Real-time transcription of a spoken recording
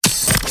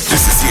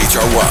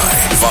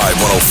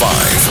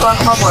VIBE105.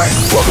 Welcome aboard.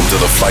 Welcome to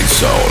the Flight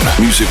Zone.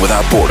 Music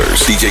without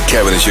borders. DJ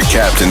Kevin is your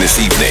captain this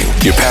evening.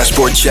 Your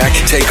passport check,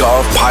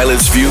 takeoff,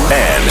 pilot's view,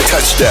 and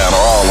touchdown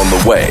are all on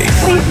the way.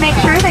 Please make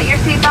sure that your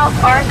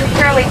seatbelts are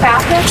securely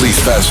fastened. Please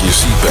fasten your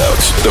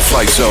seatbelts. The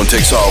Flight Zone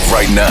takes off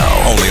right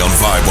now. Only on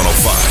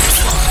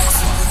VIBE105.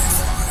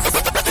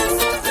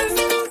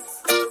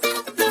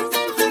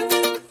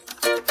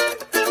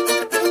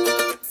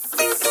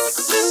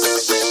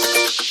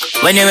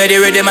 When you ready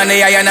with the man,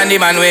 the iron and the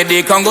man with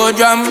the Congo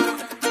drum.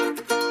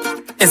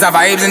 It's a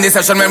vibes in the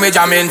session when we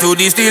jam into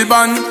the steel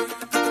bun.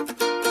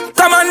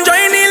 Come on,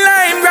 join the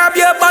line, grab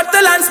your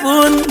bottle and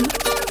spoon.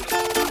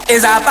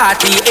 It's a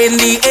party in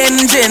the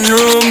engine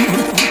room.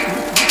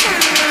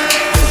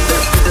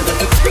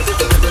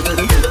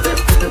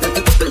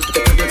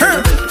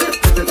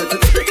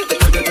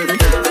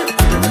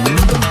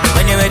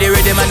 When you ready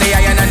with the man, the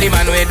iron and the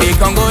man with the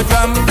Congo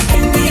drum.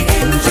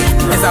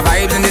 It's a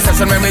vibes in the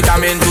session when we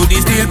jam into the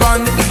steel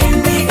bun.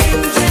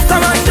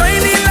 Come on, join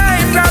the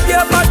line, grab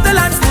your bottle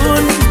and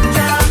spoon.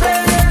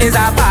 It's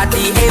a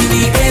party in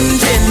the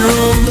engine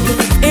room.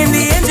 In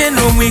the engine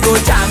room we go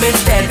jam it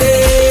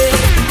steady.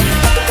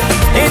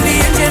 In the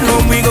engine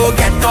room we go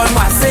get on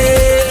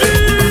massive.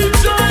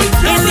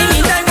 In the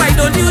meantime, why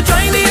don't you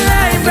join the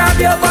line, grab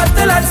your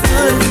bottle and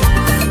spoon,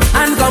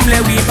 and come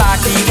let we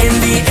party in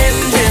the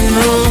engine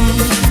room.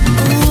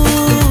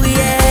 Ooh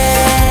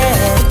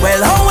yeah.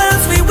 Well, how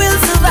else we will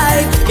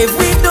survive if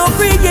we don't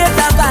create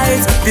a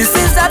vibe? This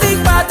is a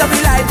big part of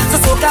the life, so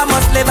soca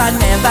must live and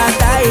never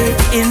die.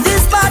 In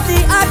this party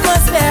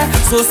atmosphere,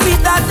 so sweet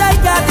that I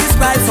can't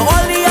describe. So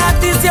all the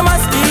artists you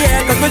must be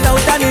here, cause without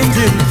an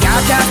engine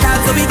can't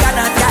start, so we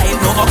cannot guide.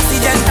 No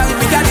oxygen tank,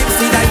 we got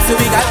dipsy light, so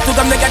we got to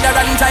come together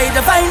and try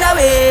to find a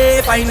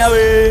way, find a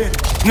way.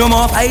 No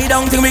more fight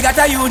down, think we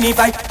gotta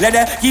unify. Let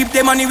them keep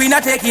the money, we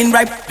not taking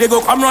bribe. They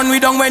go come run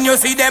we down when you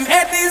see them.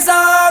 Hit this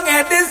song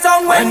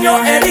when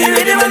you're heady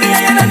with the money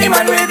and the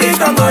man with the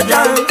Congo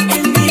drum.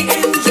 In the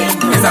engine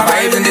room. It's a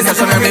vibe in the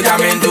session when we jam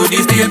into the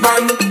steel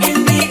bun.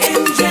 In the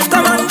engine room.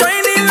 Come on,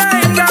 join the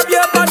line, grab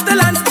your bottle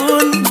and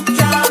spoon.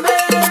 Jam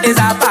it. It's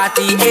a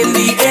party in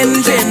the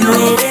engine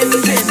room.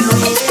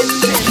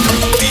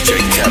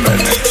 DJ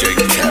Kevin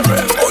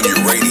on your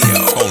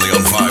radio. Only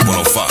on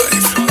VIBE105.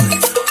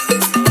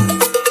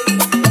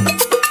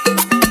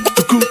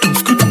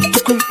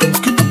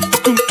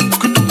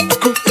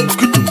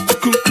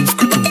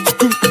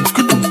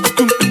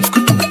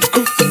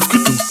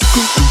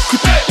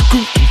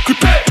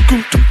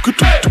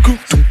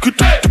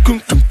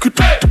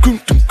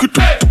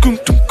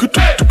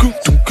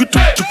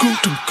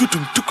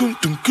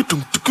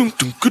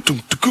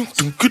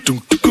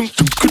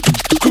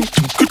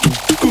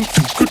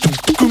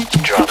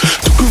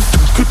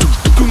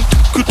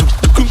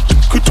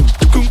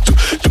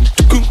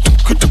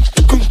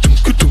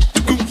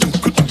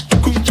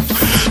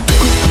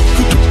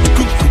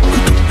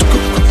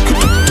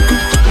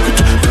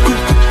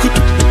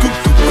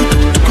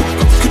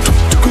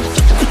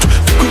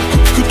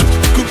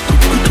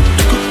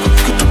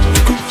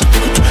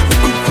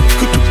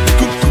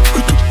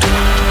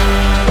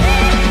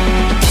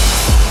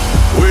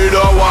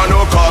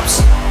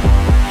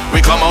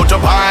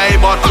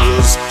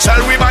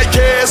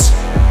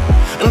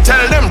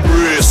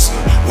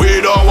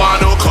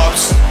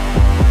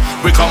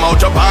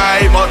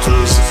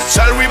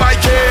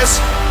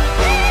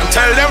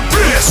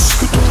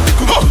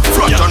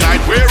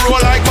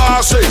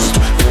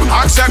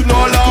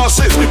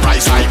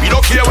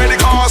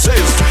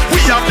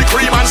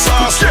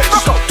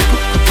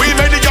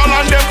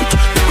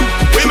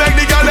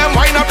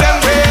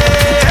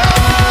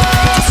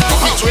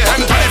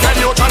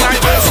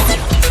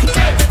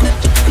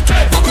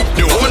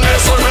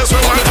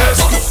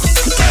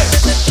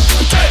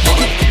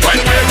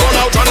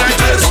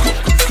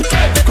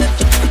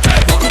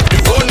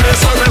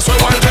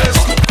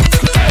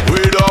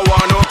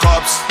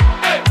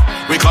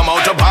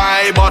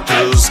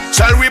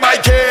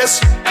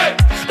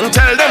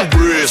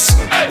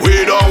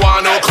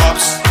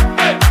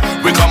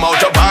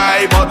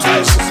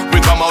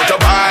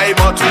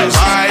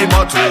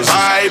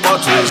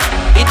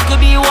 It could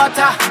be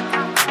water,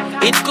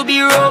 it could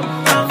be rum,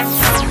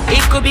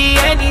 it could be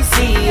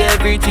anything,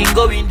 everything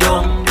going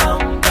down.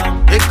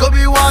 It could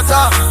be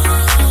water,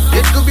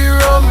 it could be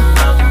rum,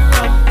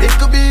 it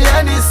could be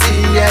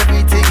anything,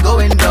 everything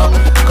going down.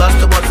 Cause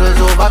the bottle's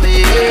over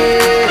me.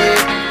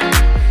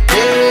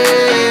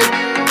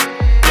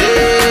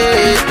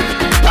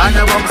 And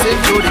I won't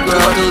sing to the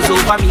ground. The bottle's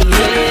over me.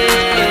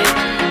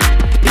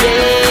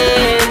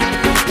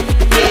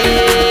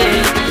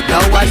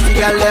 Now watch the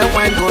girl let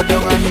wine go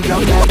down on the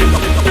ground like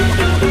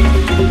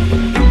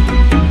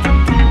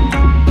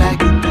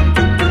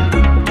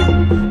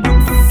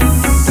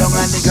down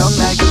on the ground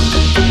like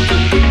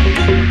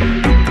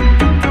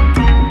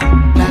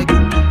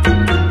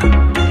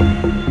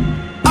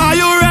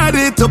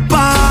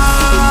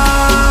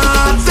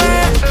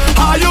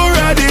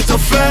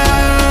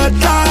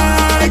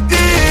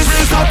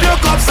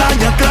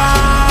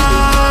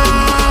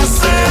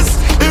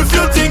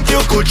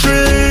could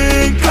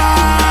drink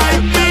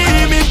like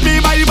me. Meet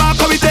me by the bar,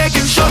 cause we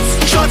taking shots.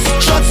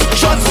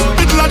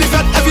 Middle of the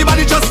fete,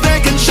 everybody just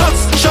taking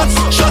shots.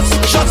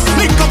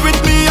 Link up with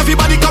me,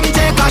 everybody come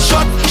take a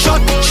shot. Middle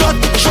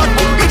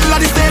of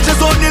the stage is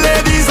only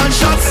ladies and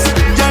shots.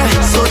 Yeah,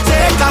 so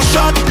take a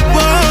shot,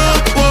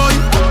 boy.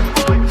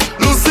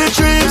 Lucid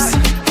dreams,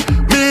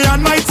 me and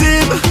my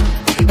team.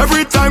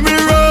 Every time we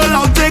roll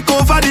out, take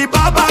over the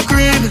Baba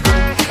Green.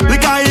 The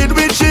guy in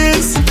with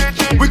jeans,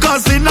 we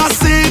causing a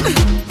scene.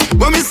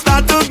 When we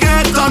start to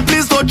get on,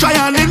 please don't try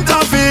and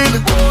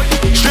intervene.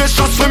 Straight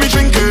shots when we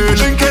drinking.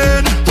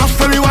 Rough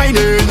when we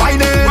whining.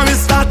 When we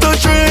start to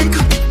drink,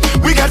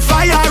 we get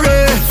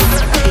fiery.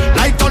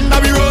 Like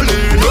thunder we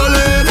rolling.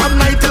 From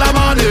night till the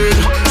morning.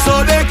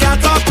 So they can't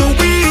talk to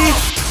we,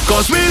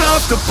 cause we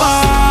love to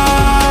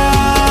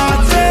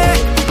party.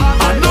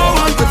 And no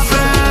one to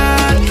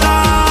fret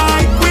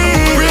like we.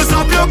 Raise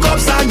up your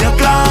cups and your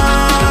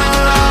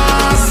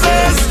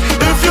glasses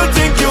if you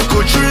think you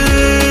could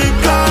drink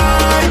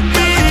like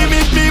me.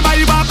 Meet me by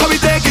the bar, cause we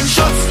taking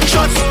shots.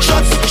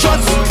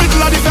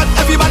 Middle of the fete,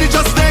 everybody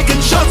just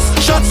taking shots.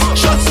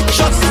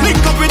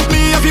 Link up with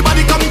me,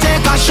 everybody come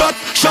take a shot.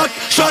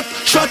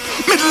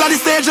 Middle of the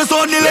stage is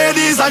only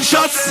ladies and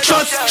shots.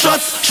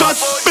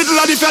 Middle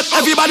of the fete,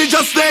 everybody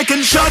just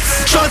taking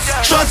shots.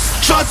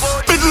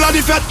 Middle of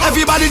the fete,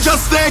 everybody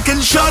just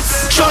taking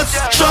shots.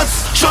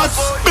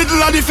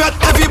 Middle of the fete,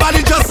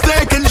 everybody just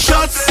taking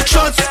shots.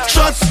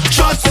 Middle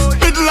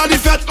of the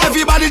fete,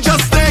 everybody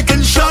just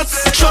taking shots.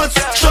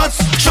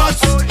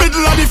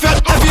 Middle of the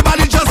fete,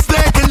 everybody just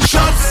taking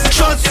shots.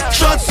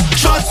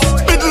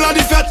 Middle of the fete, everybody just taking shots. Middle of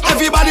the fete,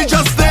 everybody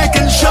just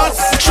taking shots.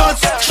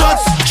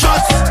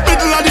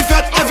 Middle of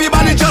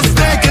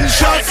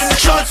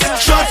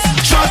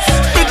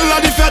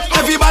the fete,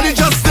 everybody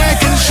just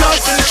taking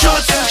shots.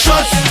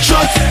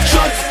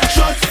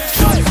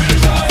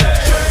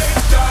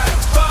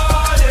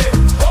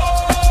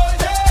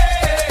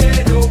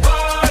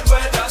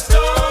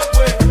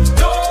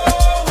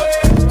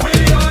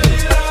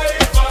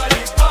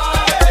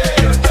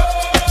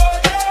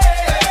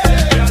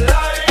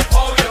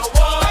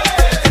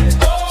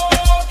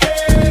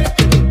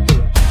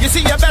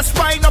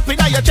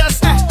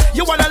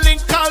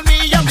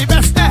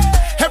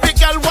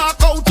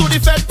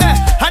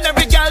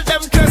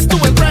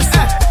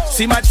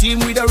 See my team,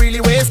 we don't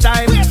really waste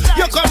time.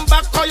 You come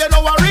back cause you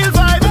know a real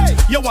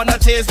vibe. You wanna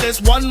taste this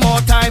one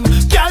more time.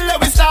 Girl, let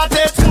me start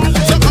it.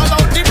 So call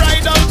out the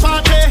bridal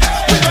party.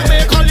 We gon'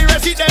 make all the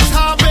residents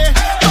happy.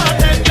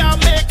 Bartender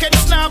make it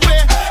snappy.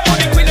 On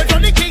the queen and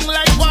on the king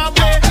like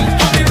Wabwe.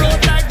 On the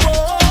road like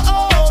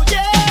whoa,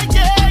 yeah.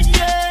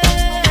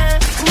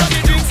 Run the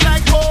drinks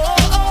like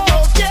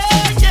whoa,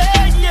 yeah.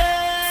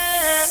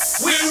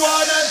 We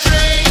wanna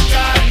drink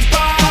and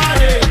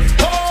party.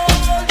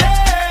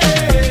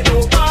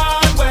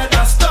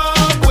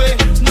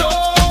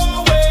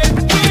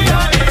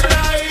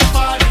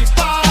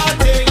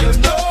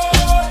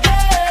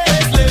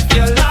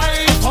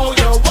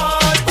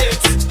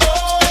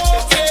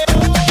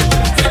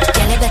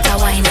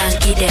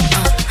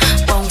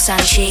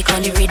 And shake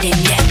on the rhythm,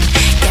 yeah.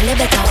 Girl, you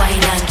better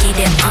wine and give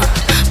them,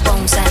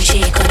 bounce and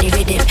shake on the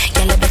rhythm.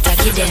 Girl, you better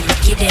give them,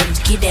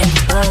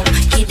 whoa.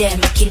 Give them,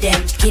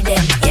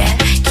 yeah.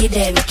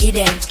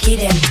 Give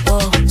them,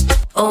 whoa.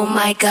 Oh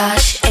my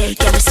gosh, hey,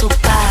 girl, it's so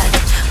bad.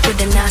 With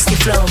a nasty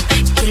flow,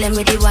 kill them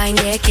with the wine,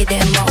 yeah, give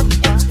them up.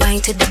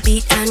 Wine to the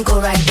beat and go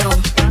right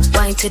down.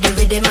 Wine to the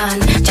rhythm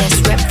and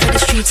just rep for the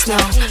streets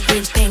now.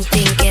 Real pink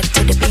thing, get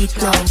to the beat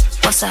now.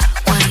 Bossa,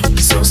 wine,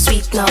 so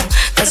sweet now.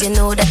 Cause you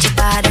know that you're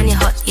bad and you're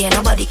hot, yeah,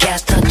 nobody can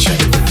touch you.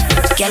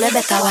 Girl, you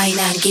better wine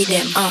and give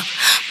them,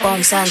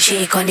 bounce and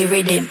shake on the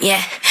rhythm,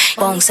 yeah.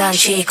 Bounce and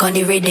shake on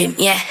the rhythm,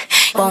 yeah.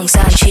 Bounce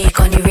and shake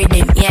on the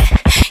rhythm, yeah.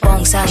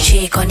 Bounce and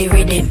shake on the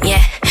rhythm, yeah.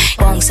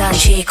 Bounce and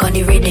shake on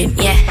the rhythm,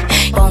 yeah.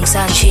 Bounce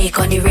and shake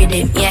on the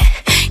rhythm, yeah.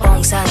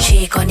 Bounce and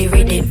shake on the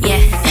rhythm,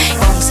 yeah.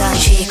 Bounce and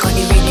shake on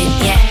the rhythm,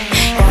 yeah.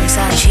 Bounce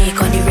and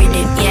shake on the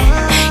rhythm, yeah.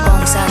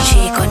 Bounce and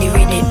shake on the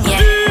rhythm,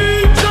 yeah.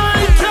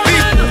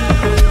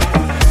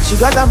 She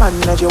got a man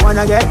that you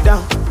wanna get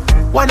down.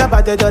 Wanna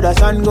party till the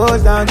sun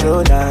goes down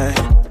tonight.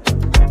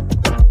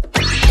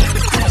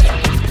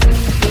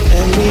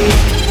 And me.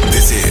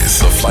 This is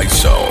The Flight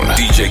Zone.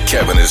 DJ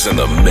Kevin is in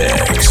the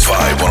mix.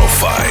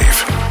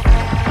 VIBE105.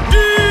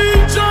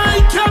 DJ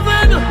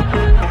Kevin!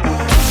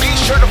 Be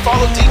sure to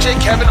follow DJ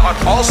Kevin on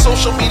all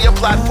social media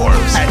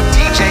platforms at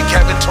DJ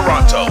Kevin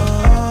Toronto.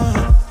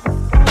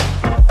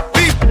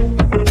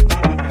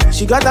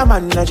 She got a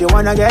man that you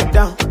wanna get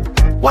down.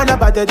 Wanna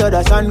party till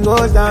the sun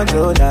goes down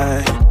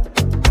tonight.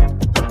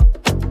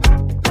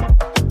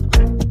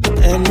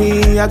 And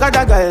me, I got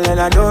a girl and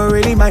I don't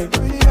really mind.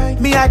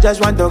 Me, I just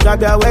want to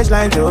grab your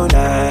waistline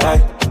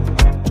tonight.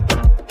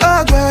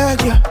 Oh girl,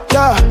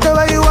 yeah. The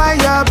way you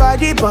want your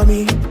body for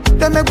me,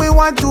 they make me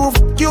want to f***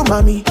 you,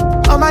 mommy.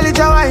 Oh my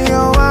little wine,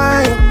 you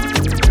wine.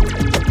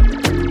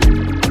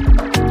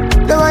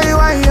 The way you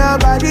want your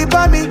body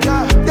for me,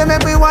 they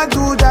make me want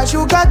to dash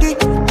you cocky.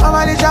 Oh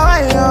my little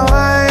wine, you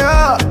wine.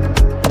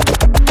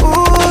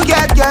 Ooh,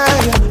 yeah.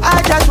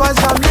 I just want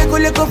some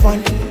little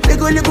fun,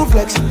 little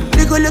flex,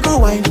 little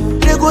wine,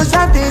 little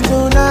something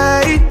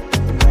tonight.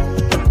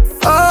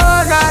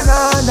 Oh na na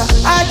na,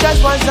 I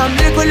just want some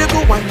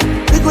little wine,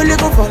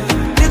 little fun,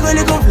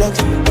 little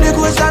flex,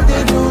 little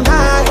something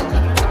tonight.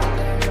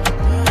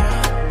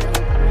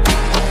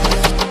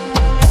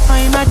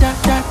 I'm a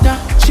da,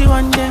 she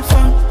want them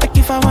from. Like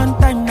if I want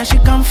time, now she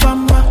come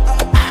from.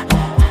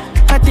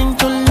 I think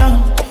too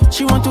long,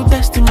 she want to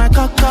test in my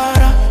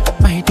cockara.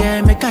 My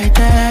dear, make I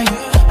tell you,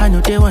 I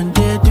know they one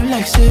day do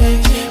like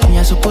say me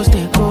I supposed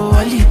to go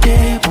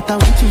holiday, but I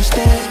want to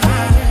stay.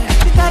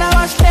 She thought I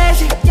was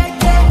lazy,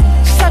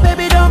 she said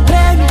baby don't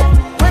play me.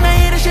 When I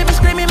hear her, she be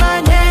screaming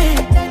my name,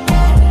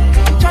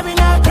 drive me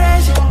now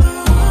crazy.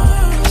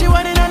 She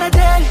want it on a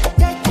daily,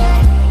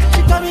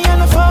 she call me on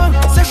the phone,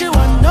 say she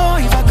want know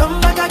if I come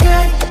back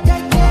again.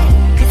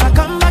 If I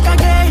come back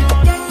again,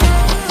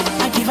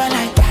 I give her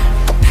like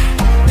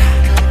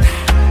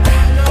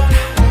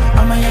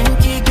I'm a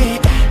Yankee girl.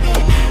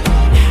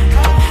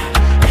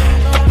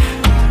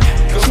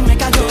 She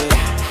make a go.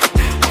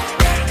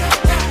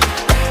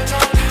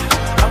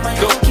 I'm a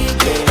Yankee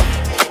girl.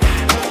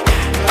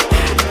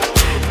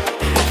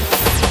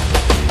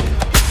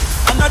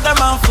 Another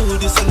man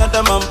food is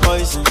another man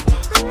poison.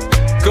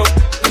 Go,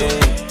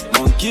 yeah.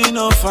 Monkey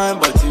no fine,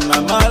 but in my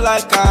mind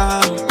like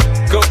I'm.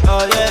 Go,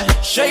 oh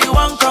yeah. Sure you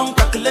want come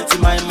calculate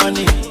my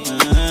money.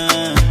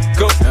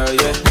 Go, oh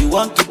yeah. You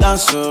want to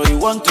dance or you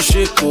want to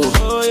shake,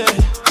 oh yeah.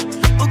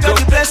 Who got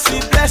the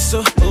blessing, bless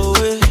oh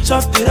yeah.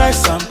 Chop the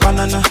rice and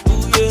banana,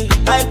 oh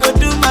yeah. I go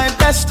do my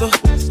best, oh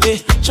yeah.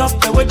 Chop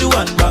the way do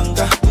one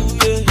banga, oh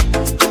yeah.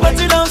 But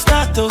you don't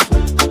start, oh.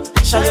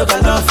 Shall you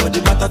got love for the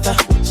matata?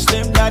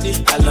 Slim daddy,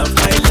 I love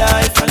my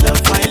life, I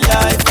love my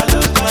life, I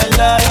love my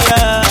life,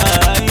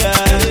 yeah,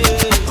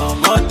 yeah. Oh,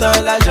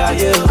 mortal la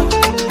jaye,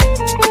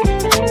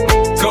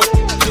 go.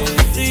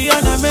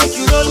 Rihanna make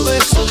you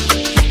always so.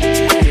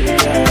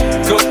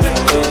 Go.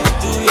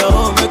 Do your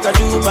own, make I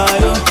do my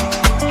own.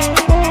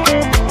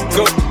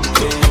 Go.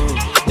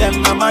 Them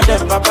mama,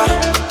 them papa.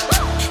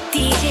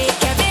 DJ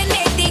Kevin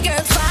make the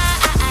girls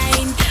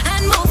fine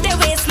and move their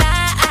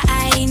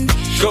waistline.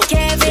 Go.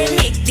 Kevin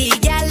make the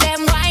gal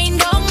them wine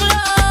down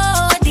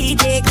low.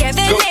 DJ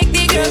Kevin make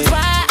the girls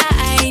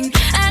wine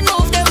and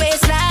move their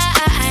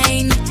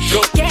waistline.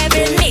 Go.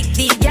 Kevin make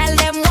the gal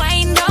them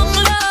wine down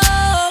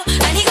low,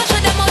 and he gon' show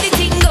them how the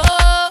thing go.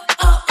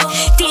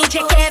 DJ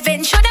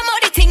Kevin show them how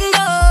the thing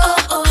go.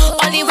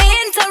 All the way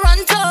in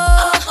Toronto,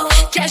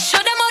 just show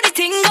them how the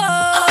thing go.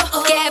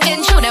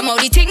 Kevin show them how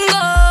the thing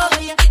go.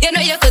 You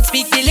know you could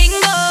speak the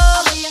lingo.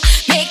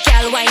 Make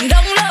y'all wine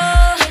down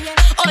low,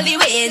 all the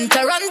way in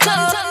Toronto.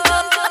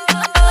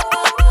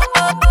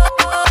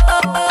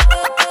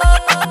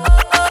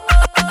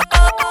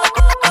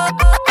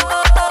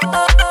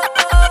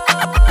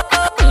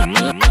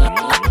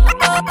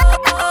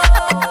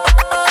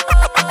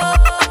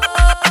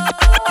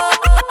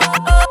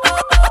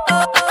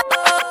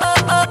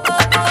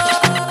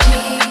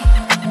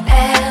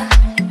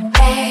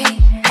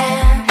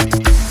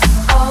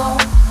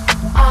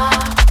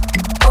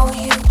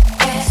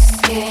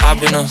 I've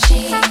been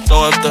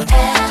throw up the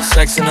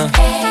sex in her.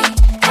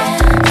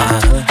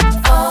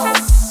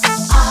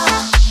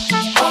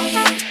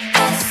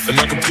 And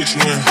I can picture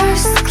in.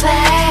 First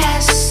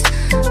class,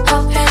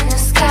 up in the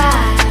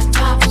sky,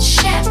 popping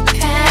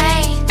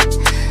champagne,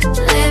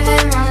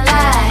 living my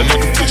life. And I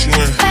can picture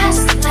in.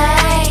 Fast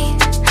lane,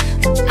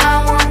 I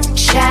want to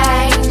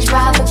change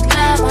by the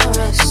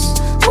glamorous.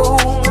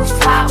 Ooh,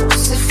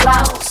 flowers,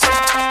 flowers.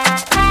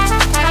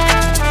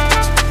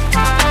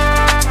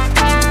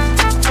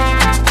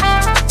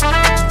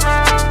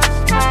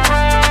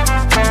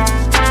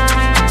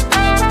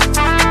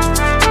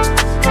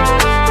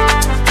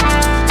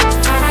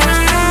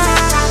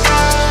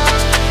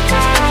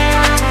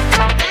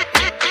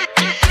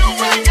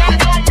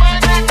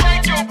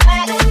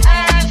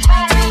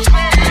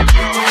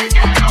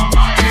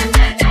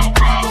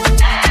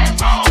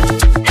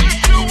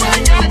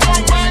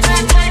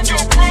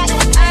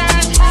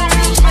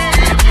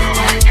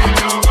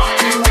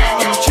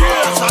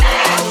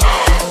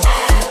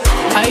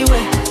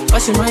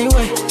 My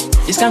way.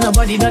 This kind of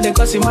body that they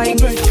cause in my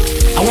brain.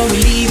 I won't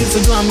believe if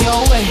you do I'm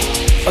your way,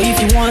 or if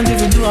you want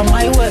if you do I'm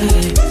my way.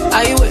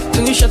 I wait,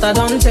 2 shot I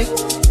don't take.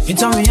 You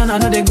tell me and I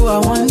know they go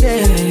out one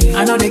day.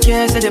 I know they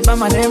care, say they buy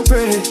my name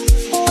pray.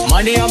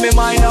 Money on me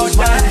mind out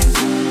there.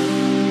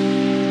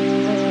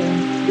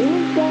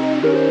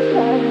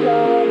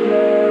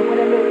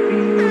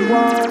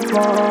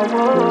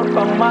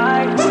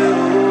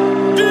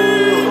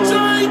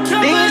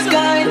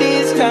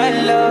 This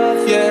kind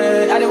love,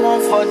 yeah. I don't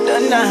want for the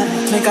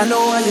night. Make I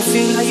know how you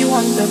feel, how you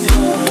want to be.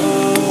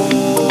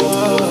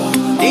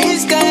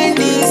 This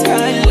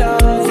kind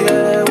love,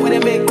 yeah. When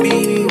it make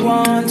me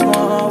want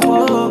more,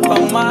 walk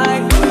on my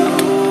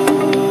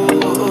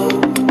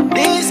road.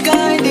 This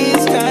kind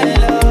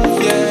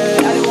love, yeah.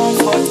 I don't want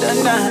for the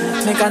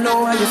night. Make I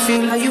know how you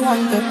feel, how you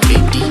want to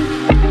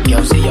be.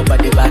 Yo, say your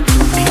body back to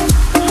me.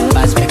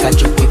 Pass make a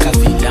joke, make a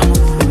feel I'm.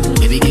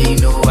 Baby girl, you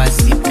know I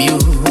see you.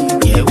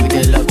 Yeah, with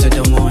the love to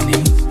the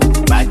morning.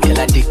 Bad girl,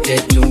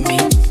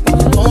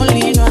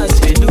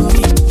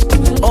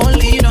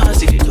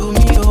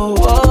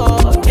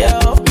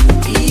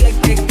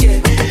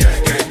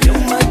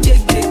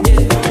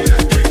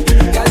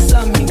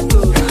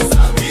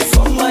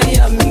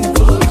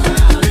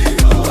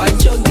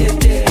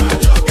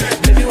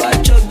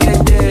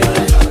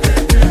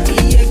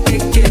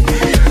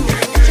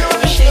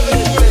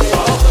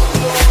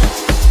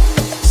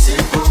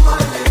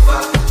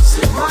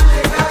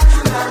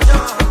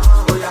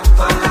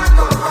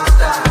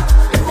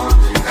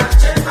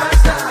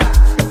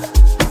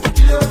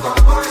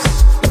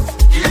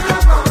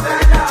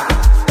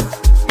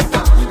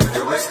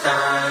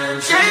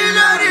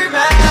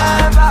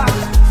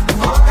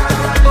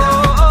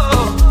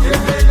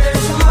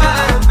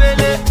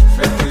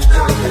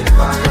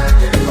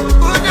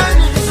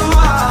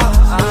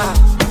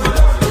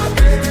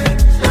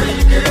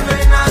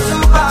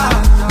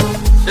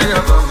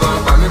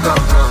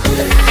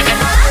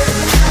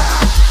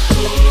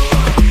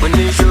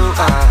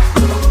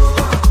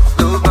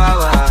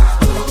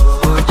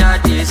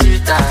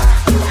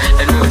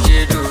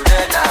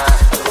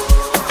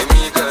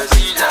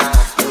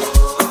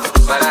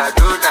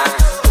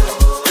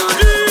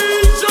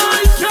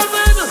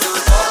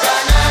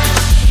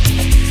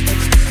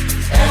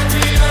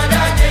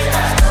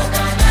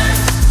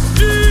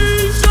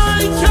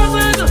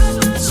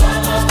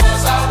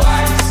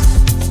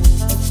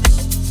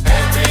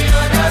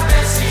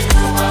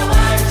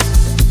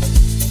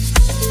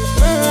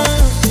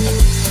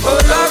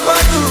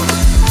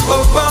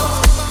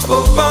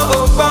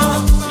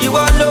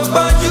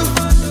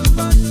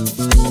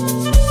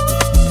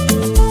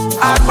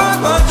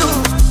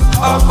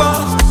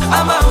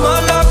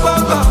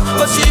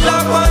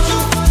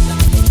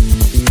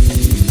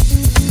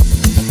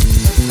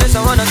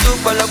 wanna do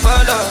polo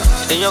polo.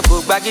 Èèyàn kò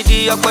gba gidi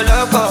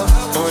ọ̀pọ̀lọpọ̀.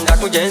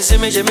 Ǹdàkúnjẹ ń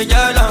sinmi ṣe mí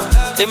jọ́lọ̀.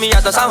 Èmi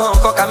yàtọ̀ sáwọn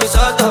nǹkan kàmí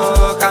sọ́tọ̀.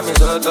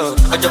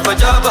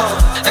 Ọjọ́bọ̀.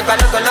 Ẹgbà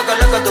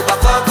lọ́gọ̀lọ́gọ̀ tó bá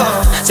fọ́kọ̀.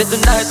 Say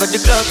tonight for the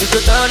club we go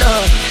turn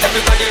up.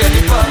 Everybody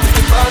ready for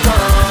the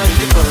fọ́kàn.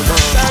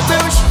 Gbàgbé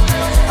òṣì,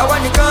 àwa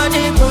nìkan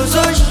ní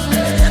kòsóṣì.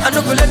 I no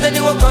go let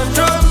anyone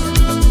control.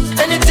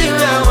 Anything I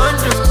want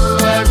to,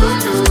 I go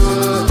do.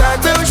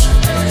 Gbàgbé òṣì,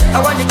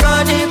 àwa nìkan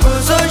ní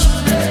kòsóṣì.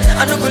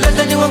 I no go let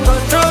anyone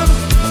control.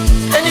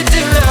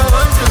 Anything I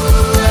want to,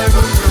 I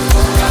go do.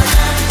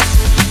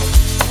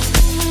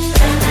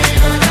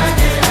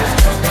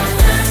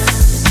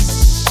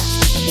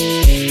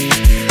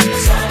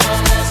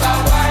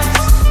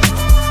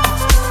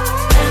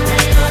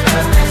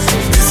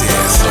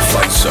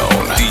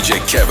 Zone. DJ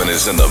Kevin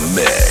is in the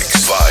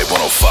mix.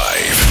 VIBE105.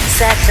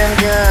 Saturn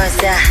doors,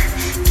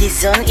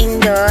 kiss on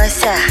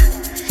indoors.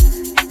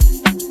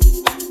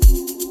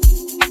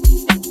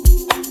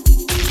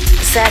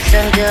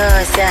 Saturn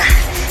doors,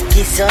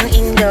 kiss on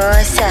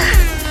indoors.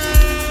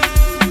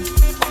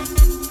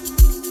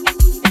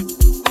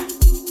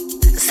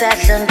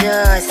 Saturn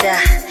doors,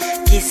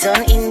 kiss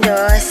on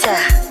indoors.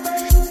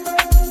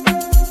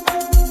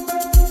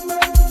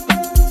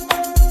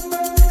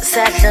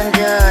 Saturn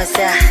doors,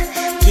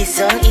 kiss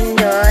on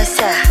indoors.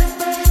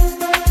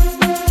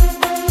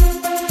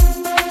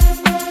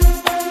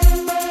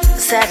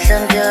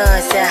 Saturn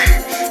doors,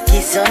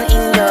 kiss on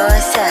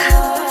indoors.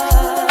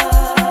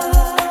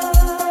 Saturn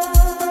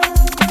doors,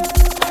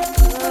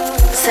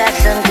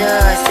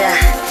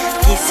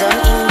 kiss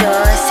on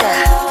indoors.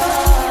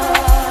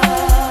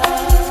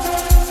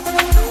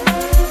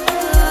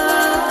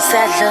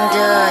 Saturn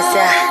doors,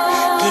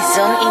 kiss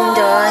on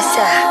indoors.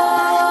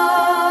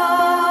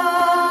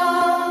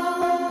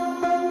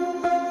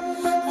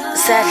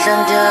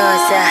 Saturn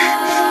doors,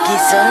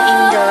 kiss on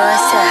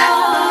indoors.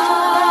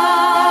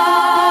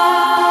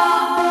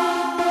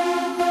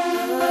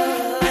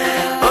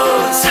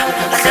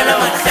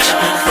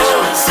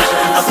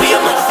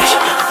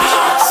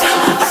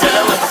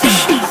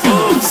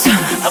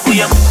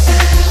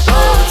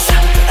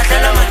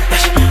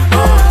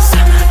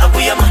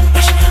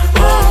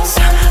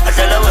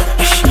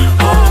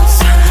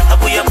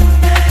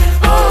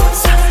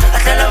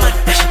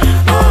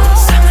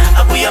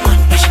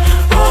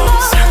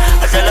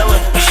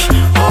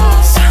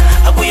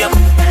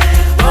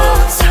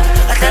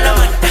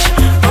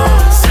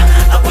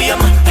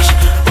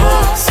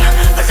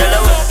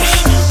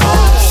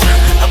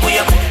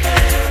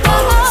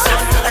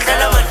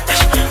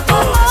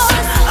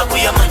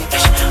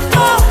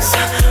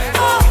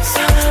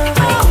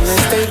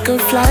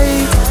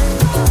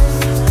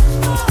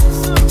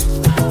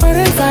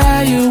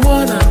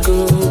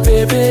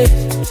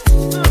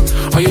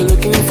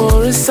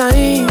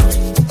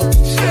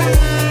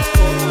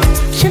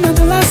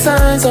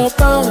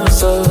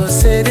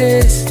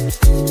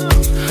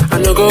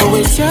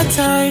 Your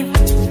time,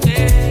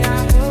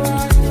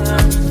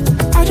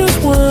 I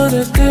just want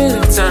a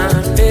good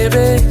time,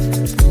 baby.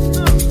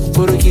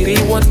 Burugiri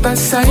what I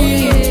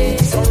say.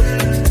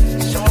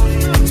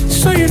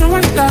 So you know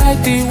I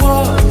like the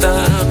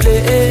water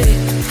play.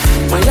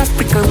 My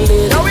African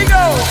lady. Here we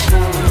go.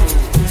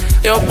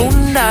 Your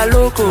bunda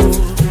loco,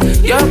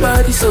 your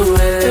body so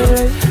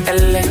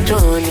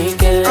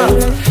electronic,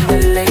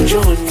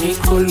 electronic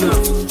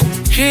color.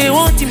 She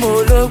want him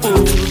all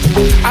logo,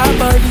 our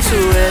body so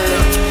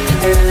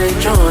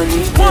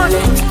electronic,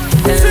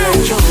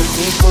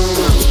 electronic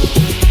color.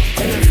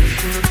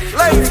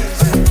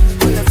 Ladies,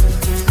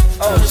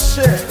 oh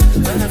shit.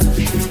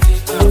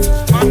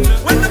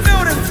 When the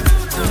building.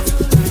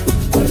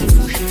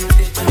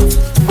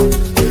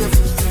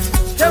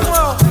 Come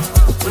on.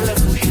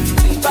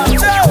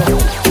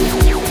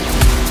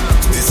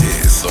 This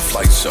is the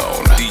Flight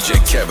Zone. DJ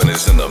Kevin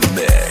is in the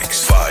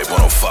mix.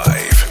 VIBE105.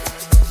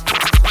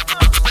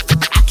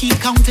 I keep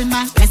counting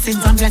my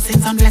blessings on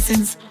blessings on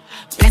blessings.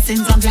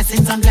 Blessings on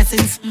blessings on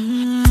blessings.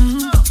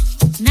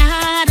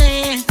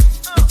 Naughty.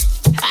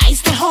 I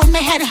still hold my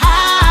head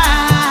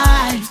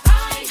high.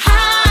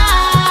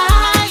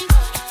 High.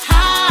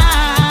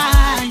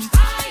 High.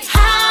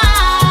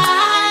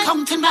 High.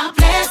 Counting my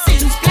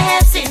blessings,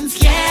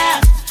 blessings,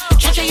 yeah.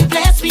 Judge, you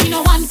bless me,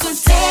 no one could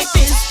take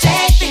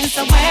this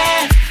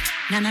away.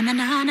 Na na na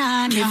na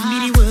na. Give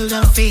me the world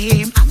of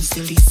fame, I'm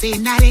still the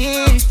same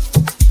naughty.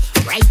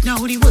 Right now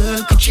the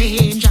world could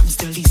change, I'm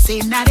still the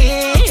same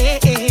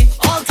naughty.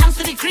 All thanks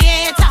to the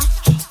creator,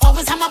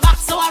 always have my back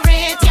so I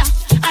rate ya.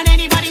 And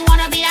anybody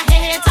wanna be a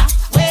hater,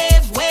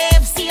 wave,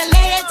 see you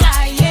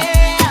later,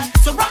 yeah.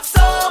 So rock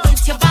so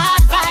with your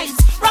bad vibes,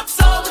 rock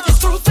so with your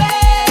screw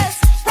face,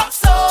 rock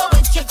so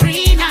with your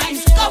green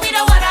eyes, go with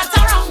the water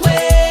the wrong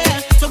way.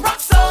 So rock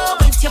so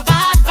with your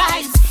bad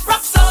vibes,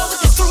 rock so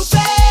with your screw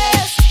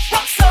face,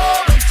 rock so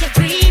with your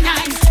green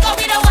eyes, go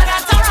with the water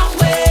the wrong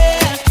way.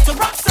 So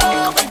rock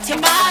so with your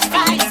bad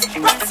vibes,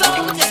 rock so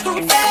with your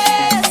screw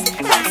face,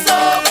 rock so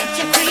with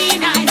your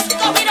green eyes,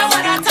 go with the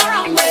water the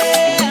wrong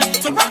way.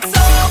 So rock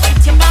so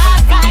with your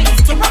bad vibes.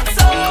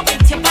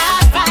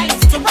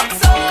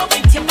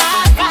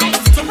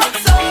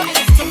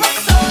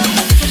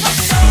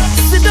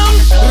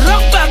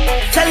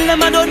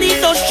 need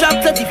no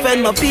strap to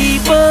defend my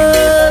people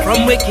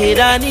from wicked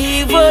and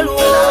evil.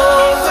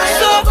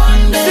 So,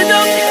 sit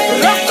down,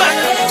 rock back.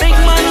 Big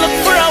man, look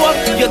for a walk.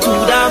 You're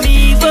too damn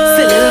evil.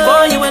 Say, little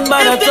boy, you ain't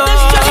bad at all. If they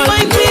distract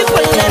my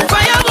people, then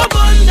fire go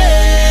burn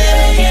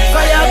them.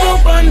 Fire go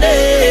burn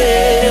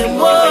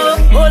them.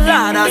 Oh, oh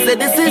Lord, I said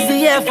this is the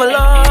year for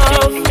love.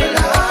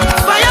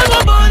 Fire go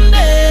burn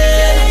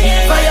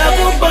them. Fire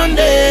go burn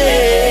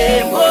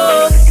them.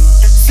 Oh,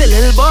 say,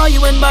 little boy,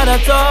 you ain't bad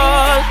at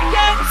all.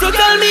 So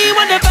tell me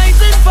what they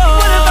fighting for.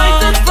 What they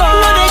fighting for?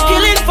 What they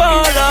killing for,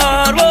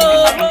 Lord?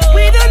 Oh,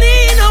 we don't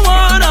need no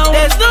war now.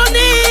 There's no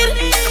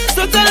need.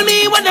 So tell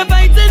me what they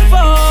fighting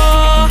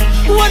for.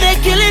 What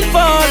they killing for,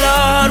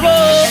 Lord?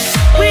 Oh,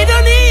 we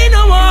don't need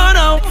no war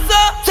now. So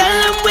tell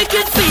them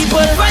wicked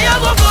people, fire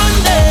go burn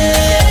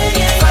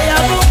them.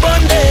 Fire go burn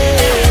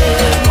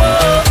them.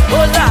 Oh,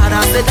 oh Lord,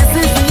 I said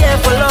this is the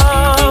year for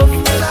love.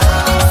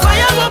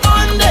 Fire go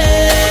burn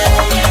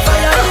them.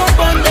 Fire go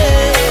burn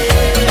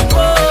them.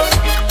 Oh,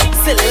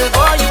 say little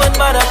boy, you ain't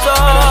bad at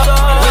all.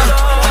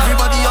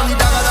 Everybody on the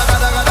daga.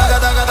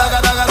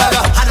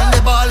 And then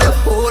they ball it,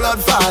 hold on,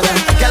 father.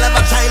 Girl have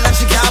a child and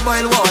she can't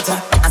boil water.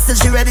 And still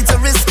she ready to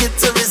risk it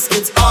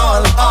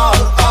all.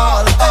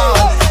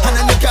 And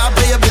then you can't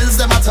pay your bills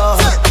them at all.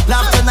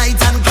 Laugh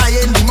tonight and cry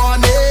in the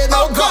morning.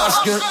 Oh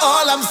gosh, girl,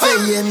 all I'm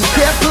saying,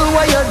 careful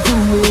what you're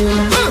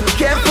doing.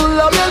 Careful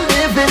how you're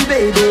living,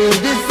 baby.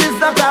 This is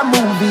not a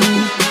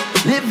movie.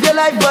 Live your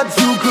life, but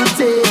you could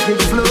take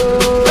it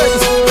slow. Take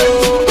it slow.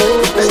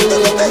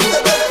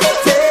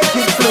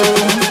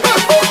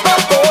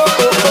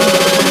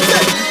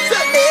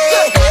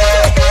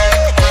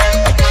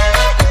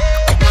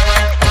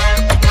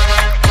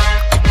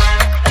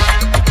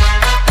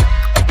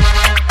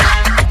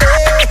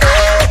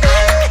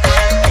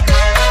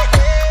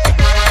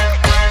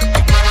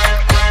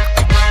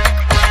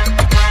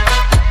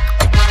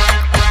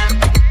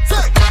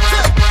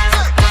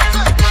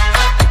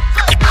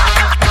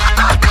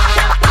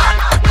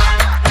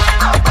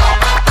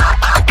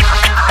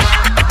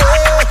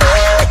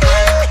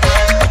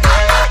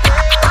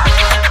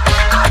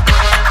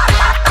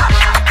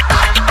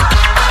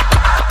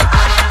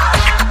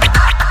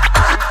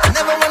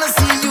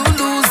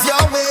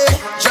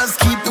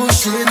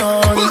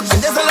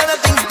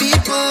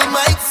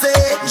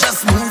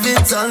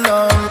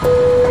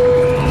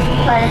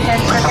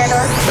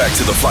 Back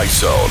to the Flight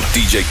Zone.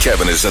 DJ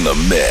Kevin is in the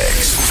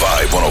mix.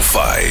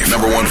 VIBE105.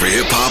 Number one for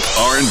hip hop,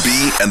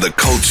 R&B, and the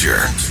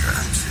culture.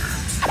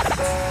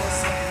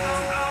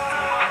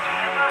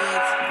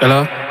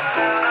 Hello?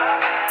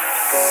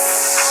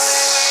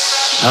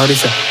 How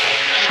this?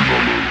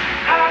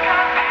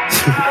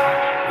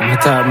 I'm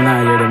tired, man.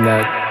 I hear them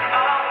dog.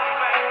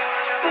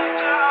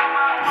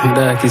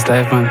 Dog, it's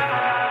life, man.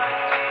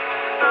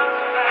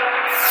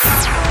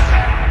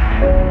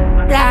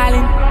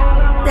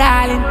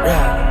 Rolling.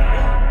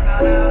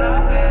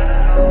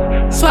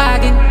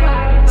 Swaggin'.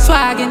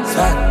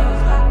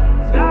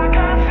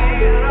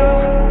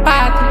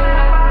 Party.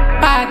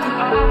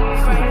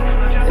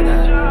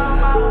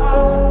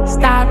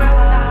 Stop.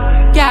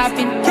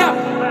 Yapping.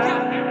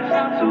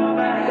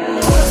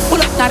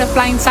 Pull up, not a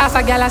flying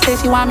saucer. Girl, I say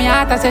she want me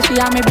out. I say she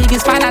am my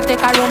biggest fan. I take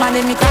her home and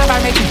then me grab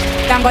her, make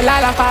it. Then go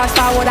lala fast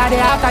forward at the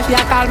after. She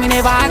a call me,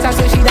 never answer.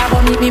 So she da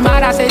go meet me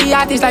mad. I say the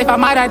artist life a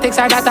mother. Takes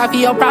her data for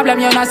your problem.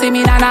 You not see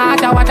me nana.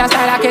 I watch her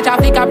style. I catch a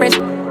flick a press.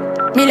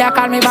 Million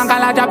call me bank and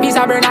large a piece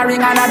of burn a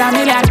ring another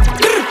million.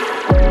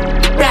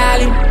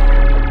 Rallying.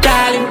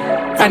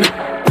 And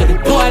to the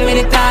pool with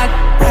the talk.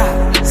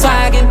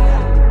 Swaggin'.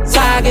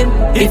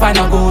 If I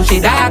no go, she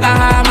dog a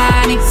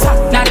harmony.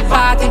 Not the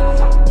party.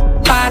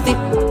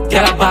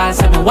 Girl a ball,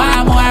 say me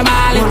want more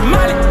Mali.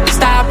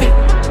 Stop it.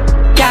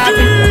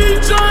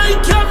 DJ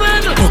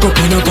Kevin. Hook up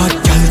on a bad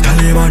girl,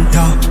 Taliban,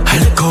 yeah.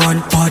 Alcohol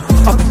and pot.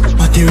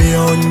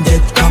 Material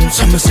 100 grams,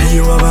 some say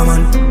you have a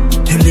man.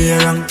 Them they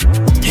wrong.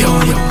 Yo,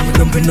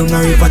 dumping down a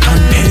river ton.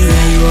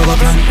 Anyway, you have a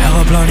plan. Have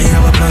a plan.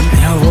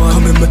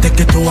 Come in, me take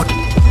it to work. I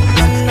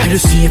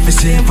just see if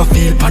it's safe, I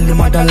feel pan the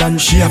motherland.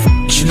 She no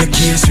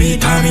case, sweet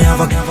time, me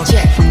have a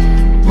check.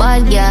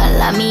 Bad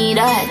girl, I mean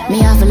that. Me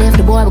have to leave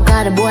the boy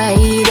because the boy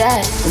eat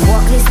that. The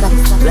walk this up,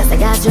 plus I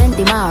got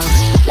 20 miles.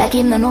 Like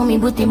him no know me,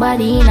 put the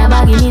body in a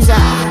baggy nisa.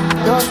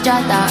 Dove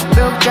chatter,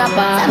 broke chopper.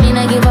 I mean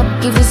I give up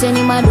if you send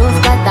him a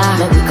dove cutter.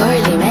 Make me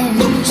curly man.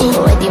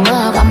 So wet him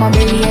up, I'm a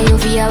belly and you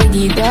feel with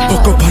the dog.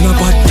 Hook up on a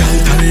bad girl,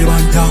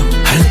 Taliban,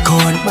 yeah.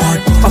 Alcohol and pot.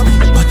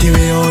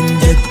 Material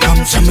 100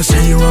 grams, some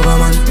say you have a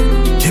man.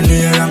 Them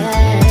they wrong.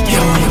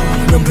 Yo,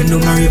 dumping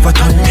down a river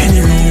ton.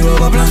 Anyway, you have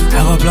a plan.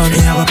 Have a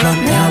plan.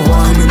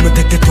 Come in, me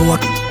take it to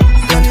work. I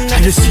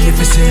just see if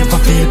it's safe, I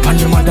feel pan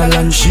the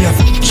motherland. She no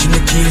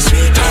case,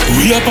 sweet.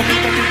 We are pop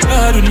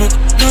hard with me.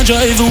 No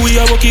drive, we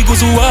are walking go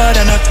so hard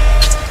and not.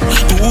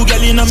 Two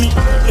gal in a me,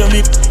 yeah me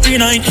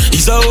 39.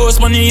 He's a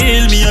horse man, he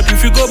hail me up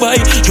if you go by.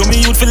 Show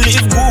me youth for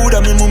live good,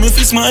 and me mommy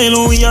fi smile.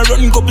 Oh, we are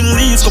run couple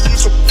leaves, couple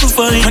to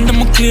fine. And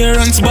I'm a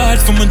clearance bad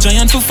from a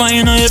giant to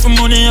fine. I have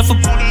money, I have a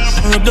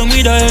rub down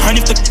with her. And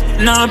if the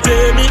nah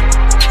play me,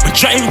 My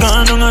drive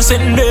gone on a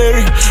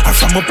secondary. And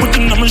from a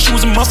putting on my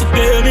shoes and muscle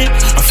baby.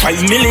 A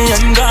 5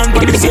 million gone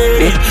for the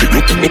city.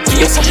 Look in the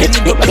case, I hit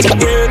it up as a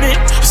baby.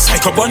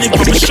 Psycho bunny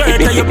put my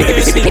shirt on your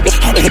basic.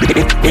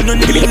 We don't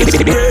need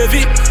little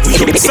gravy. We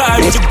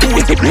outside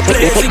with the good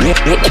blazing.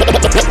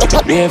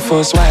 Air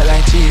Force white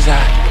like cheese.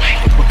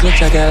 Look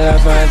like a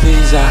love a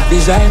visa.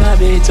 Designer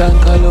beats and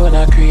cologne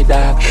a creed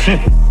dog.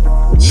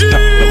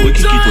 We can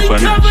keep up on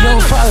it. Yo,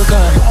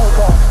 Falcon.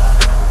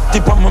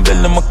 Tip on my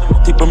belly,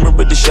 tip on my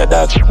ready, shut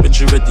up, when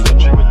you ready.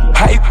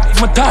 Hype,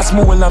 my task,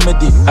 more while I'm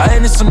ready. I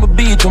ain't some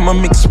beat when I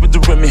mix with the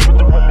Remy.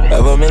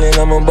 Have $1 million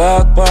on my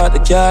back part, the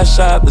cash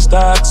out, the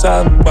stocks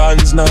and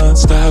bonds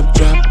non-stop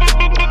drop.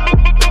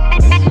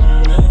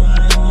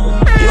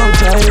 Yo,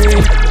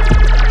 Tyree,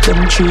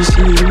 them 3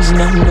 series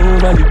and I'm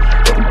nobody.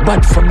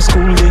 Bad from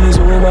school days,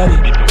 nobody.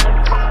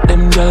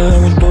 Them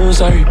girl with those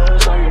sorry.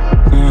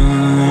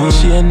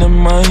 She and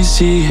them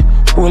icy,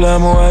 all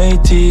of my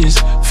white tees,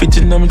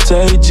 fitting them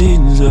tight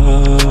jeans.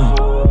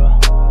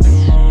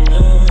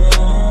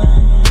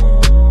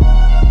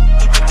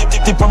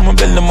 Tip on my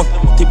belly,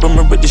 tip on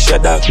my ready,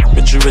 shut up,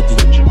 when you ready.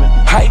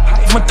 Hype,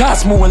 my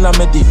task, more while I'm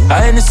ready.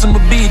 I ain't some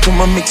beat when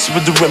I mix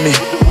with the Remy.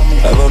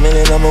 Have $1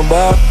 million on my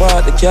back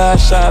part, the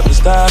cash out, the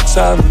stocks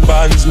and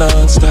bonds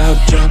non-stop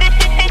drop.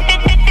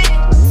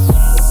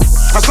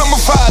 I saw my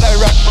father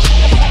rap.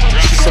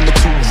 She said me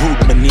too rude,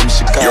 my name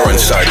Chicago. You're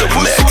inside the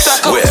mix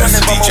with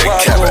DJ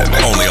Kevin,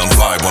 only on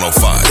VIBE105.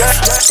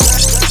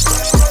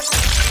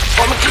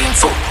 I'm a clean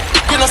foot.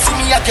 You don't see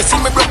me, I can see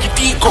me broke your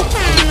teeth up.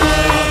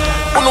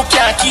 You no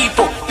can't keep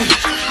up.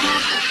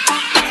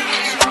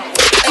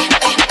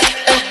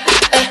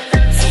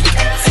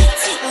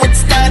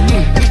 What's that?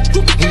 Move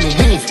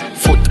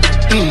foot.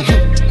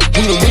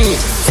 Move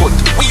foot.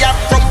 We are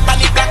from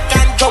Panic Black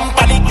and jump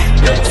on it.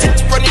 Sit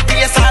from the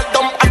place all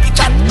dumb at the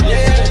chat.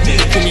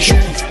 Me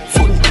shoot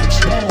foot.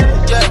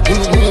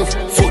 Move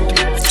foot.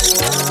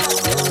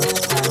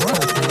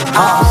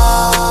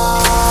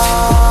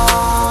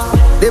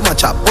 Them a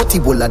chop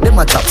Bola, them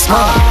a chop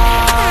smart.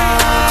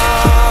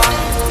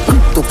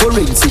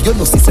 Cryptocurrency, you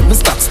know, see, me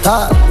start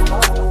start.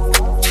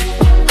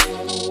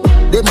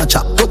 Them a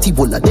chop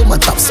Bola, them a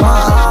chop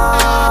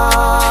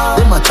smart.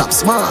 Them a chop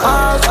smart.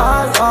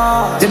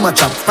 Them a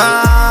chop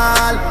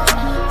smart.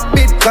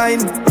 Bitcoin,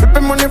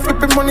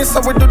 flipping money, so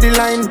we do the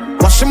line.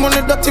 Washing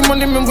money, dirty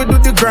money, man, we do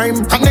the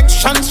grime.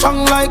 Connection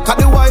strong like a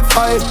the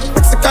Wi-Fi.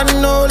 Mexican,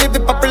 no, live the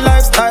proper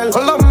lifestyle.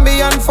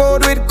 Colombian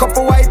food with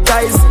couple white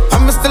ties.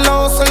 I'm still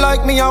also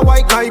like me a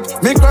white knight.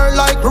 Me girl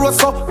like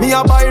Rosa, me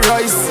a buy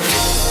rice.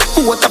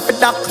 What up with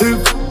that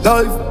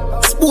life?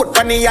 Sport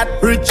on the yacht,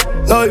 rich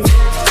life.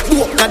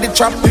 Walk on the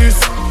trap, this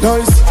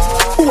nice.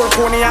 Work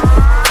on the yacht.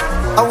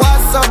 I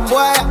want some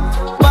boy,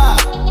 bar.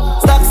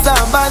 Stop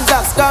some bands,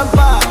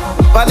 scamper.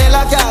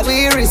 Vanilla cat,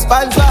 we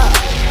respond for.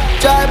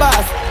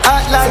 Drivers,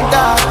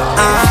 Atlanta.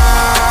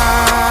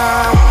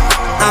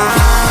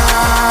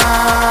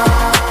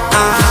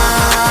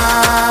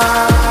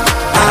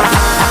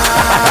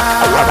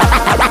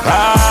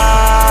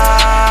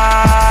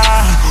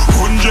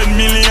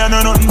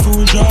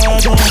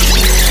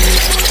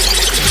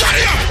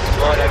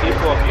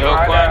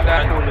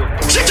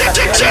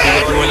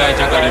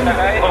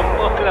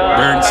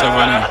 Burn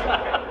Savannah,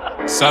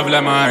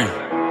 Savlamar,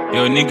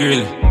 yo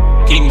Negril,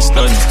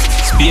 Kingston,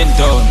 Spain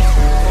Town,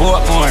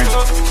 Portmore.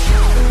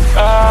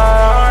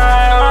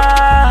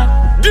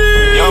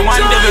 Yo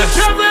man devil.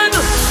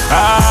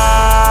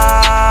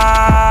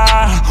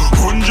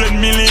 100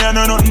 million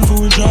or nothing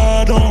for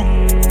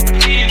Jordan.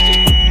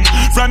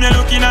 From you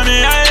looking at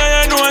me,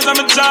 I know I'm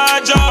a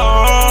charge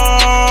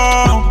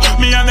up.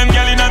 Me and them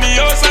gal in me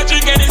house, I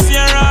drink any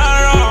Sierra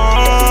rum.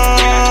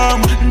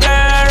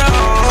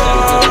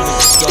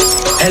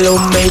 Hello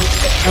mate,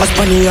 I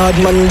spun the hard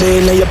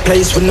Monday. Now your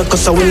place with no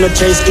cause I win no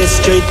chase. Get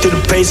straight to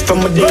the pace from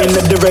a day in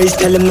the race.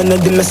 Tell him none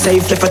of them are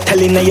safe. If I tell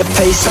you now your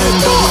face,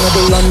 I'm done.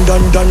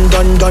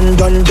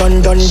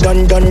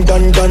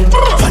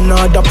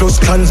 Fanada plus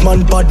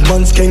clansman, bad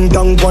man's king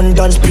down. One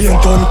dance,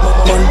 paint on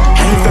man.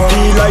 And if I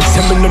feel like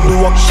sending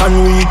the action,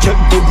 we check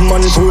good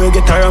man. So we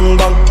get a wrong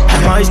bang.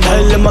 My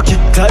style, them a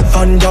kick like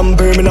Van Damme.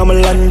 Birmingham,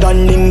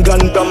 London,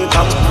 England,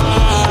 Brampton.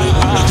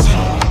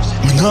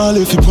 Man, all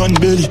if you pan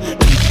belly.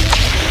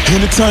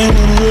 Anytime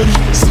I'm ready,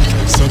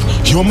 so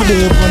you're my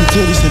day upon the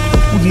telly, said,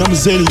 wouldn't I'm a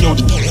zelly, yo,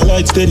 the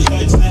light steady.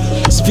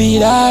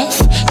 Speed off,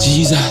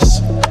 Jesus.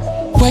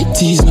 White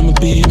tees, and I'm a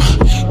beam.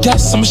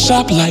 Gas, I'm a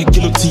sharp like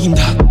guillotine,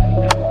 dog.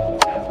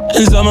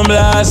 And some I'm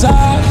blast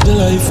off. The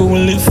life I will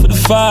live for the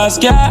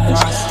fast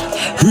gas.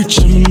 Rich,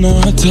 I'm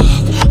not talk.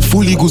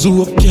 Fully goes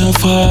up, can't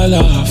fall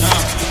off.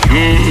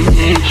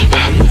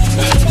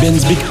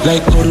 Benz big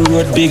like how the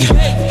road big.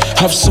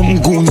 Have some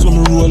goons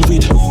when we roll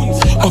with.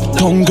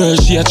 Uptown girl,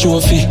 she a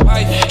trophy.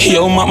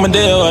 Yo, mama,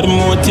 there are the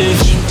motive.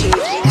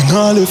 Man,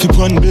 all if you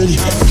pan belly.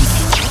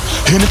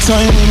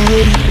 Anytime I'm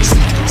ready.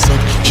 So,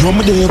 you're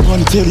my day upon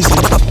the telly.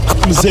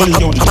 I'm a zelly,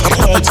 yo, the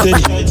light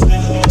steady.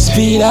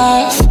 Speed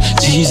off,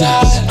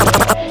 Jesus.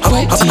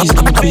 White tees,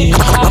 I'm a beam.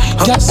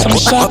 Got some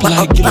sharp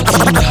like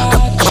guillotine.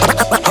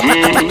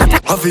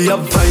 Have you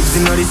have vibes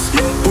in this?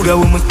 Put a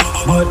woman,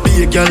 but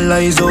be a girl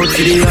eyes out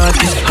to the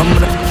artist. I'm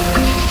gonna.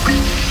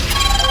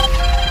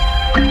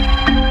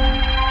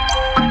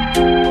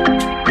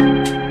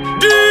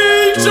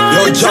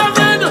 Yo, Jack.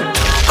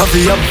 Have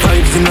you have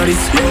vibes in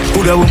this?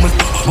 Put a woman,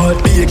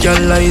 but be a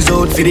girl eyes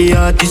out for the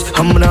artist.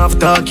 I'm gonna have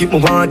to keep my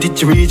want it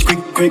to reach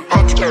quick.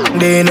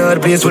 They know the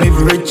place will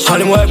live rich. All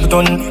them wipe it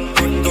on.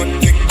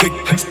 Quick.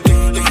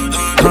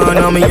 Turn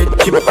on me head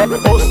chip.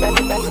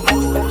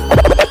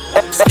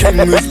 Skin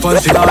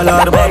responsible all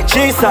out the back.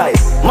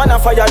 G-size, man a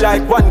fire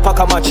like one pack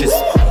of matches.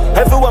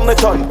 Everyone me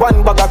turn,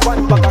 one bag of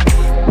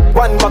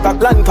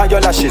land for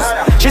your lashes.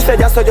 She said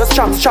you're so just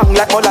strong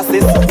like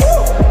molasses.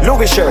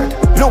 Louis shirt,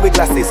 Louis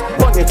glasses,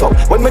 burn it up.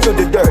 When me do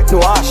the dirt,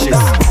 no ashes.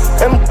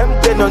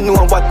 They don't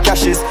know what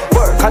cash is.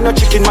 Work and no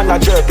chicken man a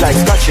jerk like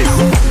scratches.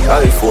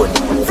 iPhone,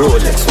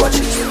 Rolex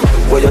watches.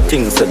 Where your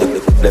things said the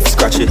left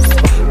scratches.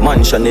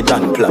 Mansion it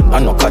and plan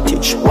and no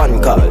cottage.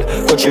 One call,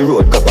 touchy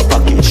road grab a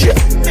package. Yeah,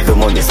 the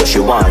money so she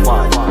want.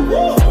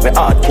 Me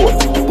hard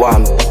port,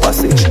 warm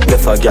passage.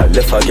 Left a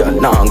girl,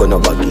 now I'm gonna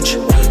baggage.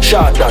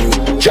 Short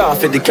and jar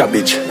for the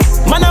cabbage.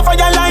 Man a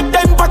fire like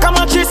 10 pack of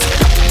matches.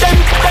 10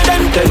 pack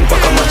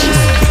of matches.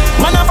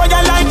 Man a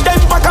fire like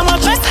 10 pack of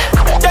matches.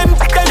 10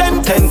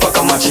 pack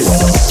of matches.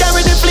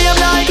 Carry the flame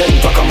like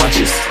 10 pack of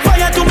matches.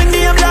 Fire to me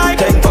name like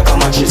 10 pack of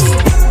matches.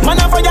 Man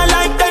a fire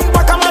like 10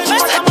 pack of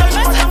matches.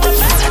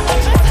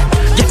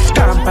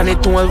 Company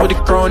tool with the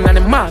crown and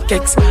the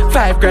markets.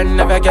 5 grand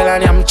of a girl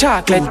and I'm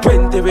chocolate.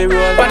 20 we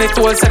roll. Bunny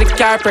tools at the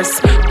car press.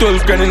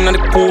 12 grand in the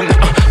comb.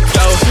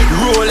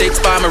 Rolex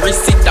for my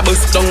receipt, I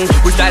bust down.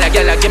 With all a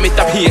girl, I give me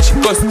top here, she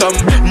custom.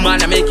 Man,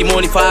 I make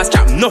money fast,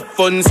 trap no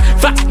funds.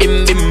 Fat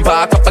bim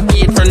park up a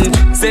gate front.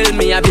 Sell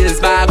me a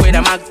bills bag with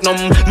a magnum.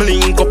 Me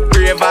link up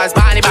ravers,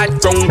 bunny bad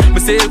drunk. Me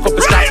sell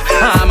couple strap,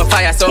 I'm a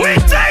fire song. Boy,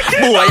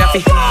 I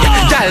feel,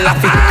 girl, I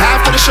feel.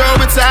 After the show,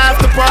 it's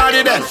after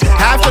party then.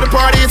 After the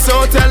party, it's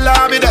hotel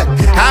lobby then.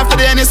 After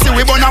the NSC,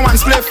 we burn a one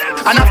spliff.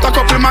 And after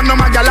couple magnum,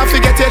 a girl, I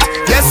forget it.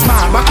 Yes,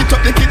 man, back it up,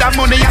 the kid have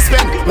money, I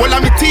spend. All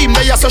of me team,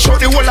 they are so show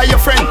the whole of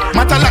your friend.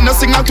 Matalan no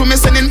sing out to me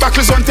sending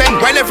backwards on 10.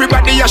 While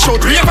everybody a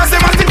shout, ravers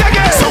them at it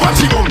again. So what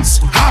you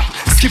bones? Hop,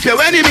 skip your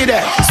enemy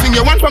there. Swing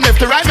your one from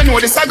left to right, and know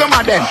the saga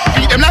mad then.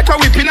 Beat them like a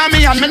whipping on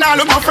me and me nah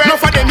look my friend. No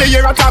for them they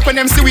hear a talk when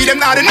them see we them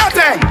not do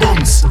nothing.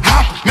 Bones,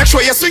 hop, make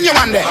sure you swing your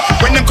one there.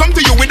 When them come to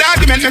you with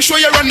argument, make sure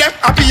you run them.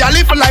 Happy you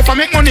live for life and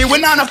make money, we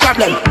not no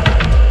problem.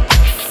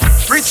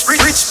 Rich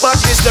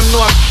parties them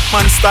know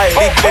man style.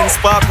 Big Ben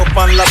spark up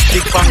and last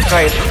stick pan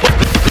kite.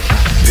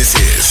 This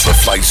is The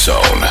Flight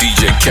Zone.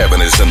 DJ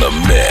Kevin is in the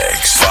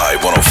mix.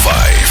 VIBE105.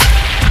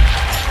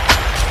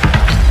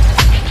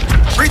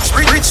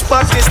 Rich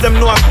parties them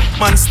know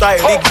man style.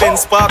 Big Ben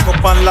spark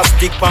up and last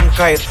stick pan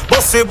kite.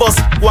 Bus, go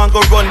and go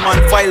run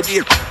man file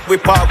beer. We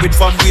park with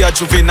fun, we are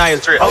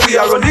juvenile. And we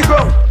are on the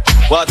ground.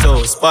 What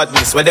else?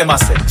 Badness, where them a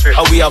say?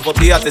 How we have up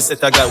the artist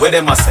set a guy, where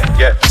them a say?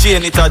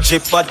 Chain it a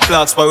jip, bad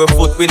clocks for a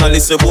foot, we no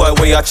listen boy,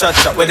 where you chat,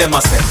 where them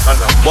a say?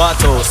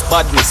 What else?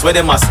 Badness, where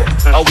them a say?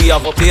 How we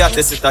have up the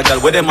artist set a guy,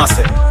 where them a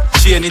say?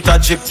 Chain it a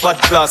jip,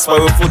 bad clocks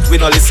for a foot, we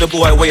no listen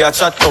boy, where you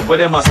chat up, where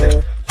them a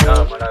say?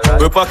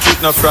 We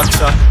pocket no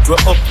fracture. We're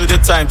up to the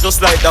time,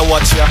 just like the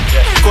watcher.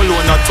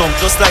 Cologne a thumb,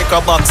 just like a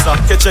boxer.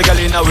 Catch a girl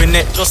in our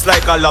net, just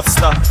like a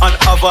lobster. And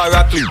have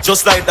a clip,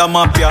 just like the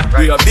mafia.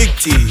 We a big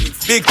team,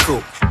 big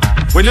crew.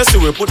 When you see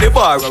we put the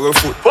bar on our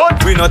foot,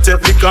 we not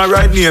take liquor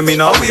right near me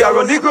now. We are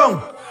on the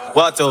ground.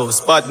 What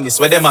else?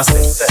 Badness, where them a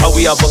say? How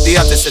we have up the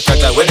artist set a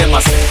guy, where them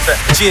a say?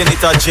 Chain it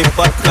a jip,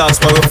 bad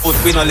class for a foot,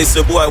 we no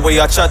listen boy, where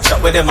you chat,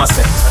 where them a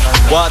say?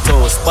 What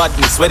else?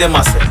 Badness, where them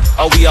a say?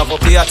 How we have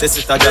up the artist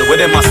set a guy, where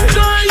them a say?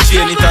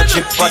 Chain it a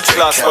jip, bad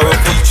class for a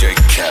foot. DJ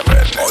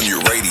Kevin on your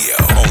radio,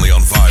 only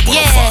on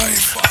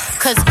VIBE105.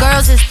 Cause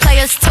girls is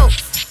players too.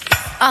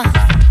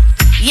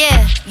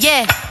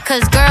 Yeah,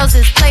 cause girls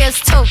is players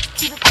too.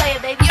 Keep it player,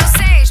 baby. Yo,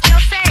 Sage.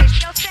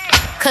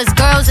 Cause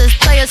girls is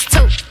players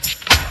too.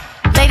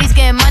 Ladies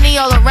getting money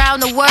all around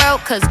the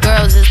world, cause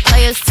girls is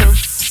players too.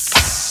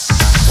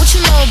 What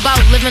you know about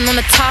living on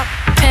the top?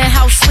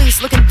 Penthouse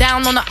suites, looking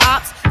down on the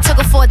ops. Took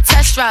her for a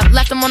test drive,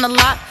 left them on the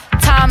lot.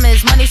 Time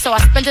is money, so I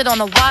spent it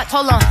on a watch.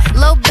 Hold on,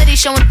 little bitty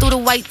showing through the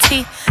white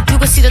tee. You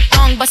can see the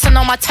thong busting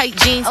on my tight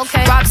jeans.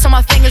 Okay, rocks on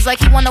my fingers like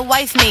he wanna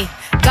wife me.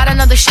 Got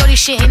another shorty,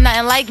 she ain't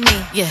nothing like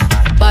me. Yeah,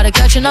 about to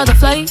catch another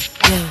flight.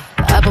 Yeah,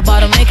 the apple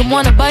bottom make him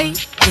wanna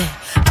bite. Yeah,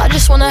 I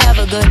just wanna have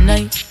a good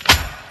night.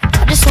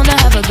 I just wanna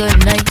have a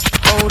good night.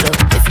 Hold up,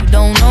 if you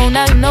don't know,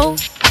 now you know.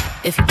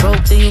 If you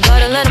broke, then you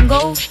gotta let him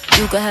go.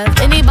 You could have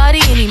anybody,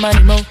 any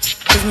money, mo.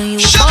 Cause when you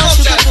a boss,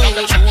 you can do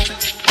what you want.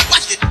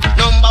 Watch it.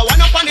 Number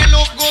one up on the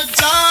look good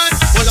chart.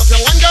 Hold up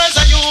your one girls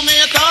and you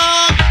may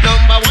talk.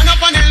 Number one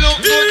up on the look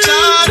good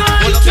chart.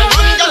 Hold up your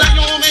one girl and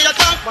you may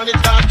talk on the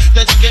chart.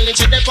 The chicken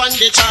little they on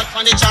the chart,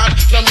 on the chart.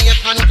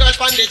 Jamaican girls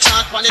on the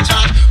chart, on the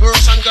chart.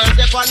 Russian girls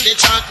they on the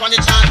chart, on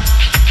the chart.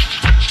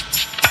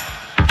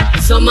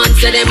 Some man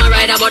say them a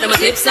ride about them a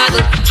clip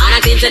saddle. And I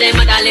think to them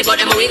a dolly but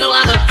them a wiggle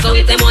waggle. So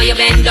if them want you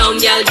bend down,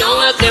 y'all don't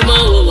work them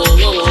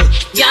out.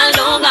 Y'all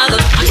don't goggle.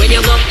 And when you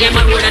go them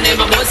a road and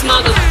them a bus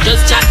muggle.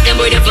 Just chat them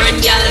with your friend,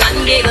 girl,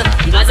 and giggle.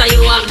 Cause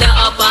you have the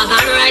upper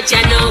hand right, you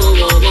know.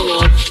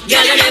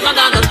 Girl, you never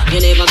goggle. You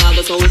never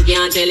goggle, so you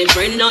can't tell him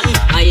friend nothing.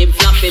 I him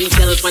flop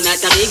himself and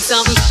that's a big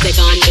something. They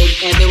can't big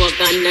heavy work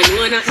and they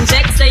know nothing.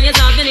 Check, say you're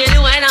talking, nearly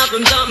wine off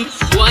from something.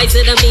 Why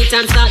sit the feet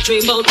and start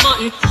dream about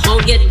mutton?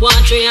 Won't get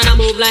watery and I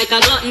move like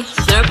a glutton.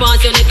 Slurp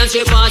past your neck and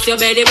straight past your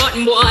belly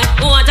button, boy.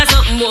 Oh, what a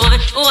something, boy.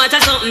 Oh, what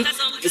a something.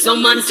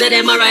 Some man say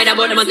them a ride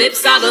about them a lip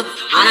saggle.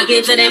 And I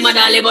keep say them a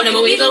dolly but them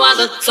a wiggle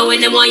waggle. So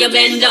when them want you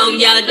bend down,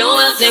 y'all don't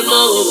help them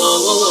move.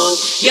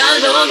 Y'all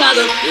don't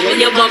goggle. When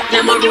you buck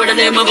them a road and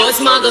them a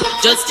bus muggle.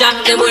 Just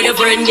chat them with your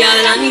friend, y'all,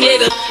 and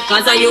giggle.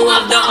 Cause you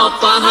have the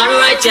upper hand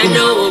right, you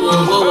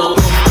know.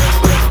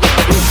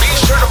 Be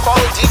sure to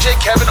follow DJ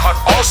Kevin on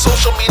all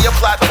social media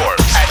platforms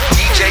at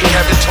DJ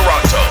Kevin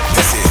Toronto.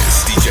 This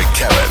is DJ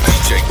Kevin.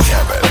 DJ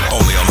Kevin.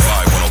 Only on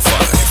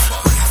VIBE105.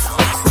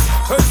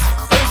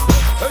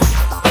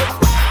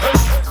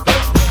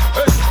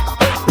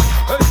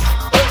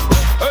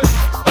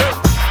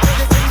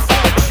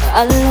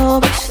 I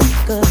love to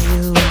think of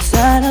you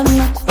inside of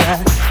my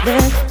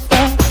private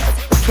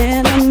thoughts.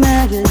 Can't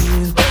imagine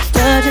you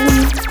judging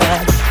me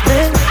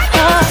private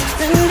thoughts.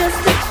 And just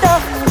the thought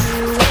of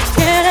you, I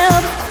can't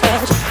help but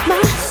touch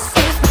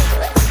myself.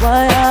 That's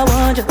why I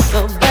want you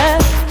so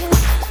bad.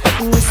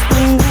 And this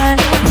one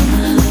night,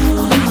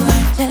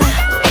 yeah,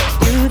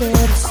 you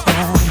there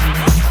beside me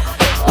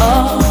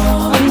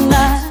all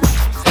night,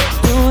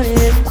 doing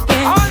it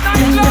again.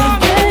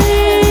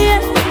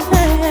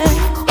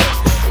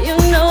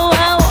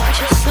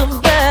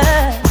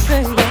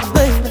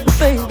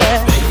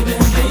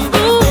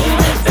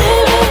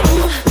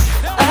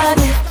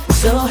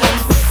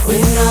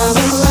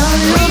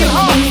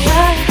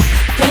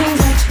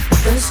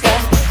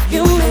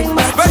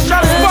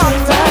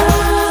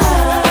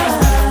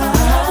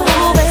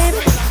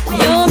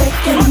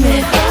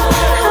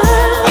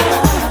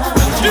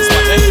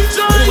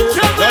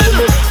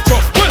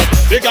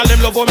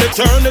 Love when me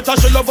turn it, and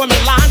she love when me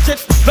launch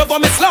it. Love when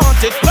me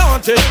slant it,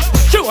 plant it.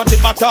 She want it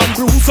back and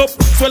bruise up,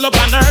 swell up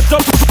and hurt up.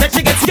 Then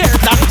she get scared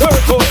and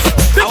hurt us.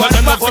 Because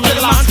them love when me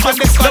launch it,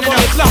 love when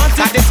me plant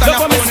it.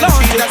 Love when me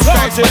slant it,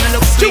 plant it.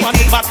 She want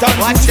it back and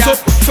bruise up,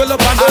 swell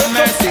up and hurt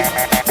up.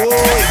 Oh,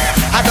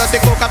 I just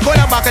the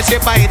Coca-Cola bottle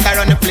shape, I hit her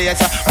on the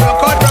place.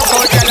 Broke out,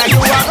 tell her you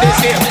have this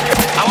shape.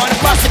 I want to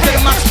pass it to the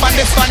max pan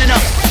this one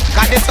enough.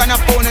 Cause this one a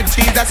phone of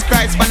Jesus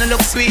Christ, man, look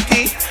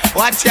sweetie.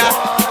 Watch ya,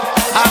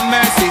 have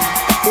mercy.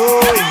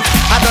 Boy,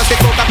 I just the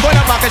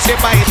Coca-Cola bottle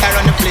shape, I hit her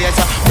on the place.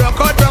 Broke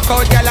out,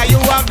 girl, you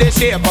have the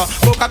shape.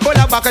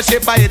 Coca-Cola bottle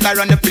shape, I hit her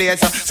on the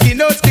place.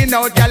 Skin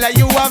out, girl,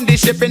 you have the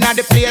shipping at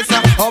the place.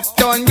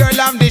 Uptown girl,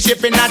 have the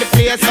shipping at the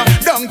place.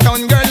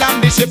 Downtown girl,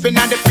 have the shipping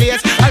at the place.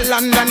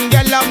 London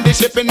girl, have the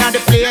shipping at the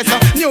place.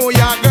 New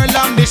York girl,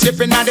 have the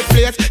shipping at the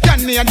place.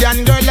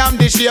 Canadian girl, have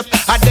the shape.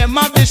 I them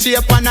have the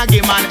shape and I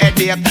give man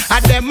headache.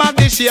 I them have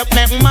the shape,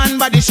 make man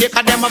body shake.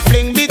 I them a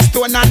fling big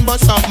stone and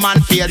bust up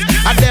man face.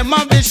 I them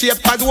have the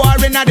shape, cause war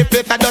in the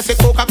place. I just a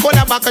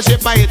Coca-Cola bottle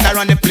shape, I hit her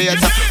on the place.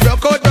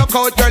 Rock out,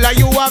 girl,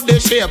 you have the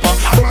shape.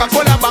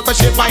 Coca-Cola bottle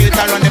shape, I hit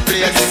her on the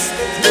place.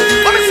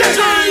 Let me say,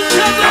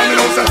 tell me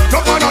don't say, no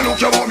man a look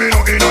you want me no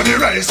in on the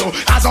race. So,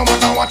 as no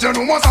matter what you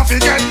do, must have to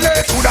get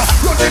late. To the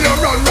run till you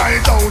run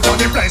right out on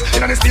the place.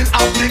 In the still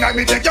out the night,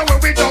 me take you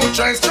where we don't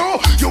chase you.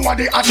 You are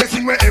the address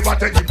in wherever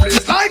take the place.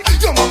 Like,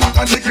 your mama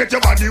can secret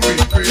your body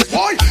with grace.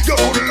 Boy, you're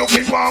only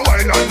looking for a while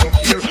and look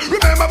here.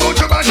 Remember about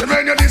your body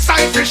when you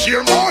decide to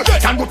share more.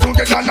 Can go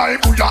together like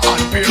Buddha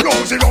and Bear.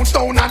 Rosy round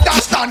stone and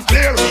that stand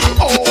clear.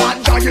 Oh, and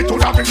giant to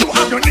have to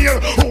have you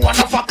near. Oh, one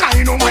of a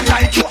kind of man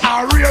like you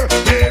are rare.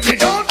 Baby,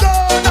 don't go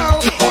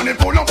now. Only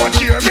pull up and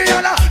cheer me,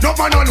 Anna. No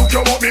man no look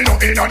you up, me no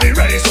in on the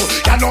race. So,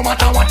 yeah, no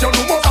matter what you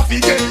do, must have to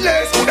get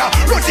less. Coulda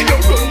run till you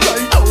run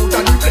right out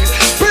on the place.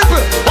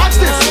 People, watch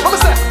this, I'ma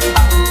say.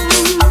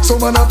 Some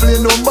man a play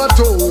number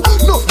two.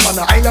 Nuff man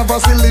a I never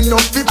silly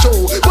enough to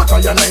show. But I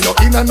and I no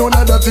in and none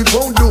of that it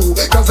won't do.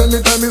 Cause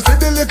anytime me see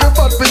the little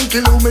fat pinky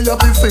loo, me have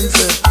to sing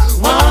say,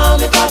 wow,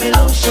 the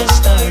Babylon show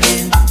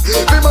starting.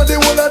 Them a the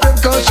whole of them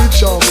cause she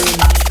charming.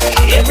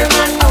 Every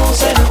man knows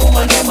that the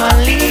woman them a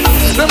lead.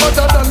 Them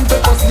hotter than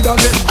pepper seed and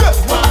them dead.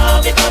 Wow,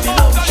 the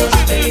Babylon show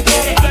starting.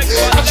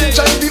 And she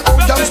try the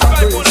old gangsta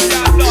crazy.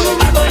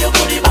 Because you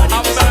put the body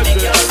to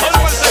something else.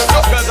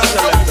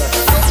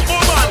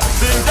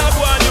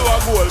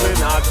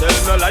 Tell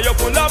no lie, you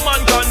full of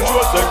man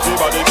control sexy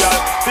body, girl.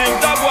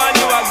 Think that one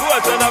you are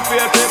gold, so no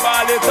fear to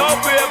ball it up,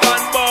 wave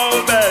and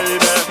bow,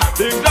 baby.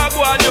 Think that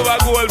one you are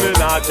gold, me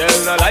not tell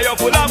no lie, you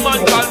full of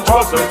man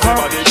control sexy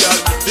body, girl.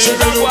 Think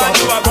that one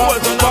you are gold,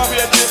 so no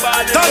fear to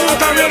ball it up,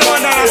 wave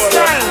and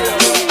bow.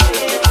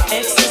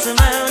 Excess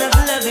amount of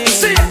loving,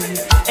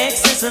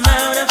 excess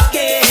amount of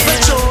care,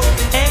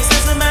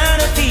 excess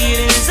amount of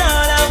feeling is all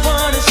I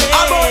wanna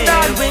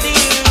share with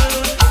you.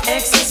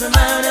 Excess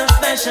amount of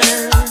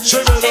passion.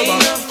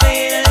 Ain't no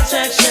fatal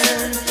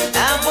attraction.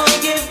 I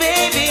want you,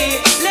 baby.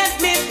 Let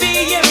me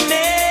be your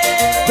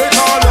man. They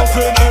call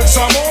nothing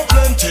extra more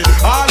plenty.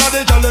 All of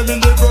the talent in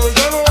the world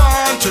they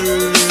want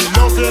it.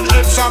 Nothing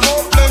extra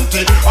more plenty.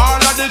 me. All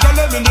of the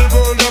girls in the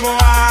world them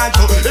want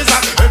to. It's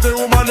that every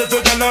woman,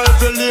 every girl,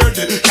 every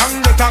lady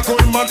can get a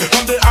good man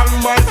from the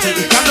Almighty.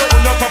 Can you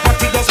own your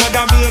property just for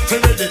the make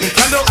it ready?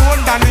 Can you own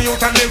the youth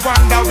and the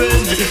wonder way?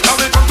 Now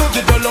we come to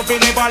give the love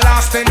in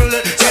everlastingly.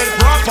 Say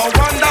proper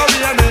wonder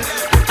way.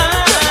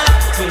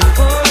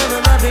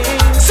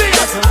 See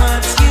us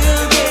what you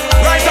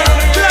get. Right on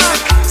the clock.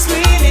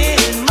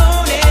 Screaming,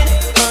 moaning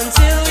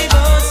until we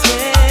both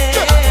say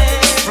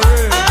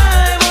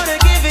I wanna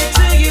give it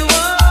to you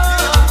all.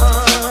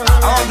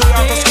 I want to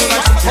have a school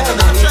like some power.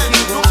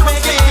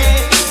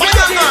 My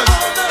young girls,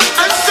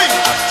 and sing.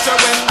 So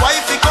when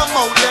wifey come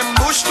out, them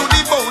bush to the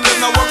bone. Them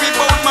no worry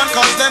about man,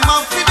 cause them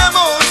have for them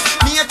out.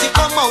 Matey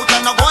come out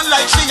and I go on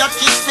like she a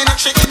kiss me,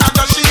 next she in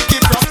and she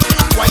keep up.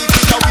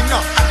 Wifey a winner,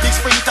 big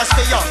sprinter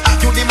stay up.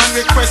 You the man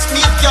request me,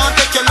 can't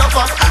take your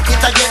lover. It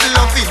a get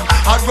loving,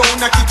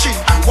 around the kitchen.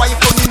 Wife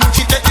only know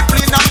she take the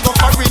plane and go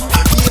for ring.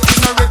 Matey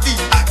not ready,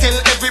 tell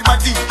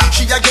everybody.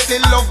 She a get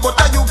the love, but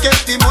you get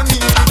the money.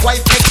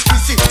 Wife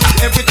explicit,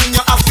 everything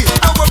you have it.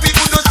 No worry,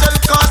 you no sell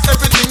cause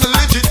everything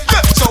legit.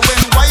 So when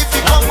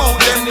wifey come out,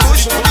 them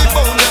push to the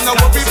bone. Them no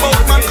worry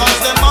about man cause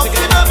them out in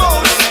them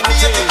out.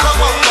 Matey come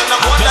out and I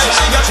go like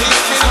she a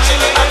kiss me, she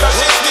in and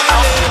she give me.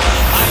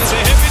 I say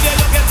every day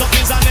you get up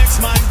is the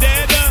next man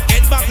dead.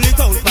 Head back lit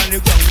out on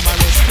the ground, man.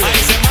 I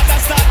say mother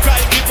start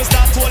crying, people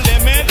start to hold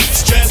them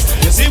stress.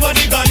 You see what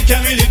the gun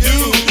can really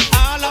do.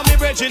 All of me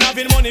brethren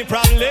having money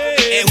problem.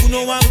 Hey, who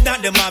know want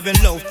that them having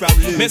love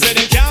problem. Me say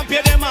they can't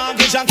pay them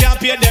mortgage and can't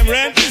pay them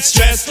rent.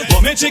 Stress,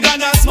 but me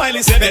chicken and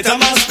smiley say better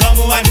must come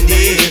one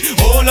day.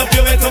 Hold up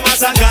your way to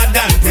mass and God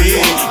and pray.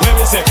 When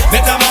we say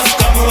better must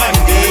come one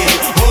day.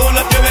 Hold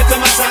up your way to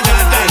mass and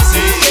God and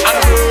say.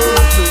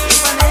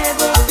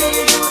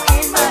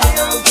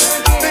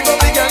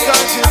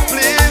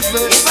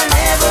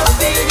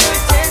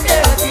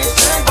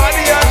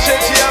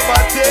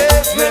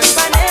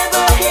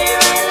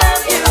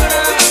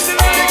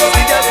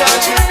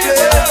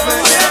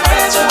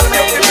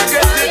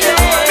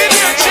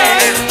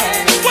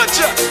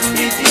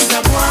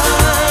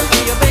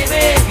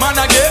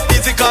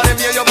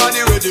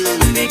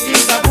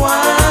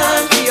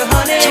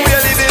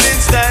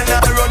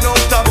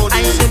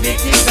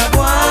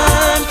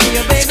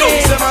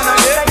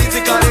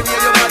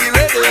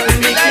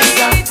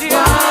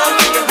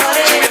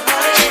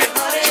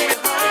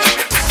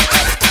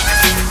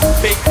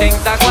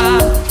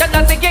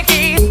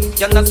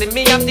 You know see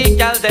me and the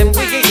girl them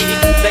wicked.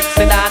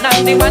 Sexy down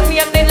and the one me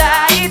and the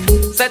light.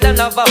 Say them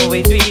love how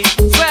we do it.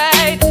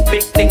 Sweet,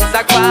 big things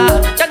are qua.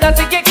 You know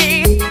see you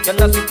keep. You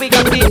know see we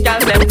got the girl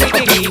them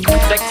wicked.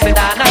 Sexy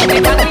down and the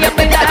one me and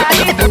the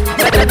light.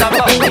 Say them love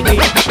how we do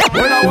it.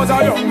 When I was a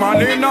young man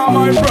in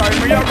my prime,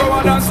 me a go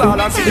and dance all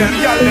and see them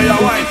girl they a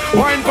wine.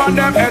 Wine pon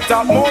them head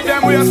top, move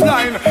them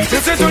waistline.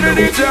 Listen to the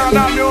DJ and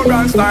a new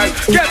brand style.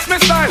 Gets me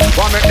style.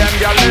 Want make them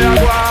girl they a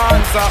go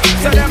answer.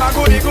 Say them a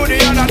goody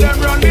and a them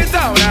run me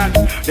down and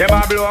them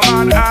a blow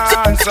man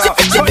answer.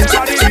 So them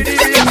a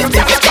DVD and some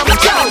girl a come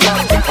down.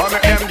 Want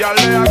make them girl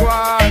they a go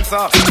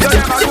answer. So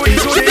them a goody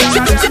and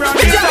a them run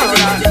me down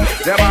and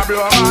them a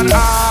blow man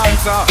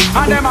answer.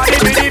 And them a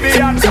DVD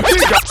and some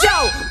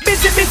girl.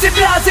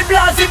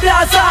 Busy,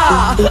 blaza.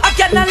 I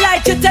cannot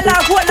lie to tell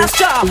her who I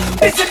saw.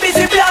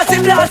 Busy,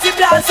 blaza. Just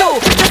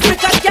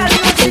because girl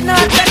you she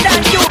not better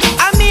than you.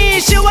 I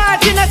mean she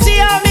wanting to see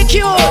how me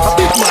cute.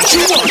 Big man, she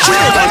want She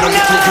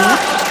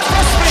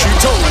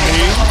told me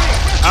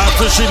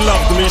after she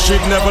loved me, she'd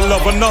never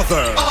love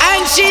another.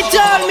 And she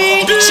told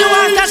me she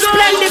want a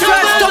splendid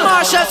first to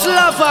Marsha's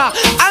lover.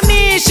 I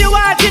mean she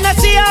wanting to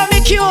see how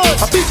me cute.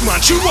 A big man,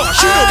 she don't want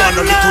a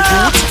little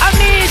youth. I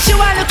mean she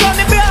want to call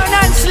me brown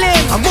and slim.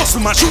 A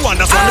muscle man, she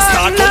want to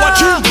start to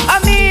watch you.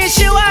 I mean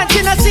she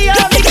wanting to see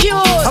how me cute.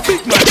 A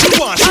big man, she don't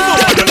want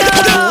a little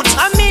youth.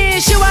 I mean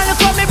she want to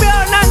call me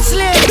brown and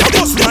slim. A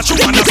muscle man, she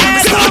want to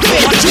start to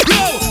watch you.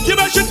 You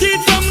wash your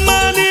teeth from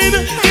morning,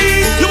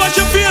 you wash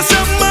your face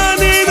from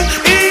morning,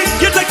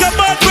 you take a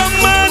bath from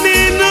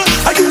morning.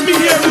 I you be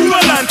here roll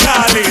and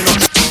calling.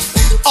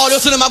 All you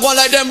see them a go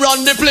like them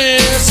run the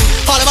place.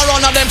 All them a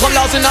run and them come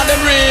lost in a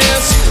them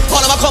race. All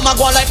them a come and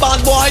go like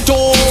bad boy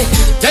too.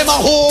 Them a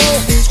who,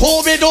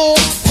 Scooby-Doo,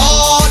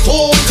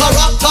 cartoon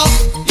character.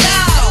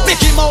 Yeah.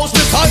 Mickey Mouse, the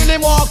style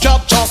him walk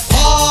chop.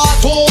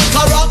 Cartoon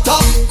character.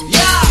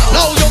 Yeah.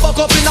 Now you back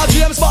up in a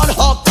James Bond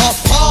hot top.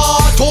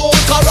 Cartoon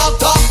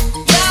character.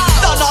 Yeah.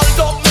 Donald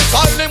Duck, the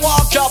style him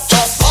walk chop.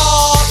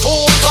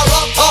 Cartoon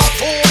character.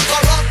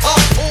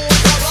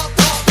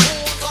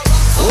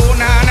 Oh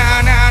na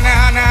na na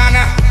na na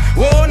na.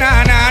 Oh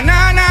na na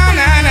na na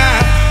na na.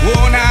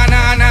 Oh na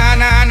na na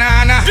na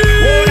na na.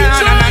 Oh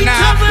na na na na.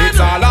 It's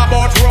all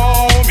about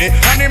Romy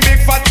and the big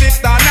fat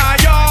sister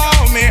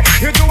Naomi.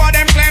 You two of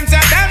them claims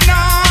that them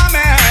know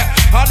me.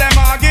 All them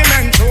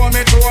arguments show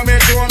me.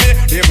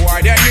 The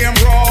boy they name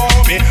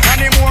Romy and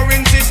the more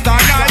insist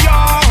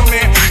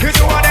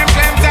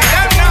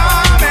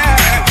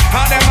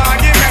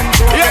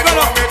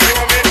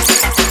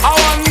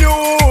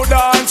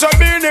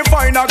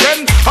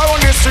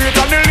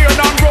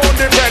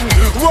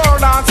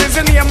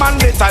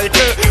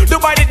little. The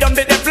body dumb,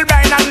 the devil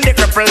blind and the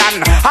cripple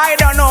and I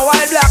don't know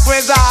why black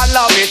with all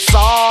love it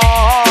so.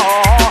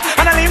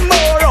 And a limbo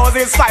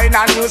roses fine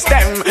and new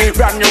stem.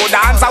 Brand new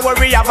dance, where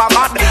we have a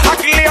mad.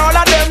 Actually all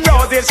of them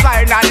roses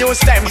fine and new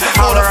stem.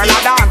 Our world a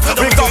dance,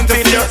 we come to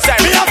the stem.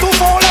 Me have to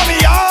follow me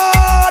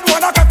hard.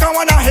 One a cock and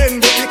one a hen,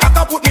 but the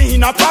cock put me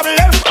in a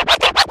problem.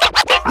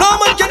 No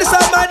man can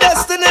decide my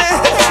destiny.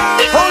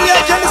 Only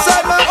I can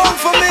decide my own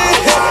for me.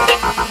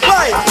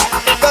 Why?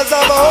 Cause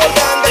I'm a whole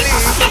gangly.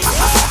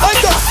 I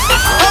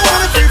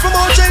wanna be free from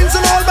all chains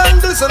and all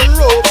bangles and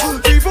rope.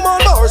 Free from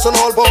all bars and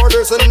all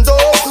borders and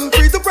dope.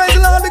 Free to praise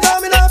the Lord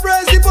because me not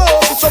praise the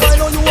Pope. So I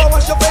know you will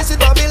wash your face with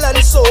Babylon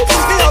soap.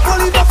 Me have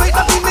only for faith,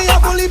 that mean me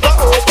have only for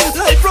hope.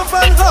 Life rough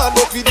and hard,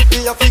 but we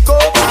me have to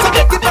cope. So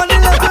take it on the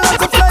level and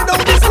so fly down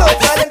the slope.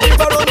 I ain't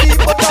river run deep,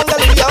 but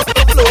gangly have to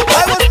float.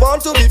 I was born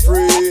to be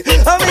free.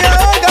 I'm a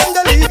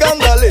gangali,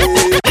 gangali.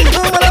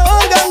 I'm a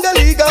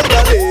gangali,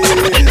 gangali.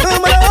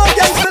 I'm a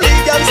gangstali,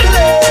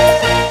 gangstali.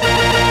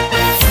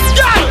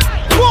 Yeah,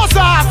 what's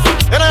that?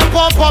 It ain't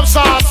pump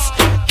shots.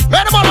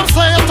 Any man I'm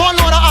saying, you don't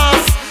know the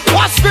ass.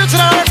 What's spiritual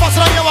and red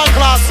passing on your one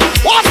class?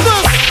 What's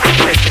this?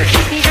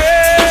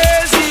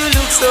 Girls, you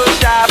look so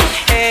sharp.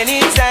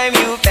 Anytime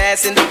you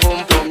pass in the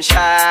boom boom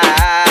shot.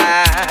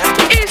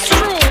 It's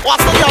true.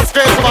 What's the girl's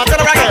crazy man? Tell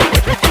them again.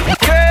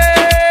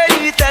 Girl,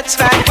 you touch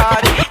my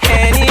heart.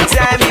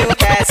 Anytime you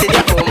pass in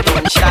the boom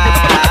boom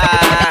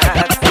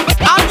shot.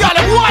 I'm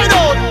getting wide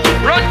out.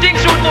 Run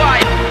things shoot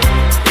wide.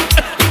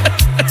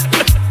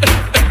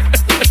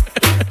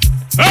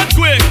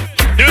 Earthquake.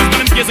 There's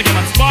one in case again,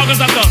 man. Sparkles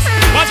and dust.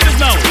 Watch this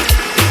now.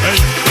 Hey,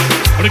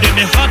 wanna get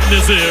me hot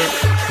this year?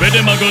 Where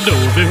them a go do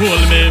if you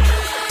hold me?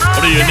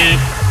 What do you need?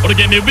 Wanna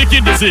get me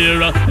wicked this year?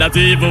 Not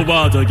even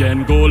water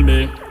can cool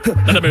me.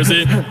 Not a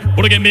mercy.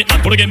 Wanna get me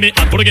hot, wanna get me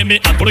hot, wanna get me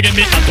hot, wanna get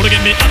me hot, wanna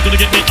get me hot, wanna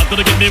get me hot,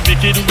 wanna get me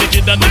wicked,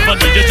 wicked, and if I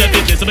do just have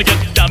it, so I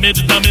get damage,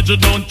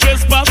 don't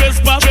trespass,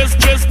 trespass,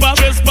 trespass,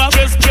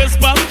 trespass,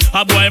 trespass.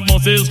 A boy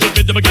must is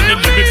stupid, to get the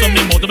lyrics on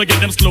me mouth, to get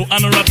them slow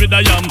and rapid.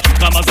 I am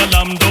calm as a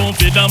lamb, don't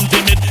feed them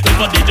timid. If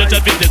I DJ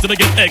just have it, so I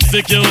get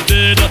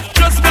executed.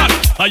 Just back,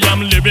 I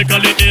am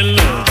lyrically ill.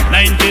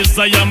 90s,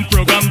 I am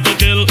programmed to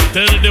kill.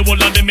 Tell the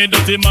whole of them me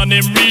dirty man,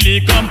 him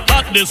really come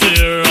hot this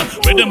year.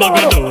 Where them a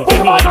go do? If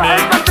you hold me,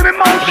 what do you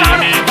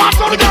mean?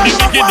 Wanna get me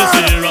wicked this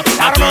year?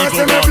 Not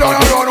even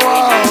water.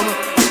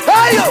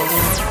 Hey yo!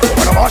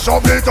 When I mash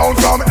up the town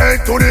from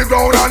head to the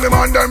ground and the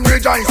man them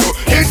rejoice so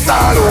it's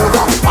all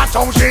over. Watch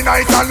how she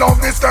nice and love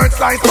the skirt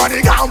slice for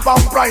the gown from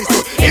price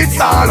so it's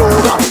all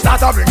over.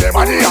 That a bring them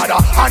on the other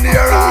and the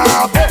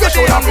rap. You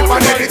should have been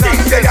on anything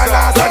they are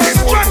last and the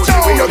food pussy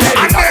when you get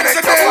it and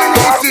the day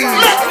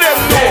let them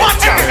know.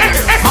 Watch out!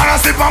 Man a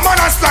sip a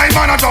man a slide,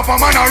 man a drop a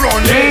man a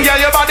run. Yeah,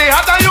 your body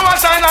hot and you a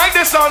shine like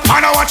the sun.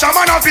 Man a watch a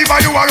man a fever,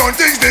 you a run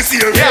things this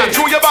year. Yeah,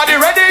 true your body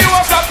ready, you a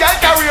stop girl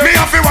career. Me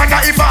a fi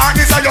wonder if a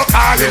artist are you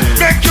calling.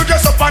 Make you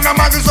dress up on a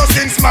magazine so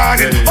since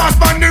morning. Pass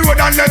on the road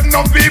and let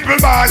no people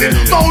balling.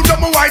 Mouth up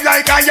my white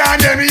like a yarn,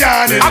 them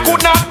yarning. I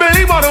could not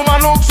believe what a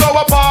man look so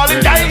appalling.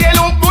 Guy, you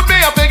look good, me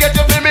I forget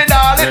you feel me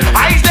darling.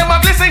 Eyes them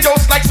a glisten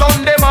just like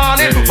Sunday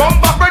morning.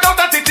 Bump up spread out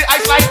a titty,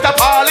 eyes like the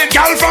falling.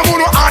 Girl from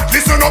Uno Art,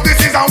 listen up, this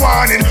is a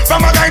warning.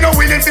 From a guy no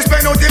willing to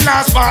spend out the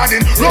last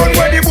farthing. Run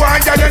where the boy,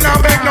 girl, you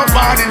not beg no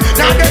pardon.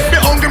 Now get me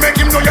hungry, make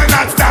him know you're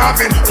not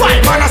starving. Why?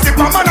 Man a sip,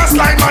 a man a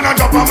slide, man a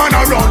drop, a man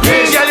a run.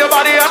 Yeah, your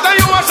body hot and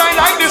you a shine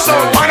like the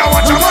sun. Man a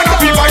watch a man a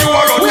fever, you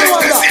a run.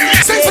 Next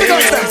is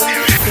serious.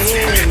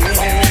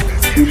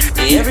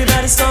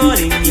 Everybody's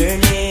calling your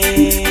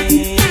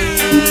name,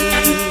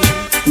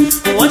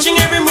 watching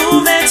every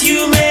move that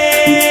you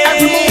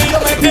make.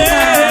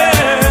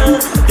 Girl,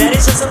 that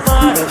is just a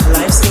part of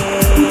life's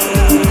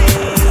game.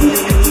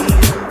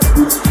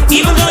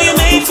 Even though you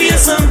may feel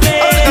some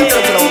pain.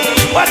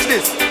 Watch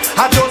this.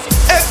 I just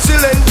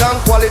excellent and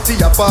quality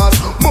a pass.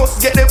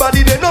 Must get the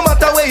body there no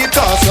matter where it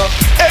costs.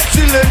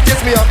 Excellent,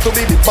 yes me have to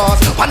be the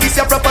boss. And this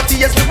your property,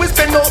 yes me will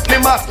spend out me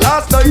mass.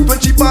 Last night when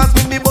she passed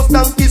me bust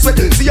and kiss sweat.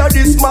 See her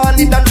this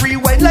morning and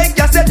rewind like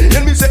you said.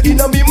 Then me say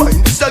inna me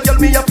mind, this a girl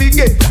me a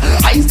forget.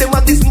 I them a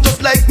listen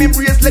just like me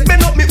bracelet. Me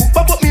up me hook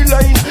up me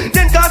line,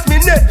 then cast me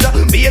net.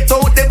 Me it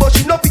out there but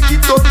she no pick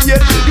it up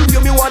yet. You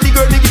give me one the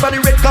girl, me give her the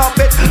red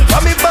carpet.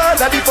 For me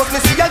born and the first me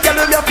see a girl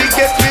me a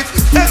forget with.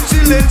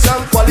 Excellence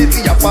and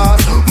quality a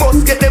pass.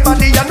 Must get the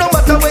body and no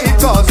matter where it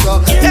costs.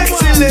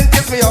 Excellent,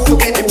 yes me have to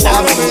be the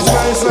boss.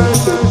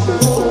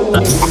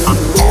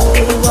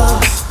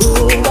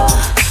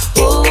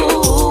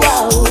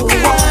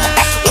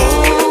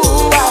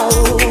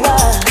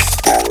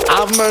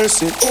 Have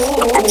mercy.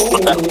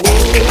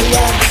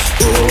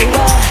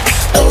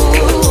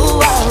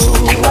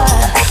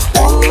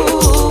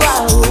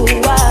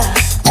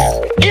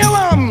 You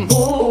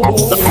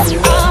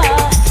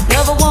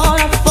never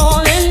wanna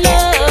fall in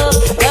love.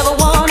 Never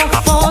wanna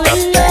fall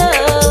in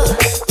love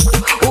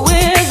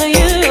with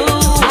you.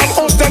 I'm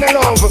out and in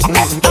love.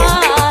 I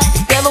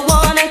never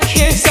wanna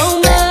care so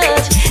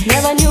much.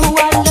 Never knew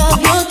I love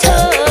your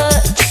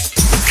touch,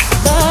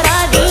 but I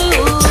do.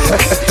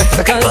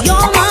 'Cause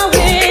you're my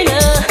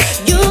winner.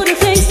 You do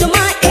things to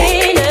my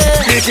inner.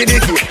 dicky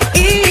dicky.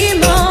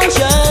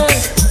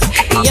 Emotions,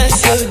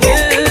 yes you do.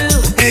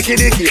 Dicky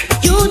dicky.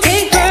 You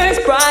take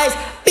first prize.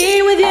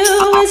 Being with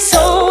you is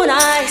so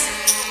nice.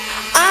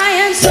 I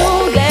am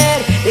so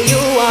glad that you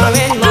are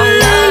in my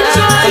life.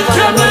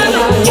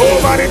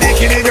 Over the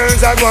dicky, the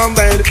girls are gone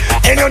bad.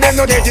 And you them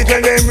no get it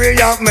when them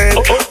react, man.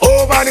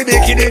 Over the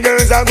dicky, the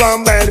girls are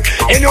gone bad.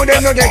 And you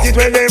them no get it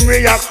when them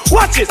react.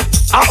 Watch it.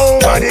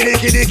 Over the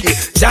dicky.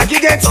 Jackie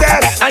gets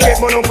that and get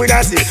one up with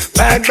us.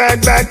 Bad.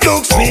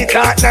 Look sweet,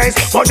 that nice.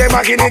 But them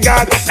a guinea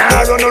god.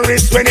 Now run no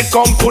risk when it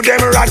come to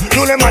them rag.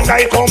 You them and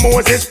I come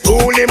Moses.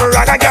 Pull him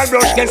rag. I got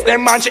brush against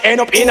them man. She end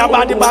up in a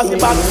body bag.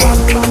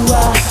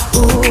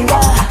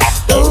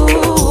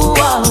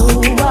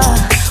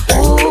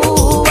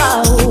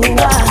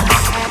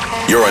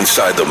 You're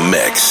inside the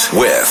mix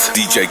with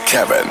DJ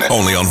Kevin.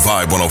 Only on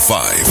Vibe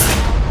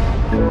 105.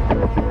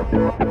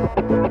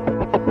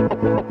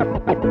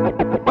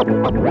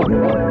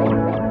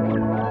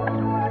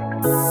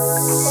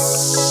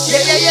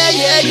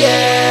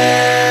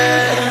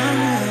 Yeah.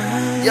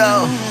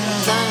 Yo.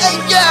 Hey,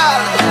 girl.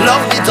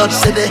 Love the touch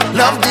city,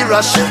 love the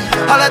rush.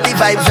 All of the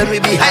vibes when we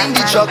behind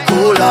the truck.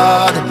 Oh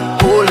Lord.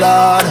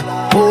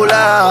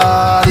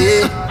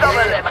 Yeah.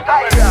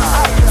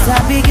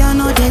 Sabi girl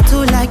no dey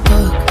too like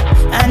talk.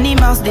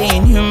 Animals they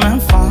in human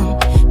form.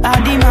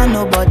 Body man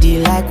nobody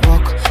like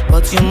walk.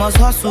 But you must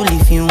hustle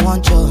if you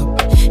want job.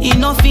 You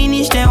no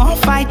finish they won't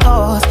fight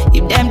us.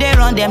 If them they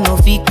run them no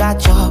fit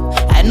catch up.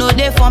 I know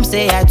they form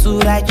say I too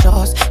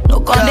righteous. No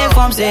con they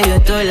form say you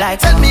too like.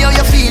 Tell me how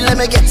you feel, let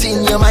me get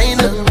in your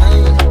mind.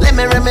 Let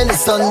me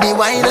reminisce on the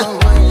wine.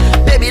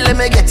 Baby let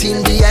me get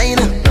in the line.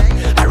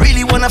 I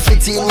really wanna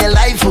fit in your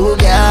life, oh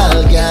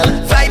girl.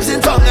 Vibes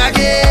in tongue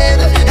again.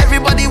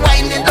 Everybody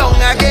winding down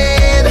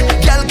again.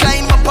 Girl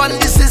climb up on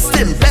the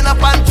system, bend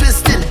up and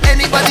twisting.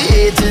 Anybody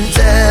hating,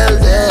 tell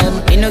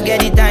them. You no get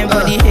the time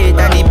for the hate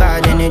and the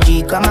bad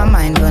energy. Got my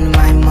mind on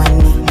my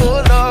money.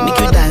 Make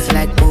you dance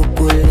like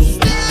broccoli.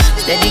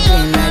 Steady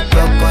green like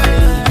broccoli.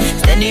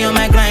 Steady on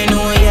my grind,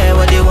 oh yeah,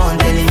 what they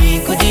want telling me.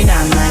 Could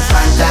deny my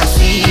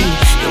fantasy.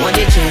 They want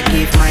to check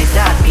if my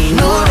dad be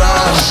no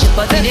rush.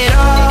 But in the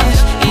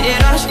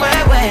rush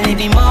well, it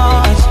be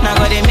much. Now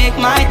gotta make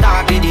my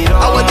talk be the rush.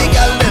 I want the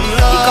girl them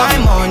love. The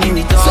kind money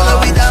we talk. So now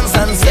we dance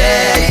and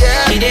say,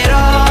 yeah. It the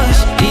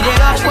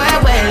rush well,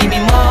 it be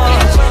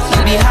much.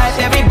 You be hype,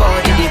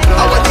 everybody the crowd.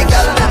 I want the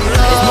girl them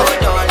love.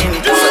 There's no darling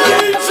with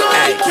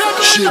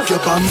Shake your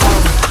bam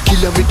bam.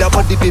 Kill her with that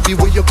body, baby,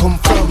 where you come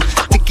from?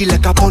 Ticky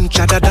like a punch,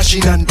 da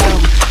dashing and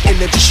down.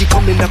 Energy she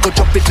coming, I go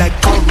drop it like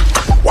bomb.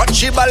 Watch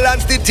she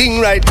balance the thing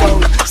right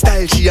down.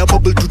 Style she a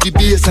bubble to the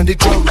bass and the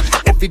drum.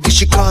 Every day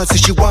she calls, say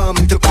she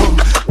want me to come.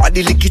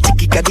 Body licky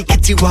ticky, got the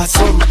kitty was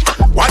some.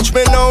 Watch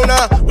me now.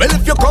 Well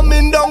if you're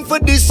coming down for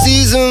this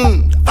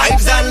season,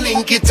 vibes and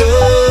link it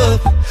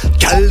up.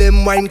 Call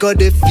them wine, got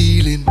the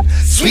feeling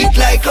sweet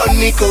like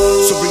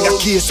honeycomb. So bring a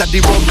case of the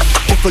rum.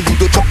 Careful you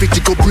don't drop it,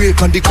 you go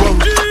break on the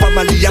ground.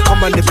 Family a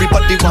come and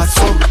everybody wants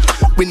some.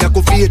 We not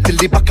go fade till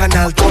the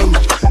bacchanal done.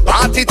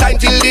 Party time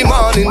till the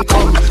morning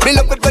come. Me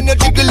love it when you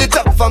jiggle it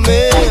up for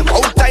me.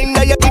 Out time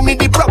now you give me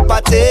the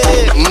property.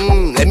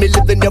 Let me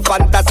live in your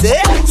fantasy.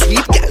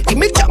 Sweet girl, give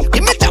me jam.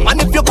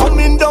 And if you're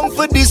coming down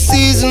for this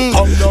season,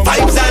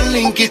 vibes and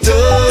link it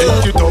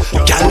up.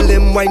 Girl,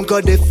 them wine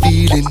got the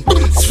feeling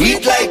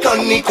sweet like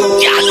honeycomb.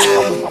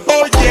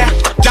 Oh yeah,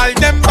 girl,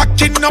 them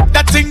backing up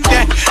that thing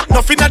there.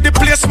 Nothing at the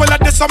place, well at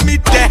the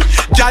summit there.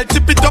 Girl,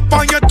 tip it up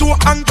on your toe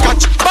and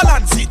catch,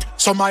 balance it.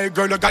 So my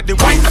girl, you got the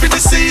wine for the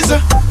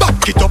season.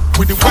 Back it up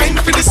with the wine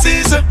for the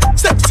season.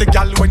 Sexy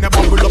girl, when you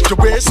bubble up your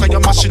waist and you're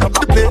mashing up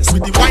the place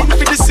with the wine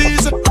for the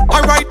season.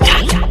 Alright,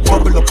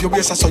 bubble up your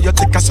waist, I saw you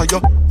thick, I saw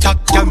you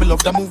chat. Girl, me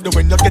love the move the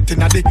when you're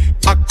getting at the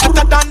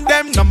hotter than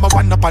them, number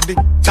one up on the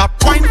top.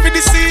 Wine for the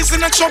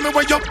season and show me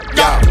where you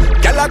go.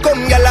 Girl, I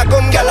come.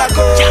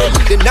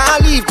 They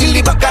not leave till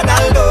the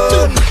bacchanal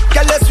done.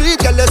 Girl, you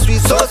sweet,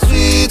 so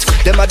sweet.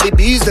 Them are the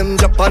bees, them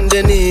drop on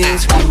their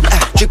knees.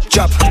 Chip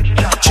chop.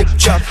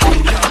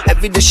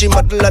 Every day she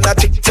model on a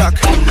TikTok.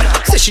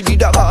 Say she be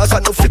the boss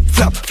and no flip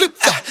flop.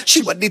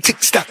 She want the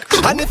tick stack.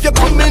 And if you're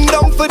coming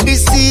down for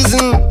this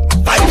season,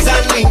 vibes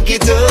and link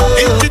it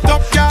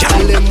up.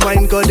 Girl, them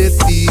wine got the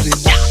feeling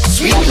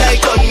sweet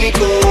like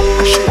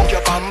honeycomb. Shake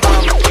your bam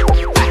bam.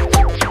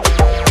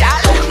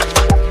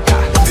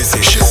 This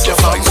is the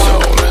Fight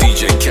Zone.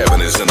 DJ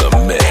Kevin is in the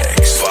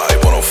mix.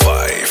 Vibe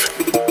 105.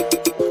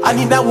 I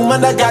need a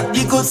woman that got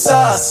the good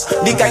sauce.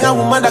 The kind of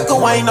woman that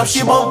can wind up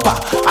she bumper.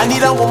 I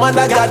need a woman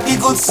that got the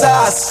good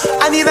sauce.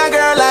 I need a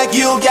girl like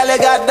you, girl, you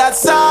got that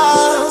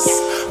sauce.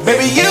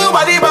 Baby, you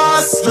are the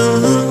boss.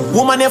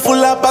 Woman, you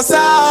full up of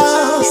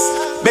sauce.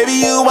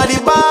 Baby, you are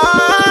the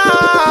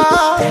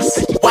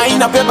boss.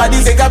 Wind up your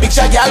body, take a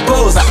picture, girl,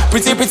 pose.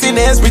 Pretty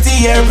nails, pretty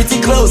hair,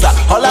 pretty clothes.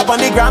 All up on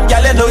the gram,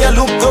 girl, you know you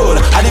look good.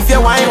 And if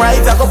you wine right,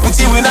 I go put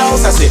you in a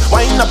house. I say,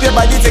 wind up your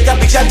body, take a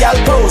picture, girl,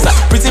 pose.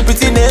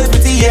 Pretty nails,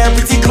 pretty hair,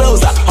 pretty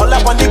clothes. All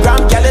up on the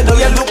gram, girl, you know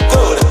you look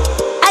good.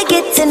 I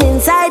getting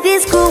inside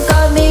this cool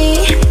got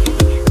me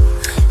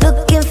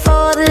looking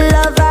for the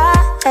love I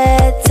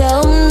had.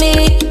 Tell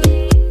me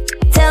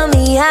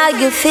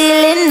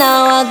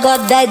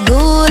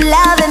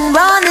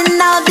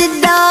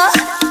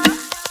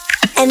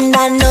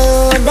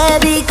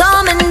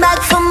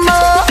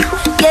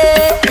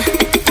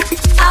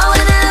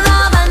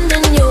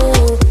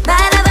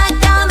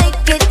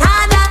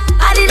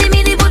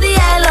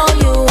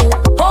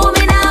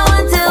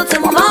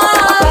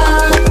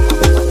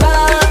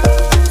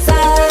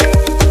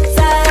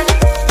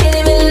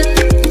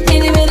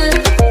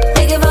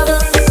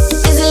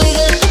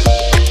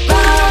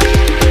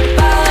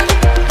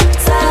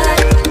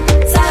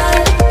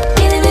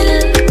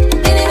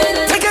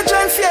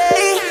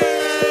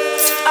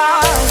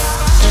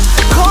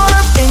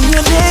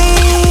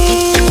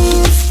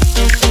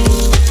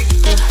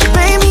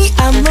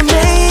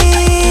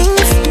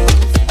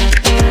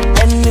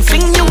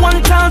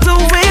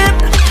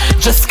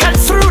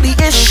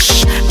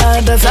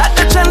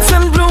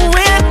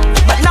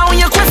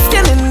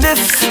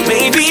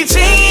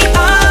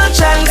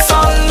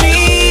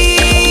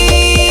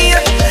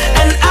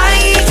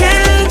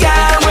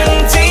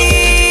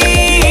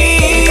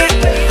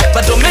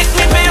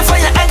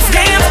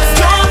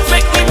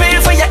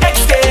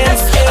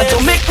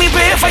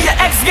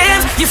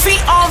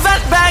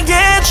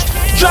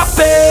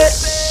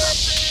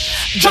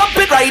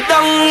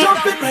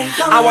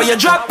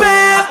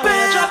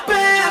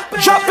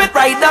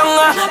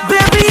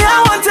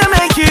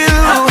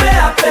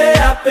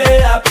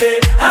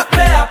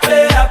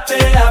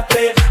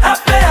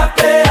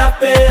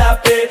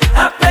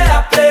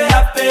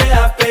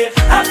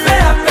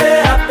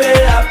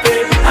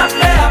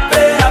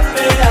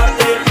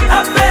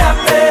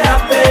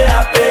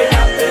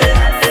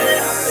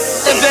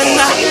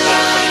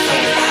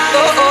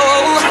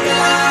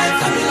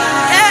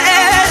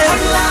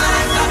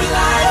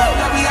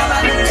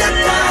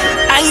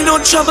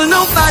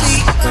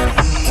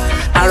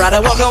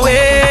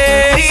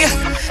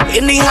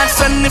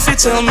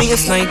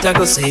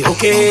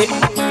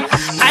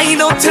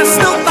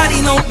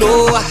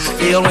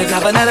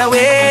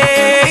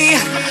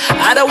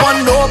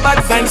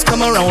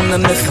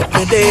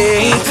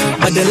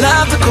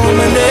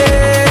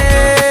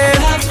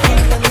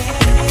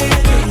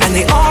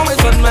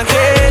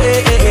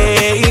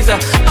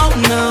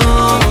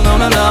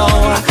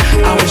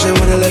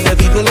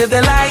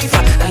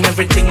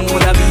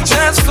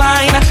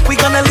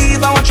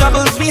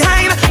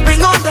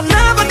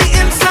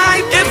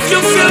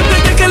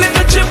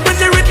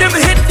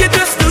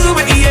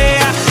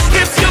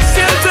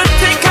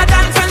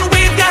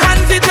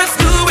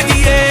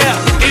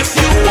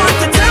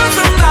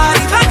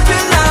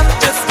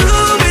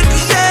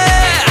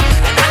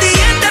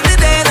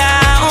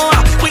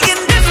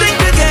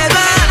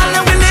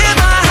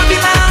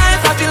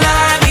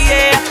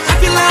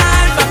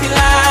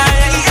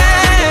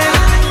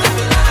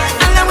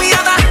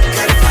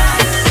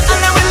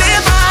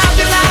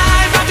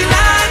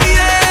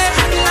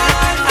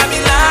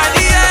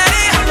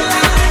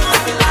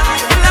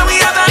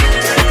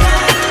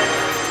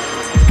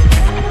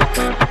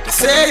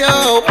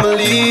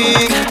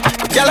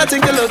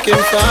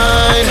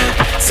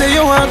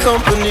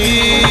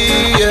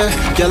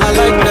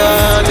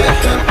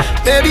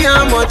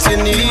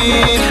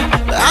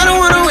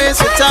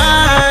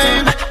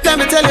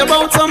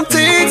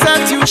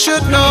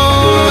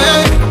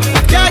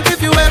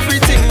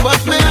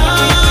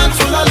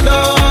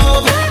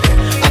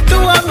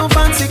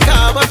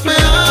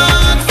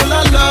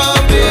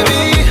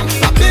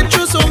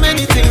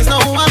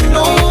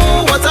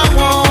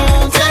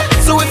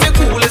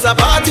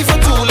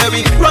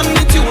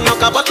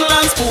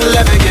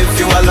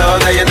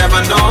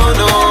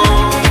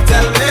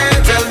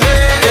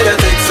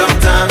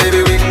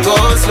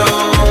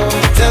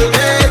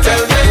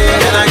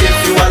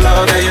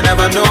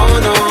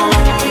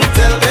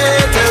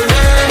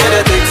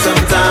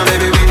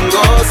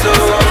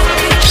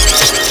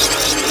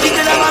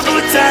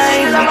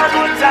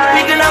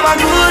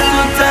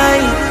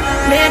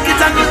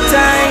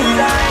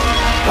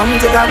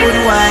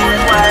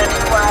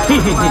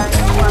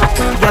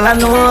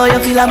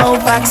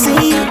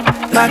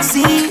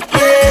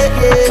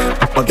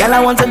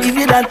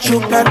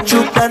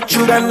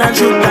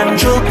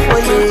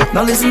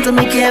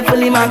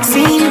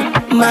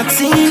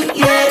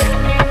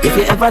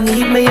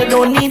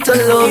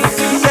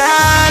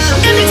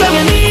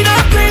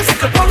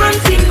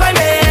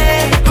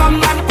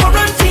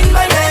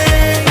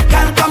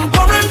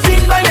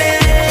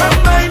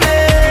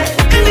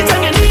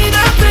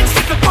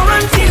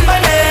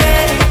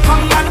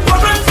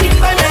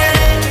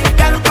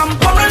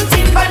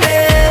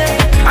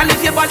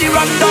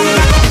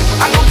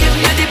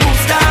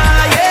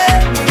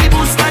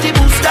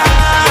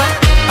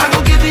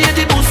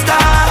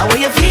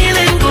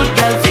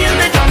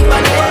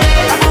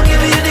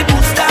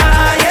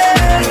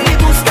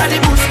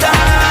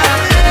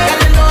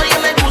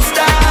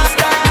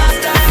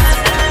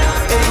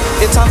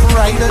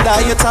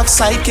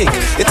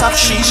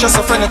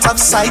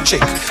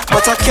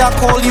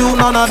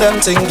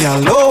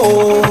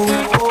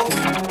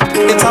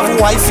It have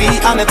wifey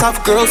and it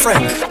have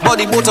girlfriend, but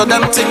the both of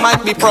them thing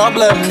might be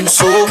problem.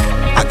 So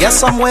I guess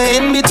somewhere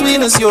in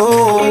between is you.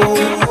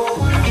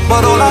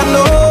 But all I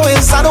know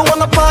is I don't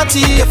wanna party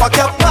if I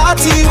can't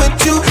party with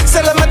you. So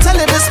let me tell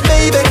you this,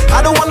 baby,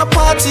 I don't wanna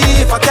party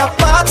if I can't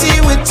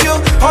party with you.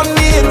 On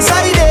the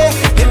inside,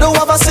 you don't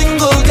have a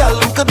single girl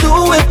who could do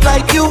it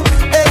like you.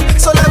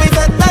 So let me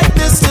get like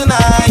this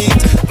tonight,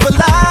 for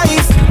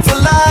life, for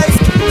life.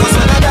 Cause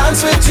when I dance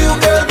with you,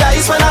 girl, that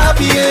is my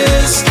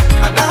happiest.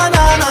 Na na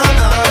na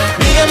na.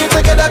 Me and you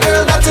together,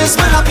 girl, that is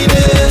my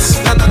happiness.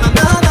 Na na na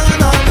na na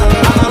na.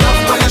 And I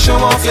love when you show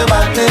off your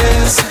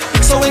badness.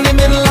 So in the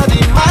middle of the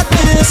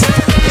madness,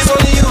 it's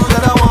only you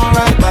that I want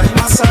right by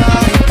my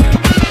side.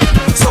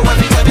 So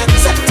every time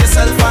you set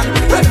yourself and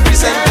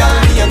represent, girl,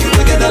 me and you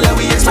together, let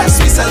we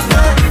express ourselves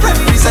now.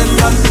 Represent,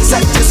 girl,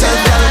 set yourself,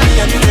 girl, me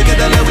and you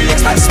together, let we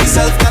express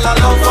ourselves. Girl, I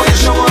love how you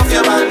show off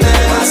your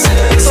madness.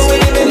 So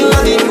in the middle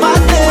of the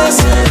madness,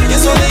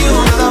 it's only you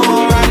that I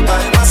want right by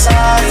my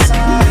side.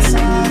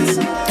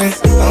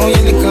 Oh,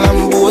 you look like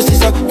I'm boss, it's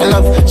up, I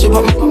love you.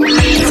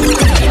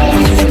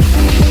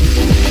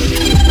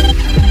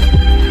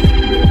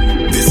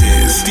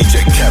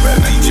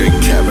 DJ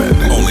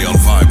Kevin, only on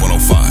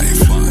VIBE105.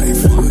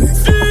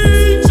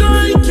 DJ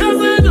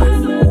Kevin.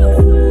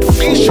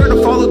 Be sure to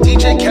follow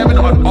DJ Kevin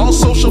on all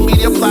social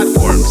media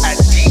platforms at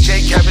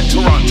DJ Kevin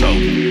Toronto.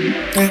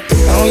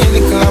 Oh, you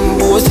look like I'm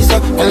boss, it's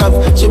up, I love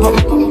you.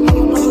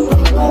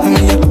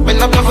 When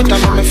I play for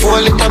time, I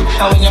fall it up.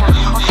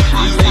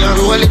 You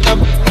roll it up.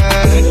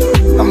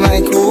 I'm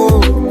like,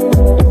 ooh,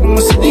 I'm a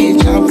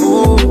deja vu.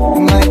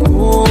 I'm like,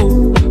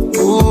 ooh,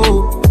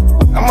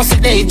 I'm a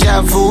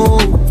deja vu.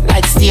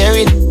 Like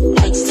steering.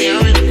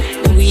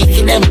 We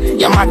kill them,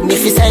 you're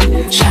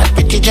magnificent. Shot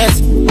pretty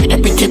dress with a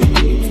pretty.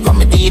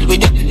 Come and deal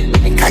with it.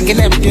 Can't get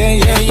them,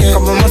 yeah.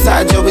 Come and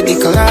massage you with the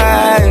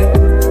collide.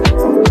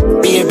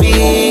 Baby,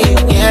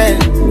 yeah.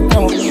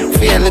 Don't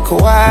feel like a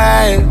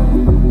while.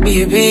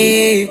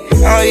 Baby,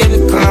 oh you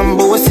look like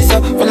boss, it's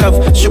up, I love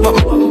you.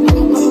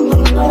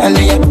 And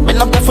then you bend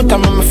up your foot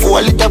and me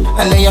fall it up.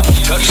 And then you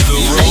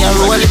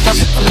roll it up.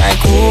 I'm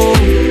like, ooh,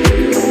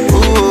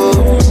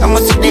 I'm a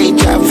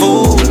deja vu.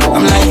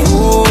 I'm like,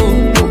 ooh,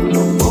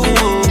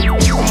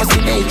 I'm a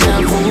deja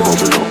vu.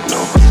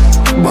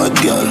 Bad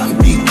girl,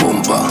 big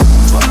bumper,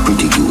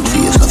 pretty good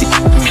face.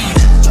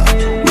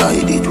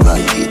 Ride it,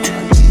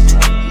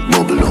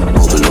 bubble up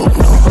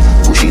now.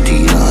 Push it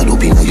in hard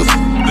up in your.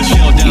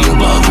 Your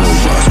bag will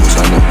pass, but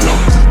I know now.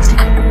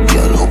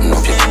 Girl, open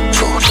up your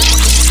soul.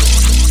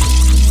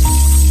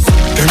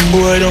 Them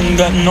boy don't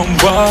got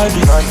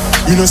nobody.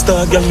 You know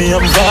star girl, me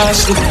I'm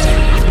Varsity.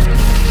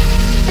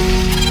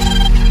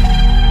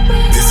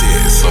 This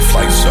is the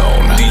Fight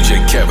Zone. DJ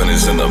Kevin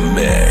is in the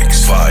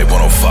mix.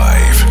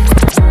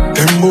 VIBE105.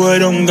 Them boy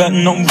don't got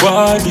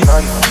nobody.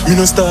 You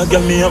know star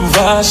girl, me I'm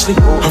Varsity.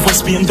 I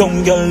was being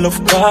down girl,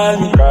 love call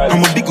me.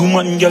 I'm a big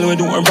woman, girl, we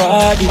do her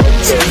body.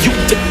 So you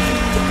take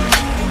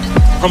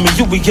I mean,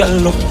 you be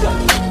yellow.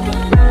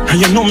 And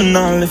you know me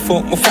now, left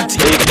out my fatty.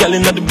 Girl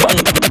in the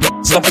bank,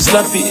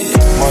 slappy,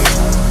 man.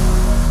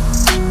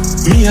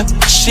 Me up,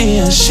 she.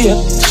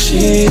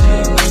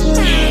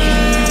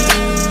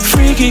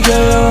 Freaky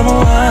girl, I'm a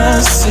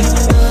wassy.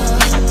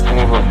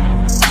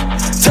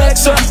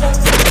 Text her,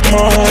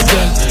 more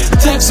girl.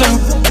 Text her,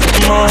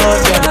 more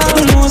girl.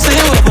 You know, say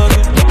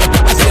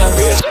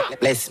you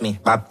bless me,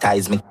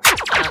 baptize me.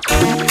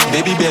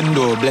 Baby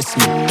bendo, bless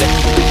me.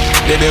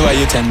 Baby, why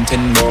you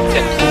tempting me?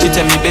 She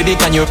tell me, baby,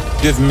 can you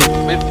give me?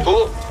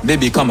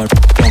 Baby, come on.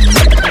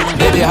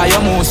 Baby, how you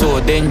move so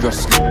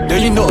dangerous? Do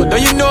you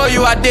know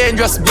you are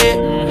dangerous,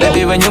 babe?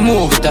 Baby, when you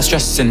move, it's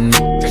stressing me.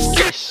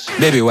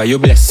 Baby, why you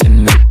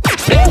blessing me?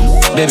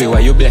 Baby, why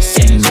you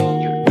blessing me?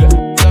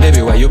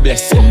 Baby, why you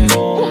blessing me?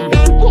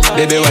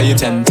 Baby, why you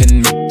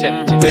tempting me?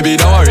 Baby,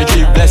 don't worry,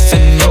 keep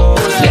blessing me.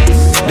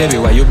 Baby,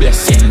 why you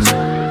blessing me?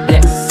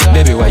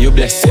 Baby, why you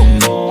blessing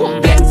me?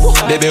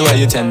 Baby, why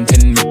you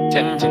tempting me?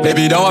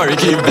 Baby, don't worry,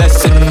 keep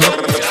blessing me.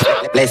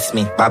 Bless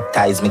me,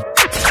 baptize me.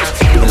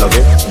 Me love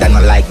you, then I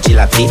like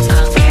jalopy.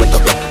 Wet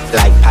up your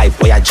like pipe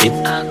where you drip.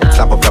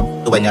 Slap up your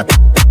when you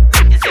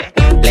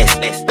bless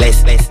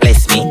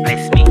me.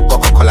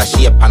 Coca-Cola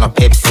shape and a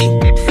Pepsi.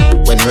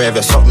 When you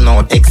have something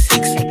on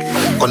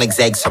X6, gonna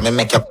exeg so me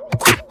make you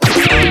quick.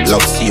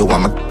 Love see you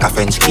want a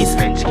French kiss.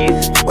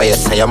 Where you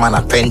say I'm an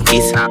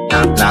apprentice.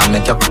 Now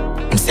make you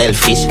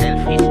selfish.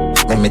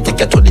 Let me take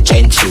you to the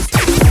trenches.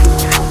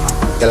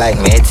 You like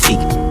me head sick.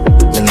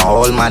 Me no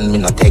old man, me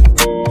no take.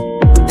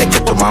 Take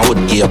you to my wood,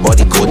 give your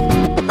body good.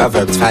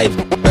 Proverbs 5,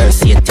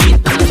 verse 18.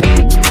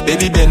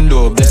 Baby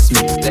bendo, bless me.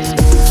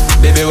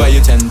 Baby, why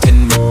you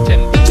tempting me?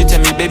 She tell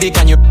me, baby,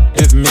 can you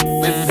give me?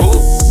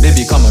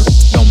 Baby, come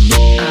around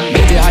me.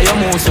 Baby, how you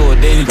move so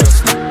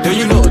dangerous? Do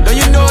you know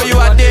you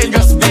are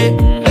dangerous, babe?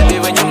 Baby,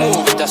 when you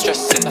move, it's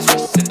stressing.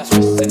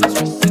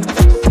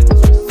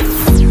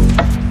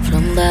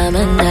 From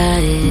diamond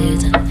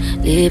eyes,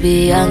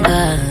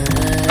 Libyanka.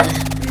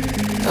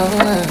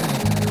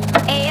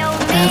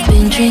 I've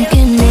been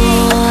drinking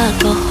more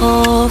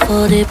alcohol call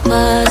for the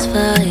past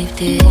 5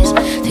 days.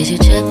 Did you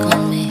check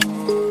on me?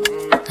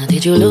 Now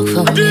did you look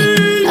for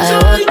me? I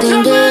walked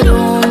in the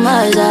room,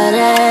 eyes are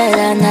red,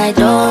 and I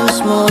don't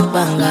smoke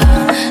banga.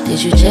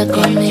 Did you check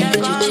on me?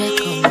 Did you check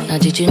on me? Now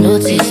did you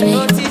notice me?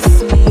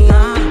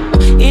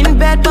 In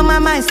bed, but my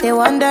mind stay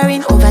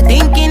wandering,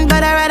 overthinking,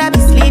 but I'd rather be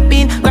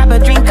sleeping. Grab a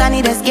drink, I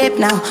need escape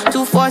now.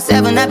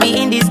 247, I be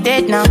in this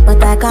state now.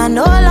 But I can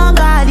no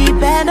longer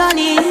depend on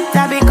it.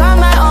 I become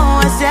my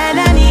own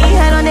sanity.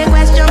 I don't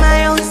question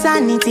my own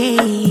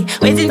sanity.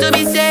 Waiting to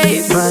be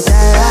safe, but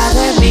I'd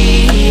rather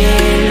be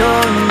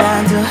alone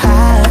than to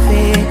have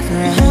fake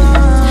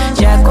friends.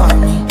 Check on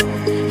me,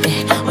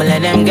 well,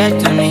 let them get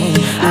to me.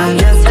 I'm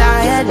just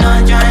tired,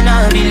 not trying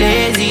to be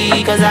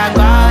lazy, cause I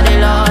got a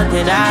lot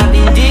that I've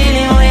been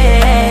dealing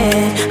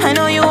with. I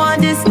know you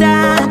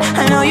understand,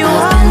 I know you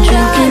understand. I've been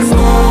drinking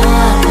more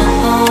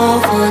alcohol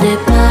for the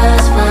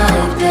past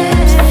 5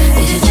 days.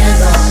 Did you check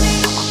on me?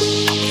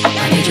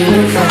 Or did you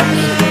look for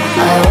me?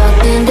 I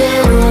walked in the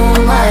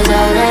room, eyes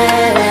are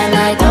red, and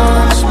I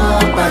don't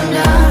smoke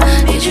banga.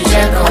 Did you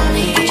check on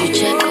me? Did you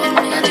check on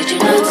me? Or did you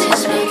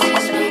notice me?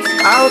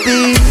 I'll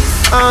be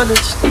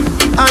honest,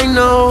 I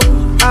know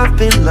I've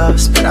been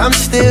lost, but I'm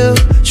still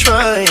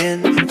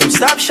trying. Don't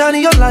stop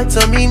shining your lights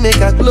on me, make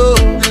I glow.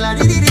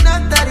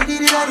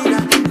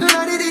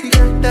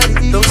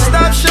 Don't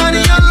stop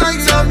shining your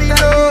lights on me,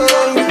 no.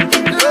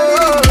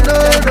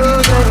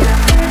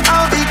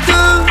 I'll be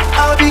good,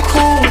 I'll be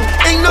cool.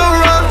 Ain't no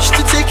rush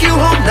to take you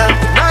home now.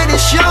 The night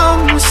is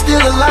young, we're still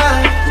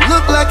alive. You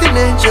look like an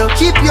angel,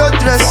 keep your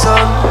dress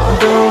on.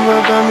 Oh my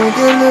God, me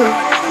get look.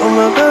 Oh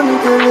my God, me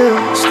get look.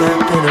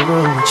 Step in the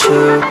room with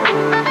you.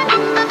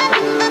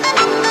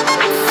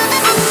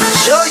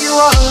 Show you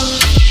all.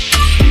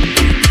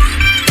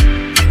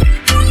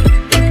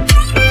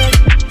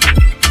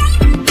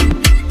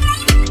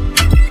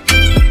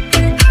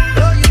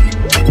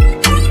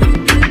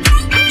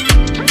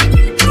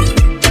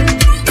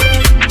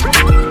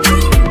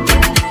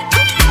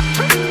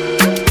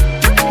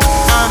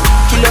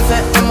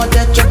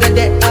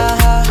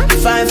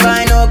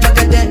 Fine, oh, back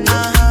at that,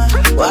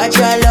 watch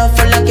your love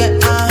for like it,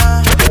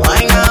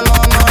 why not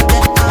more,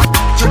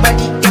 your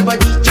body, you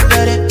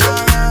got it,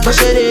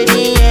 push it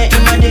in, yeah,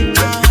 in my dick,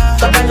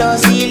 papa lo,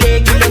 see,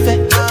 leg, you love it,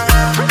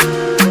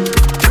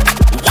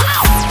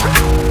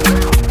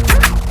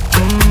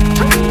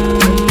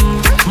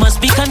 Must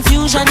be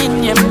confusion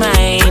in your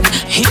mind.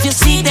 If you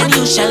see, then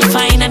you shall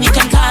find, and you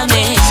can call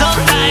me.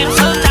 Sometimes,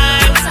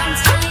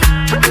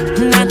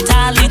 not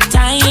all the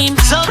time.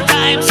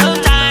 Sometimes.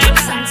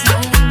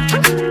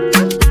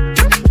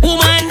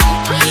 Woman,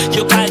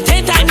 you call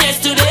 10 times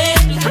yesterday,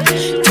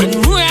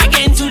 10 more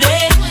again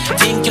today.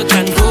 Think you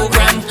can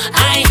program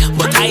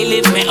but I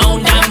live my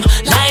own damn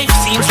life.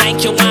 Seems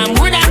like you want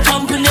more than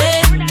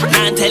company.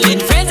 Not telling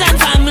friends and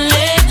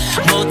family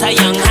about a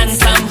young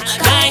handsome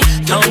guy.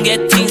 Don't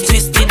get things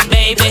twisted,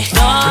 baby.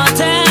 Don't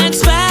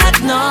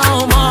expect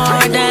no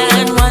more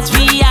than what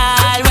we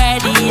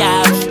already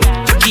have.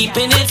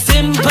 Keeping it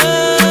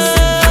simple.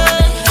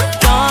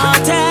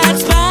 Don't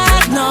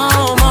expect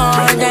no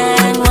more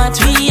than what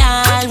we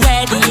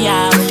already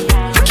have.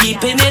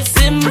 Keeping it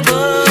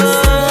simple,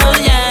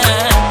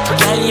 yeah.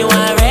 Girl, you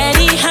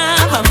already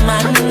have a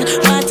man,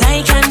 but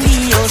I can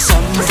be yours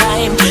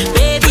sometime.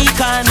 Baby,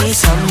 call me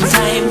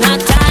sometime,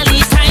 not all the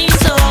time.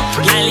 So,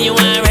 girl, you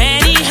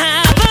already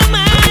have a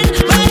man,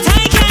 but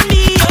I can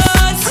be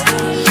yours.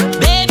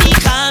 Baby,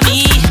 call me,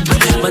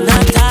 but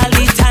not all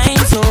the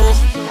time. So,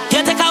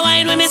 you take a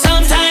wine with me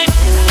sometime.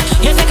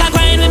 You take a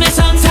grind with me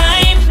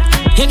sometime.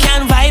 You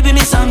can vibe with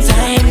me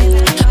sometime,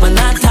 but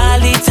not all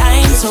the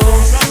time. So,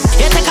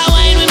 you take a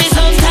wine with me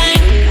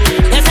sometime.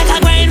 You take a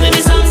grind with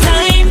me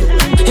sometime.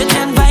 You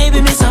can vibe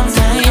with me sometime.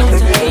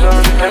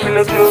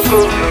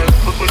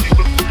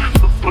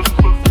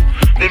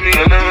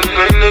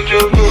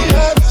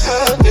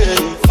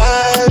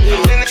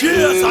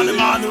 Cheers on the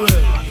Manuel.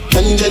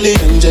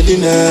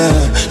 Angelina,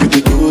 you be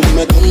good in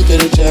my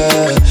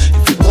temperature.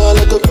 If you call,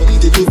 I go come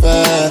to the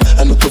bar.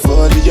 I know to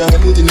fall in your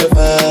hand in the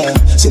bar.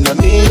 See, now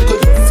me, you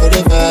could live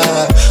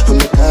forever. I'm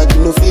not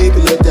talking no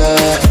feeble like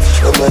that.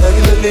 I'm a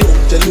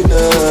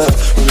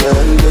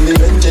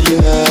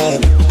Angelina.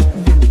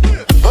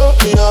 Oh,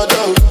 me all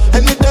down.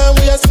 Anytime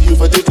we see you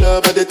for the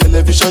club or the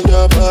television,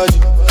 your body.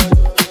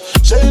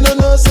 Sure you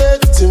know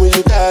safety when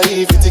you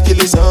carry 50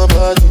 kill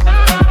somebody.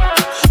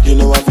 You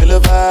know I feel a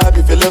vibe,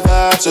 you feel a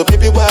vibe, so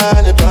baby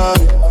whine about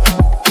me.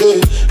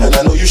 Yeah. And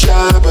I know you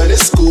shy, but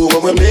it's cool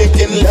when we're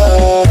making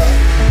love.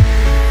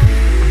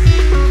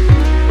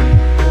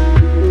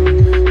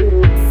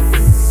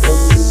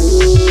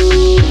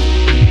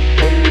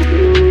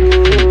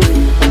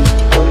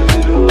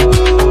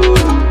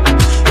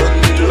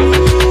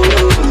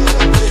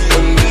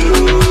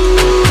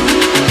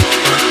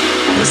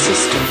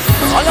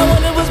 All I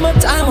wanted was my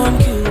time on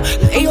cue.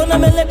 Lay on a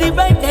melody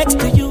right next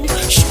to you.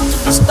 Shoot to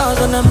the stars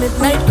on a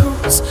midnight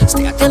cruise.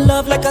 Stay at your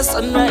love like a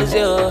sunrise,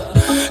 yeah.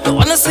 Don't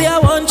wanna say I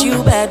want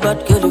you bad,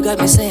 but girl, you got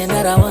me saying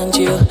that I want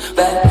you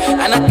bad.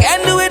 And I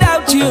can't do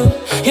without you.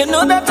 You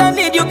know that I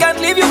need you, can't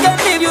leave you,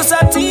 can't leave you. you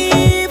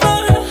sativa.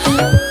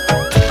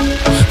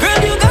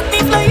 Girl, you got me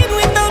flying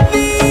without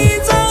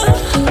visa.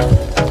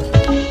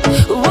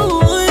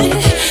 Ooh,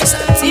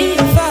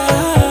 sativa.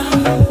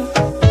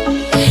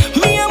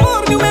 Mi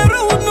amor, numero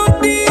uno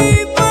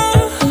diva.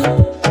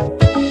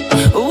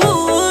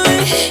 Ooh,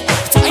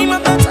 time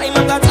after time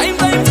after time,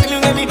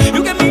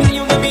 you get me,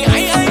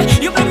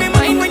 high. You blow me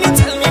mind when you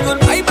tell me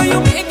goodbye, but you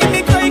making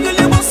me cry, girl,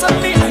 you must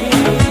have me high.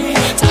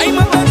 Time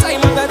after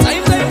time after time,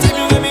 you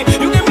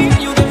get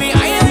me,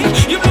 high.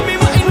 You blow me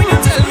mind when you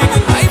tell me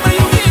goodbye, but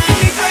you making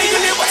me cry,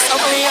 girl, you must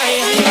have me high.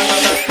 You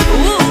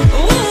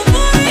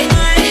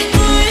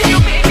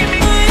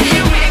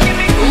making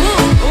me,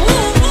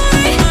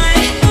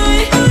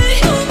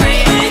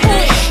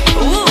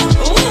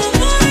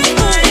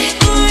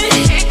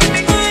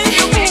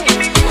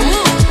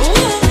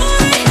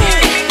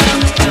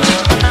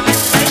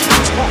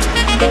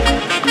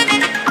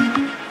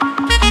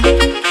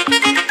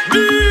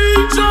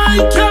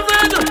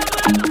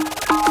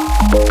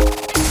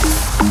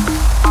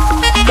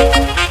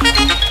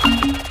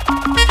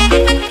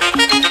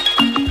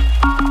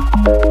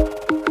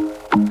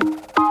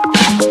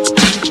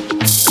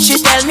 She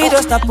tell me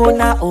to stop on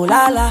na oh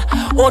la la.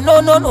 Oh no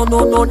na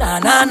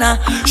na.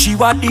 She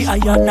want the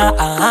ayana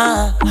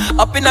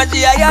up in a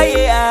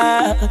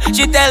yeah.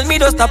 She tell me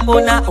to stop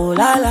on na oh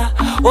la la.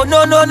 Oh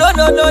no na na.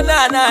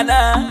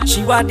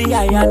 She want the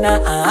ayana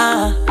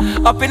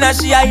up in a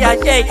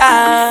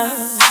yeah.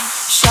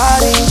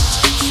 Shawty,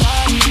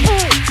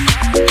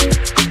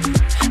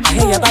 I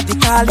hear your body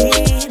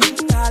calling.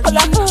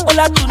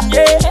 Hola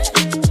tunye,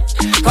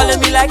 calling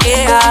me like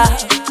yeah.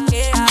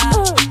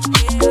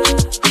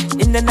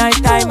 In the night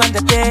time and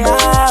the day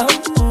out,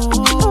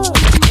 ooh,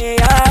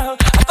 yeah. I'm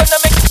gonna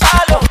make you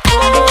follow,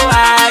 ooh, I,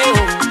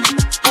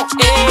 oh,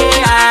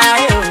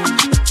 yeah,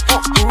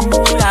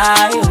 ooh, I,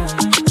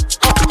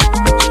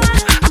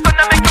 I'm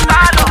gonna make you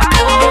follow,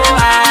 ooh, I,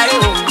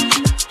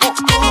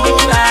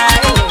 ooh, I,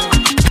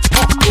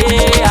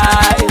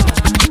 yeah.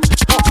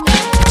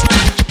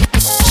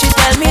 She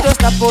tell me to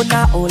stop on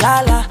na oh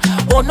la la.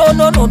 Oh no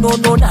na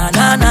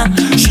na.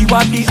 She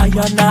want the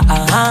ayana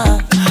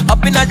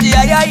up in a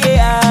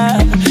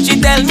yeah.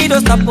 She tell me to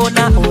stop on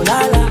na oh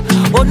la la.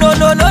 Oh no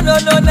na na. Oh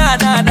no na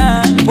na.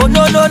 Oh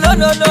no na na.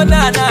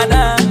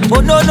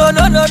 Oh na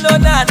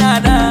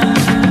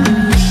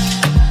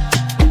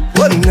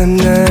na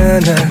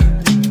na.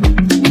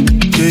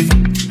 Yeah.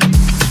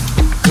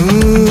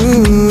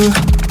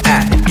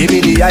 Give me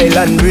the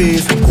island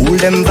breeze, cool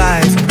them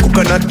vibes,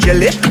 coconut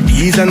jelly,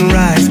 peas and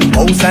rice,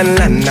 house and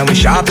land, and we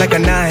sharp like a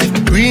knife.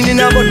 Green in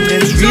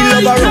abundance,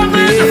 real love around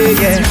me,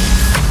 yeah.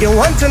 You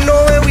want to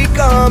know where we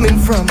coming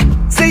from?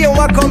 Say you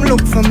want come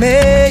look for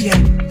me, yeah.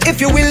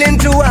 If you're willing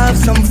to have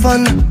some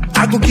fun,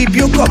 I could keep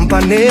you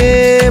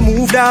company.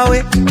 Move that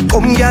way,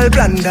 come girl,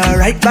 blunder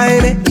right by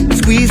me.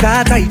 Squeeze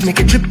her tight, make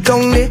it drip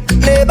down me.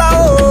 Neighbor,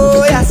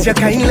 oh, yes, you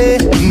kindly.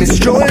 Miss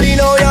Jolie,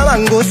 know your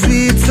mango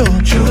sweet, so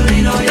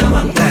Jolie, know your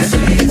mango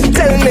sweet.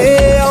 Tell me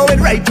how it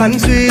ripe and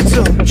sweet,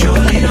 so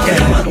Jolie, know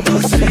your mango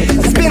sweet.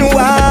 It's been a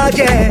while,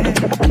 yeah.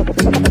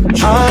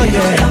 Oh,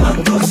 yeah.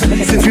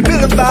 Since we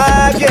built a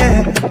vibe,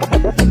 yeah.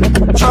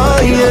 Oh,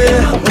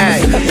 yeah. Hey,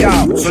 yo,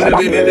 so let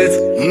me build it.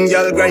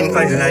 Y'all grind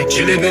fine like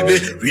chili, baby.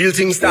 Real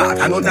things start,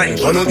 I no time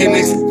for no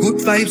gimmicks. Good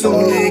vibes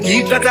only,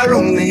 keep that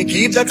around me.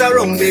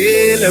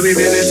 Let me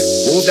build it.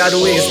 Move that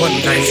waist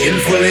one time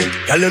skillfully.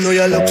 Y'all you know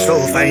you look so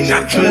fine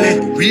naturally.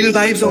 Real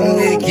vibes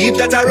only, keep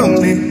that around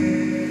me.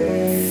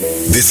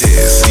 This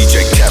is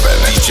DJ Kevin,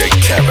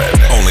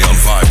 only on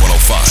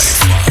VIBE105.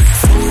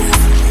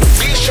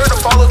 Be sure to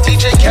follow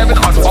DJ Kevin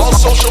on all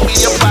social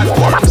media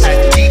platforms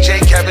at DJ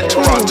Kevin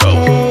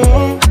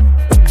Toronto.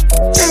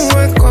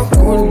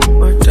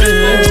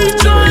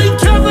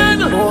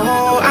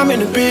 Oh, I'm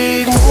in a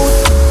big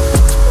mood.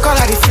 Call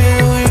I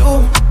feel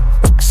you.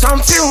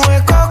 Something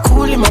wake up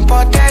cool in my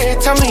body.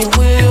 Tell me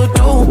what you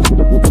do.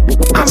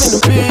 I'm in a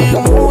big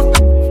mood.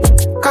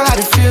 Call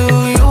I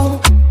feel you.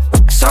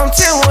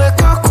 Something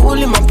wake up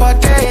cool in my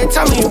body.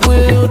 Tell me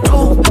what you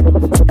do.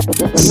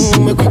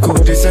 Make we go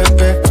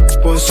December.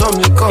 But some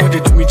liquor they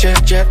do me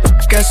jet. Get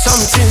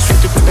something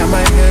sweet to put on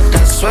my head,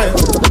 that's why.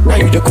 Now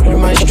you the cool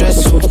my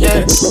stress, so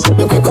yeah.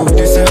 Make we go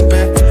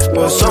December.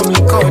 But some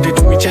liquor they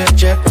do me jet.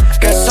 Get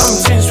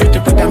something sweet to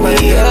put on my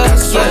head,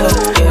 that's why.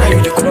 Now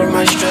you the cool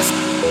my stress.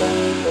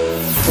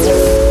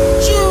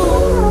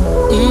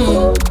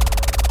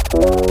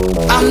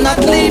 I'm not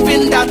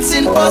leaving, that's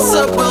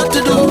impossible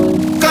to do.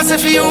 Cause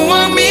if you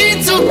want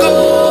me to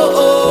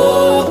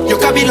go, you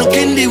can be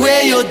looking the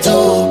way you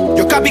do.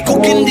 You can be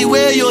cooking the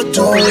way you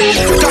do.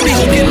 You can be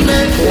hooking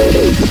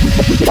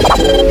me.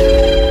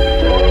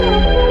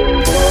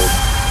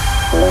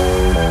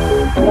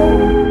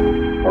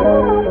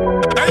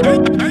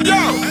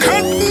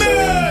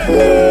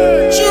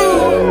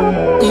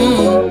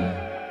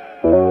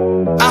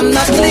 I'm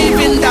not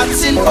leaving,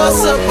 that's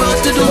impossible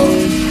to do.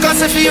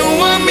 Cause if you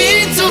want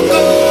me to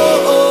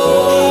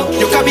go,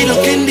 you can be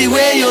looking the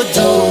way you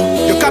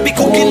do. You can be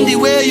cooking the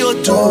way you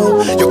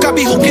do. You can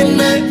be hooking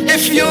me.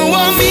 If you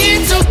want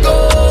me to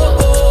go,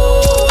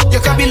 you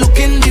can be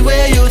looking the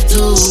way you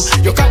do.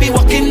 You can be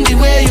walking the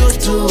way you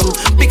do.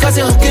 Because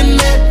you're hooking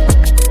me.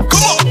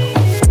 Come on.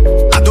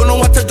 I don't know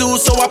what to do,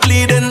 so I'm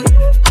pleading.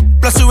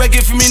 Plus you ain't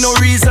giving me no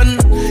reason.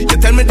 You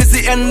tell me this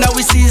the end of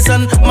we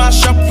season.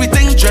 Mash up we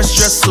think dress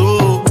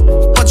so.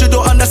 But you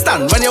don't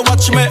understand when you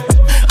watch me.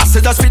 I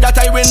said just for that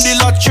I win the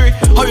lottery.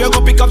 How you go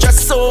pick up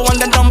just so and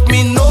then dump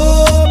me? No,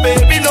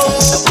 baby, no.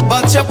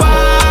 But your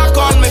back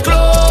on me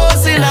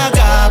clothes in a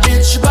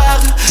garbage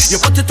bag. You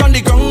put it on the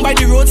ground by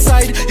the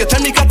roadside. You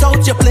tell me cut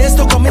out your place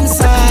to come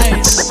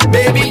inside.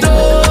 Baby,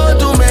 don't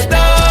do me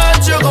that.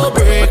 You go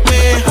break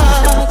me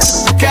heart.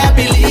 Can't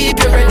believe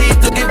you're ready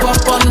to give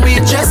up on me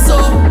just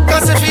so.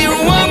 Cause if you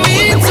want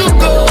me to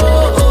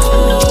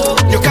go,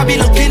 you can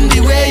be looking the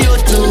way you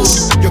do.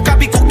 You can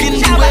be cooking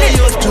the way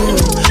you do.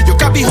 You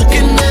can be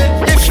hooking me.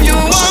 If you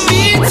want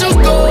me to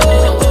go,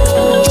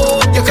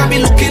 you can be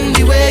looking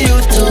the way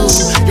you do.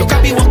 You can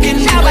be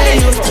walking the way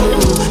you do.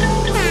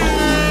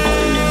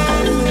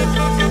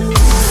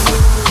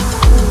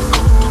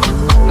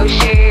 Oh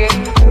shit,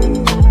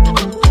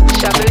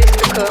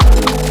 Shabalistica.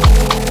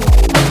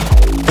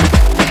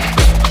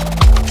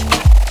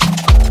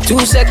 2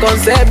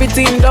 seconds,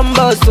 everything done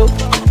bust, oh.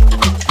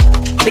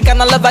 The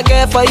kind of love I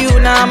get for you,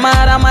 now I'm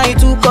mad, am I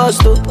too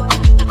cost, oh.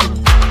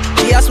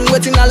 He asked me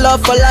waiting I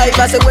love for life,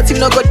 I said waiting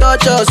no go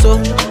touch us, oh.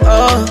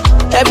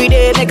 Every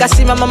day, make I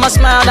see my mama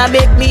smile, that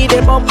make me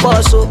the bump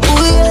us, oh.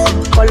 Ooh, yeah.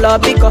 Color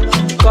picker,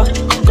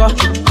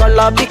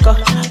 color picker,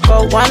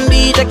 one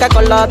beat, take a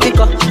color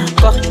picker,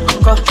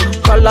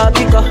 color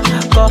picker,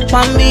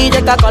 one beat,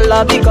 take a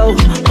color picker,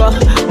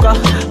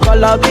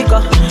 color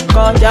picker,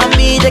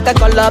 jammy, take a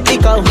color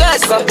picker,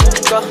 yes,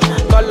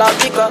 color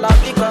picker,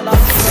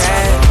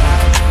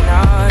 I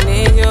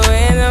need you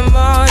in the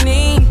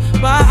morning,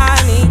 but I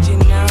need you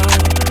now.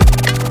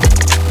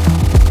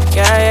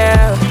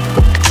 Yeah,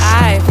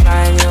 I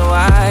find you,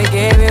 I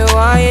give you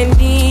all you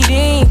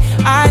needing.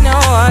 I know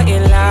what you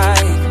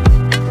like.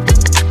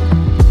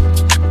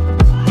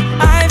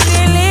 I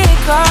feel it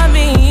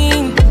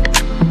coming.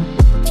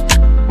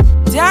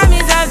 Time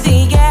is of the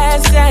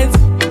essence.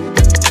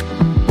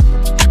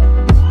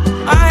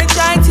 I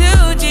try to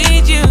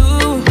teach you,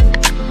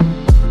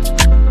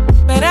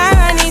 but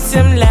I need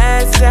some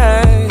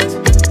lessons.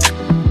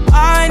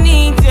 I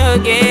need to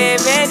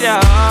give it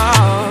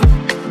all.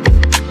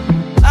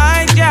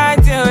 I try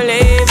to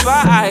live,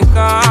 but I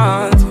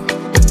can't.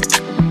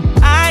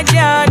 I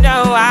don't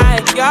know why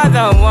you're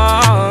the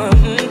one.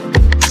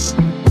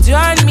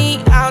 Turn me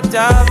out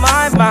of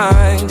my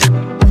mind.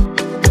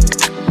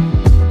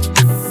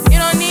 You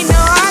don't need no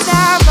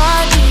other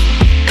body.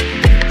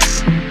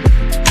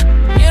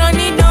 You don't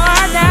need no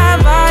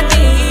other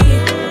body.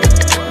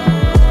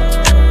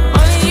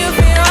 Only you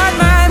feel on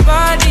my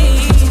body.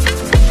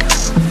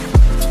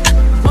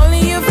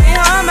 Only you feel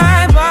on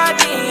my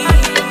body.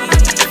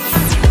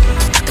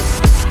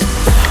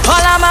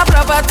 All of my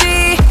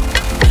property,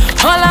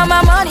 all of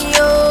my money,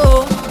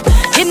 oh.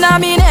 It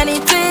not mean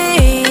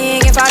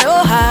anything if I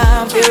don't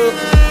have you.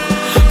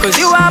 Cause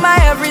you are my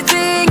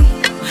everything,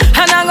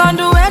 and I'm gonna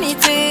do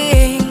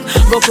anything.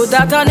 Go put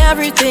that on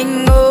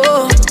everything,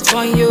 oh,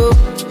 for you.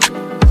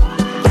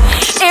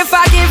 If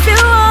I give you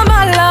all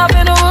my love,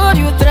 and would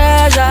you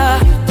treasure?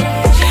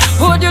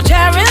 Would you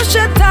cherish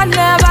it and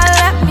never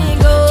let me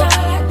go?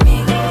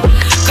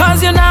 Cause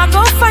you're not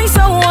gonna find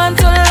someone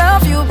to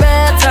love you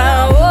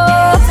better,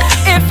 oh.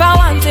 If I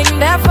want thing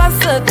there for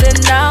certain,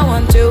 I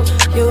want to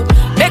you.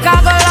 Make I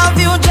go love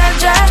you,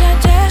 Jaja.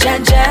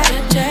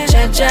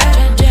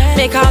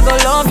 Make I go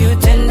love you,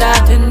 tender.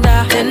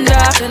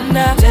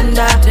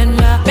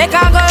 Make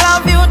I go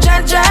love you,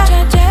 Jaja.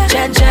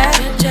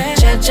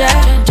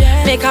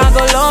 Make I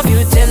go love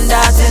you,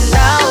 tender,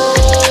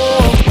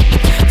 oh,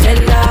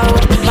 tender.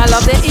 My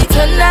love the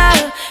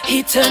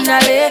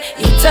eternally.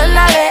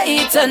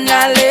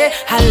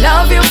 I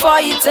love you for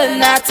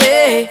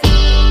eternity.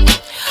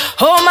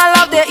 Oh, my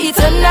love, the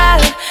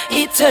eternally.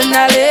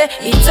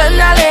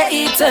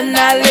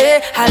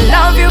 I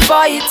love you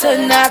for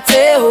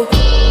eternity. Oh.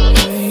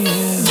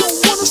 Don't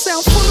wanna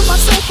sound full of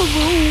myself a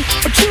room,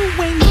 but you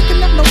ain't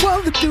looking at no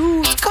other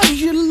dudes. Cause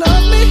you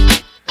love me.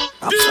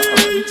 I'm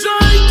sorry. DJ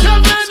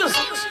Kevin.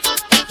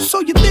 So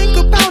you think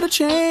about a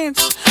chance.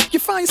 You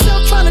find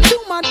yourself trying to do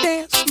my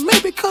dance.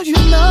 Maybe cause you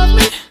love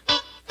me.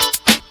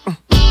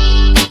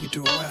 You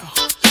do well.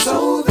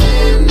 So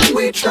then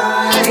we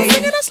try.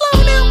 Sing it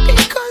slow down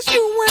because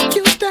you weren't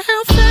used to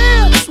how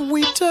fast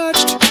we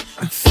touched.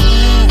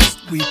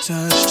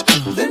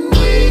 Then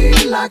we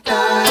locked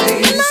eyes.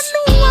 And I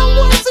knew I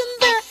wasn't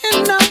there,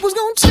 and I was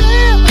gonna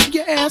tear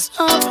your ass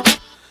up.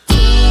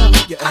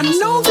 I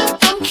know that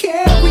I'm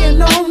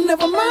carrying on.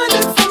 Never mind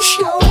if I'm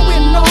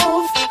showing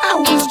off. I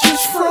was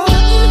just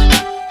frontin'.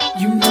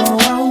 You know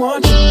I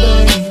want you,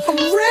 babe. I'm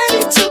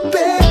ready to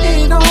bet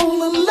it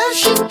on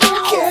unless you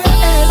don't care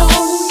at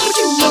all. But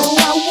you know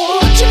I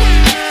want you.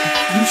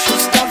 You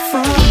should stop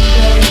frontin',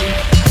 babe.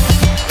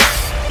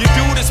 You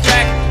do this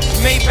back,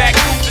 Maybach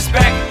roof is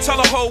back. Tell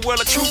the whole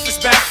world the truth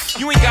is back.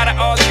 You ain't gotta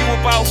argue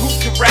about who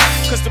can rap,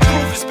 cause the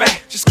proof is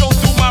back. Just go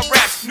through my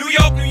raps. New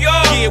York York, New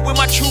York. Yeah, where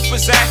my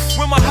troopers at,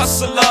 where my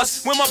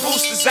hustlers, where my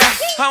boosters at.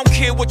 I don't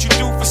care what you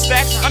do for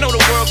stacks. I know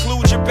the world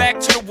glued your back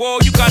to the wall.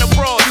 You got a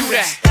brawl, do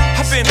that.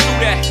 I've been through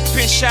that,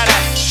 been shot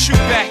at, shoot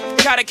back.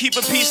 Gotta keep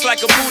a peace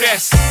like a boot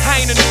ass.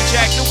 I ain't a new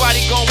jack,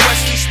 nobody gon'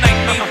 Wesley snipe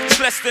me. It's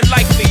less than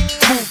likely,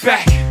 move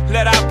back.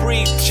 Let I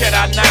breathe,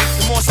 Jedi Knight.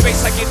 The more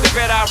space I get, the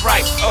better I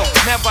write. Oh,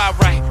 never I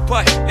write,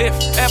 but if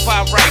ever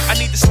I write, I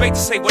need the space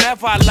to say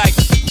whatever I like.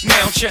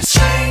 Now just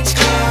change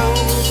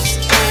clothes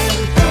and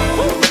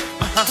go.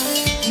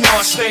 You know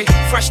I stay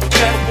fresh to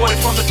death, water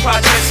from the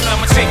projects, and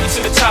I'ma take you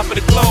to the top of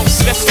the globe.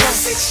 Let's go.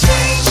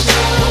 Exchange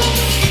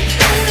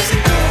clothes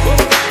and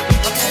go.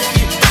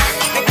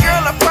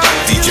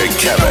 DJ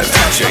Kevin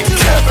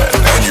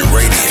on your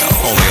radio,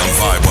 only on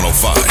Vibe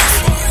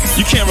 105.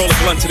 You can't roll a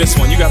blunt to this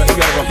one. You gotta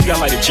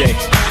light a J.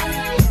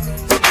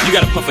 You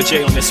gotta puff a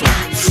J on this one.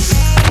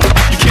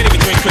 You can't even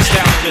drink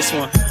Cristal on this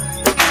one.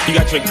 You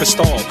gotta drink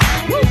Cristal.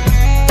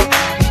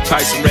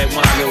 Probably some red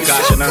wine, little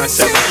gotcha 9-7.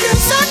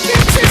 This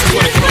is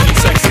what it's rolling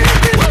sexy.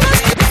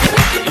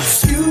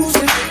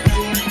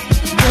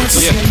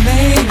 Yeah.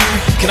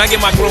 Can I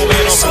get my grown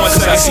man on for one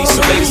second? I see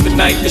some ladies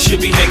tonight that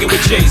should be hanging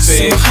with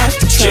Jay-Z.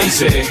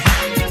 Jay-Z.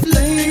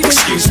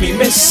 Excuse me,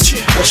 miss,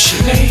 what's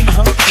your name?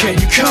 Can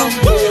you come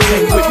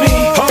hang with me?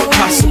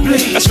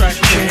 Possibly. That's right.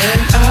 Can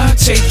I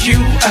take you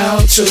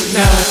out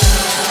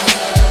tonight?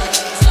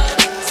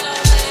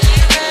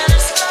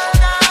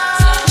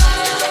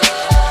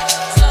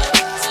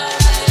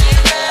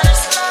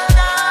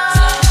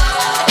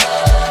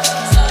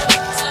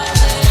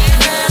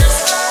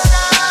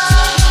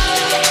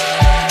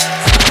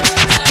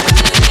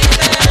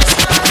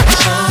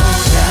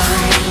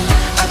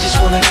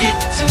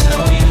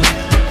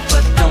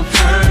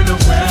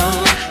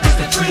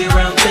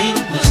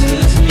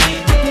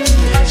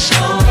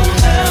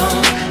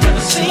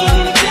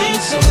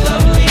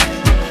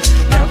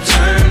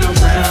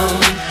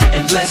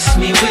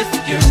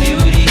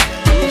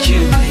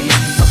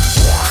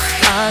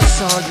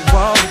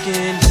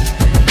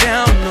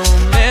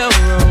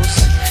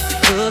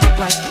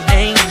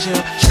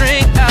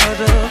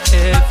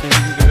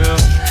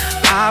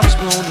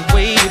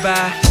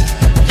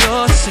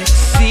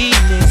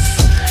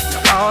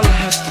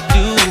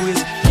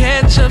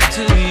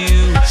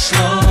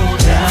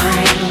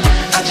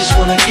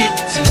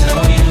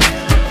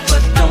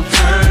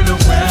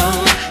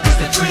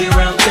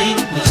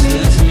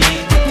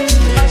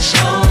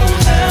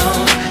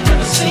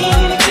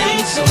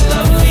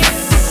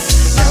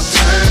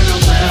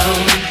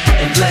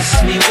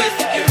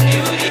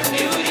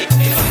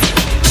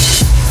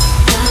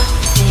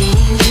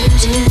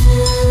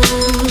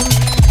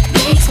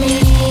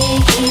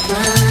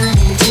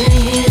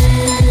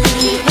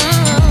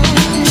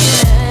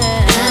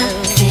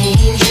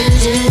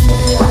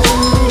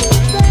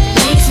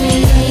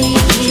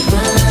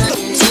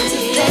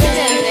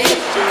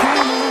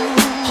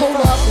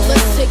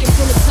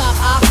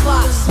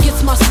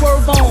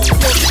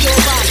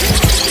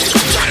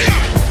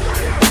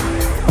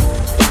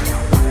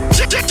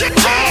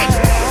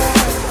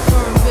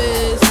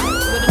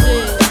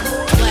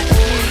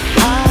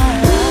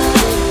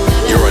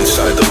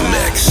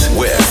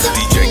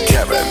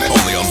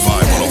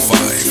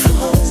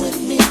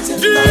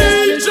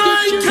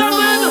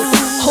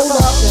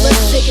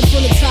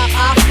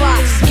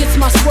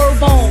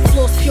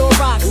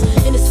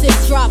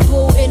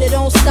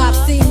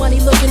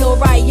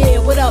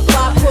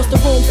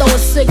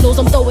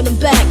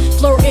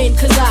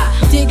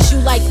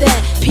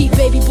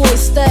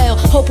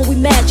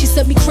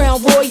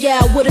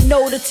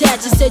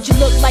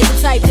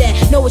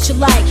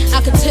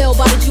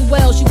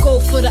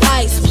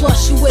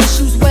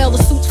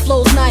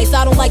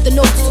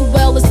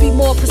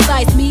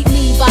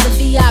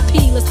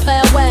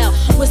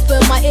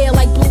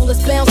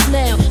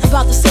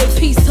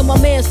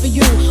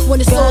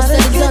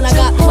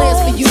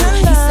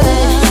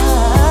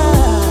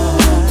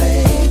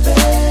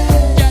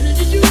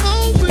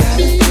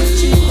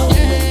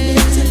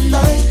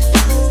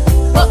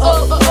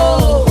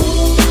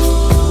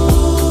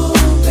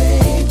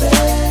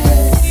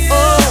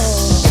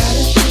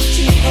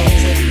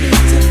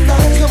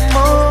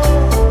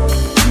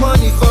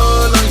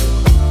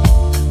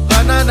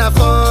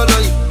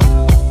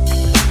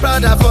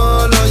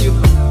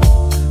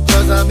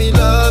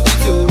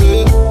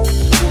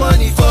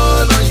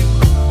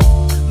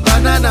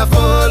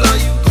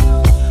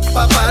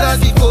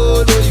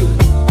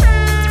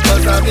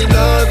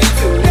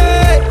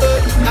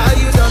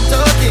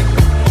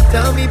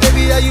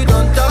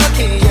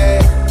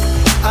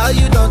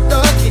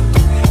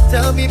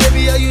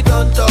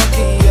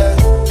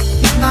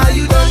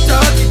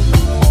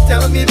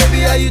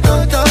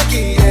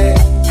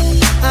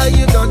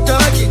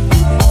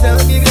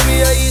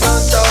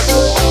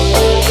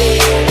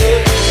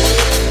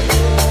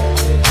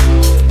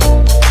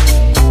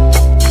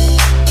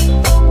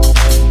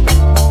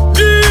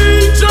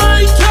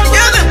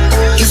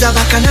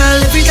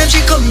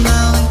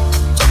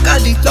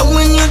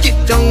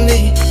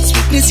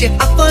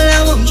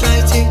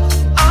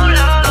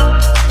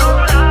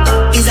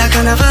 It's a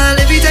carnival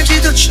every time like she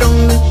touched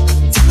down me.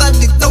 Tip at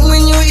the tongue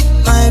when you hit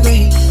my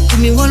brain. Give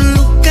me one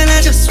look and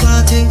I just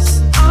want this.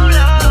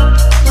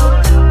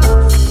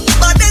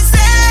 But they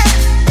say,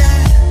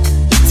 yeah,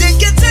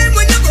 take your time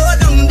when you go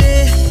down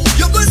there.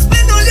 You go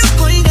spend all your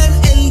coin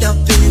and end up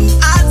in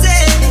a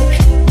day.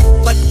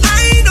 But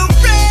I don't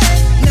pray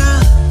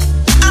now.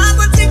 I'm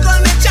gonna take all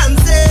my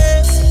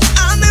chances.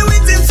 I've been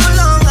waiting so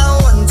long,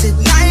 I want it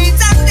night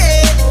and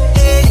day.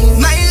 Hey,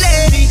 my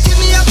lady, give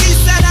me a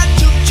piece of that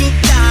chuk chuk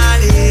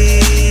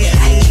darling.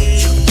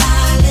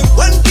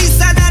 One piece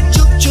of that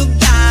chuk chuk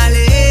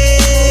darling.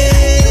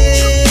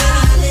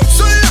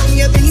 So long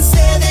you've been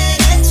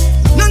saving it,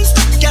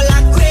 non-stop girl I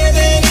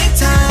craving it.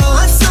 I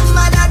want some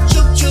of that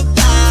chuk chuk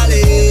darling.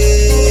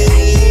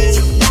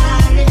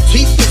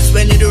 Sweetness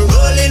when it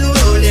rolling,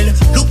 rolling.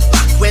 Look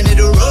back when it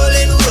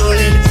rolling,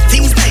 rolling.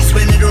 Things nice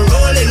when it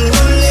rolling,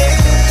 rolling.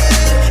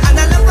 And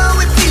I love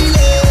how it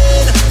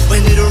feeling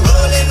when it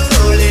rolling,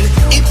 rolling.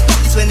 It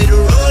pops when it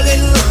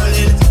rolling,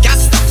 rolling. Can't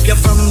stop you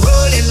from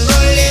rolling,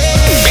 rolling.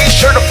 Be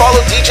sure to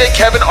follow DJ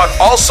Kevin on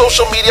all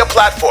social media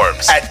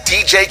platforms at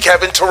DJ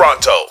Kevin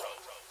Toronto.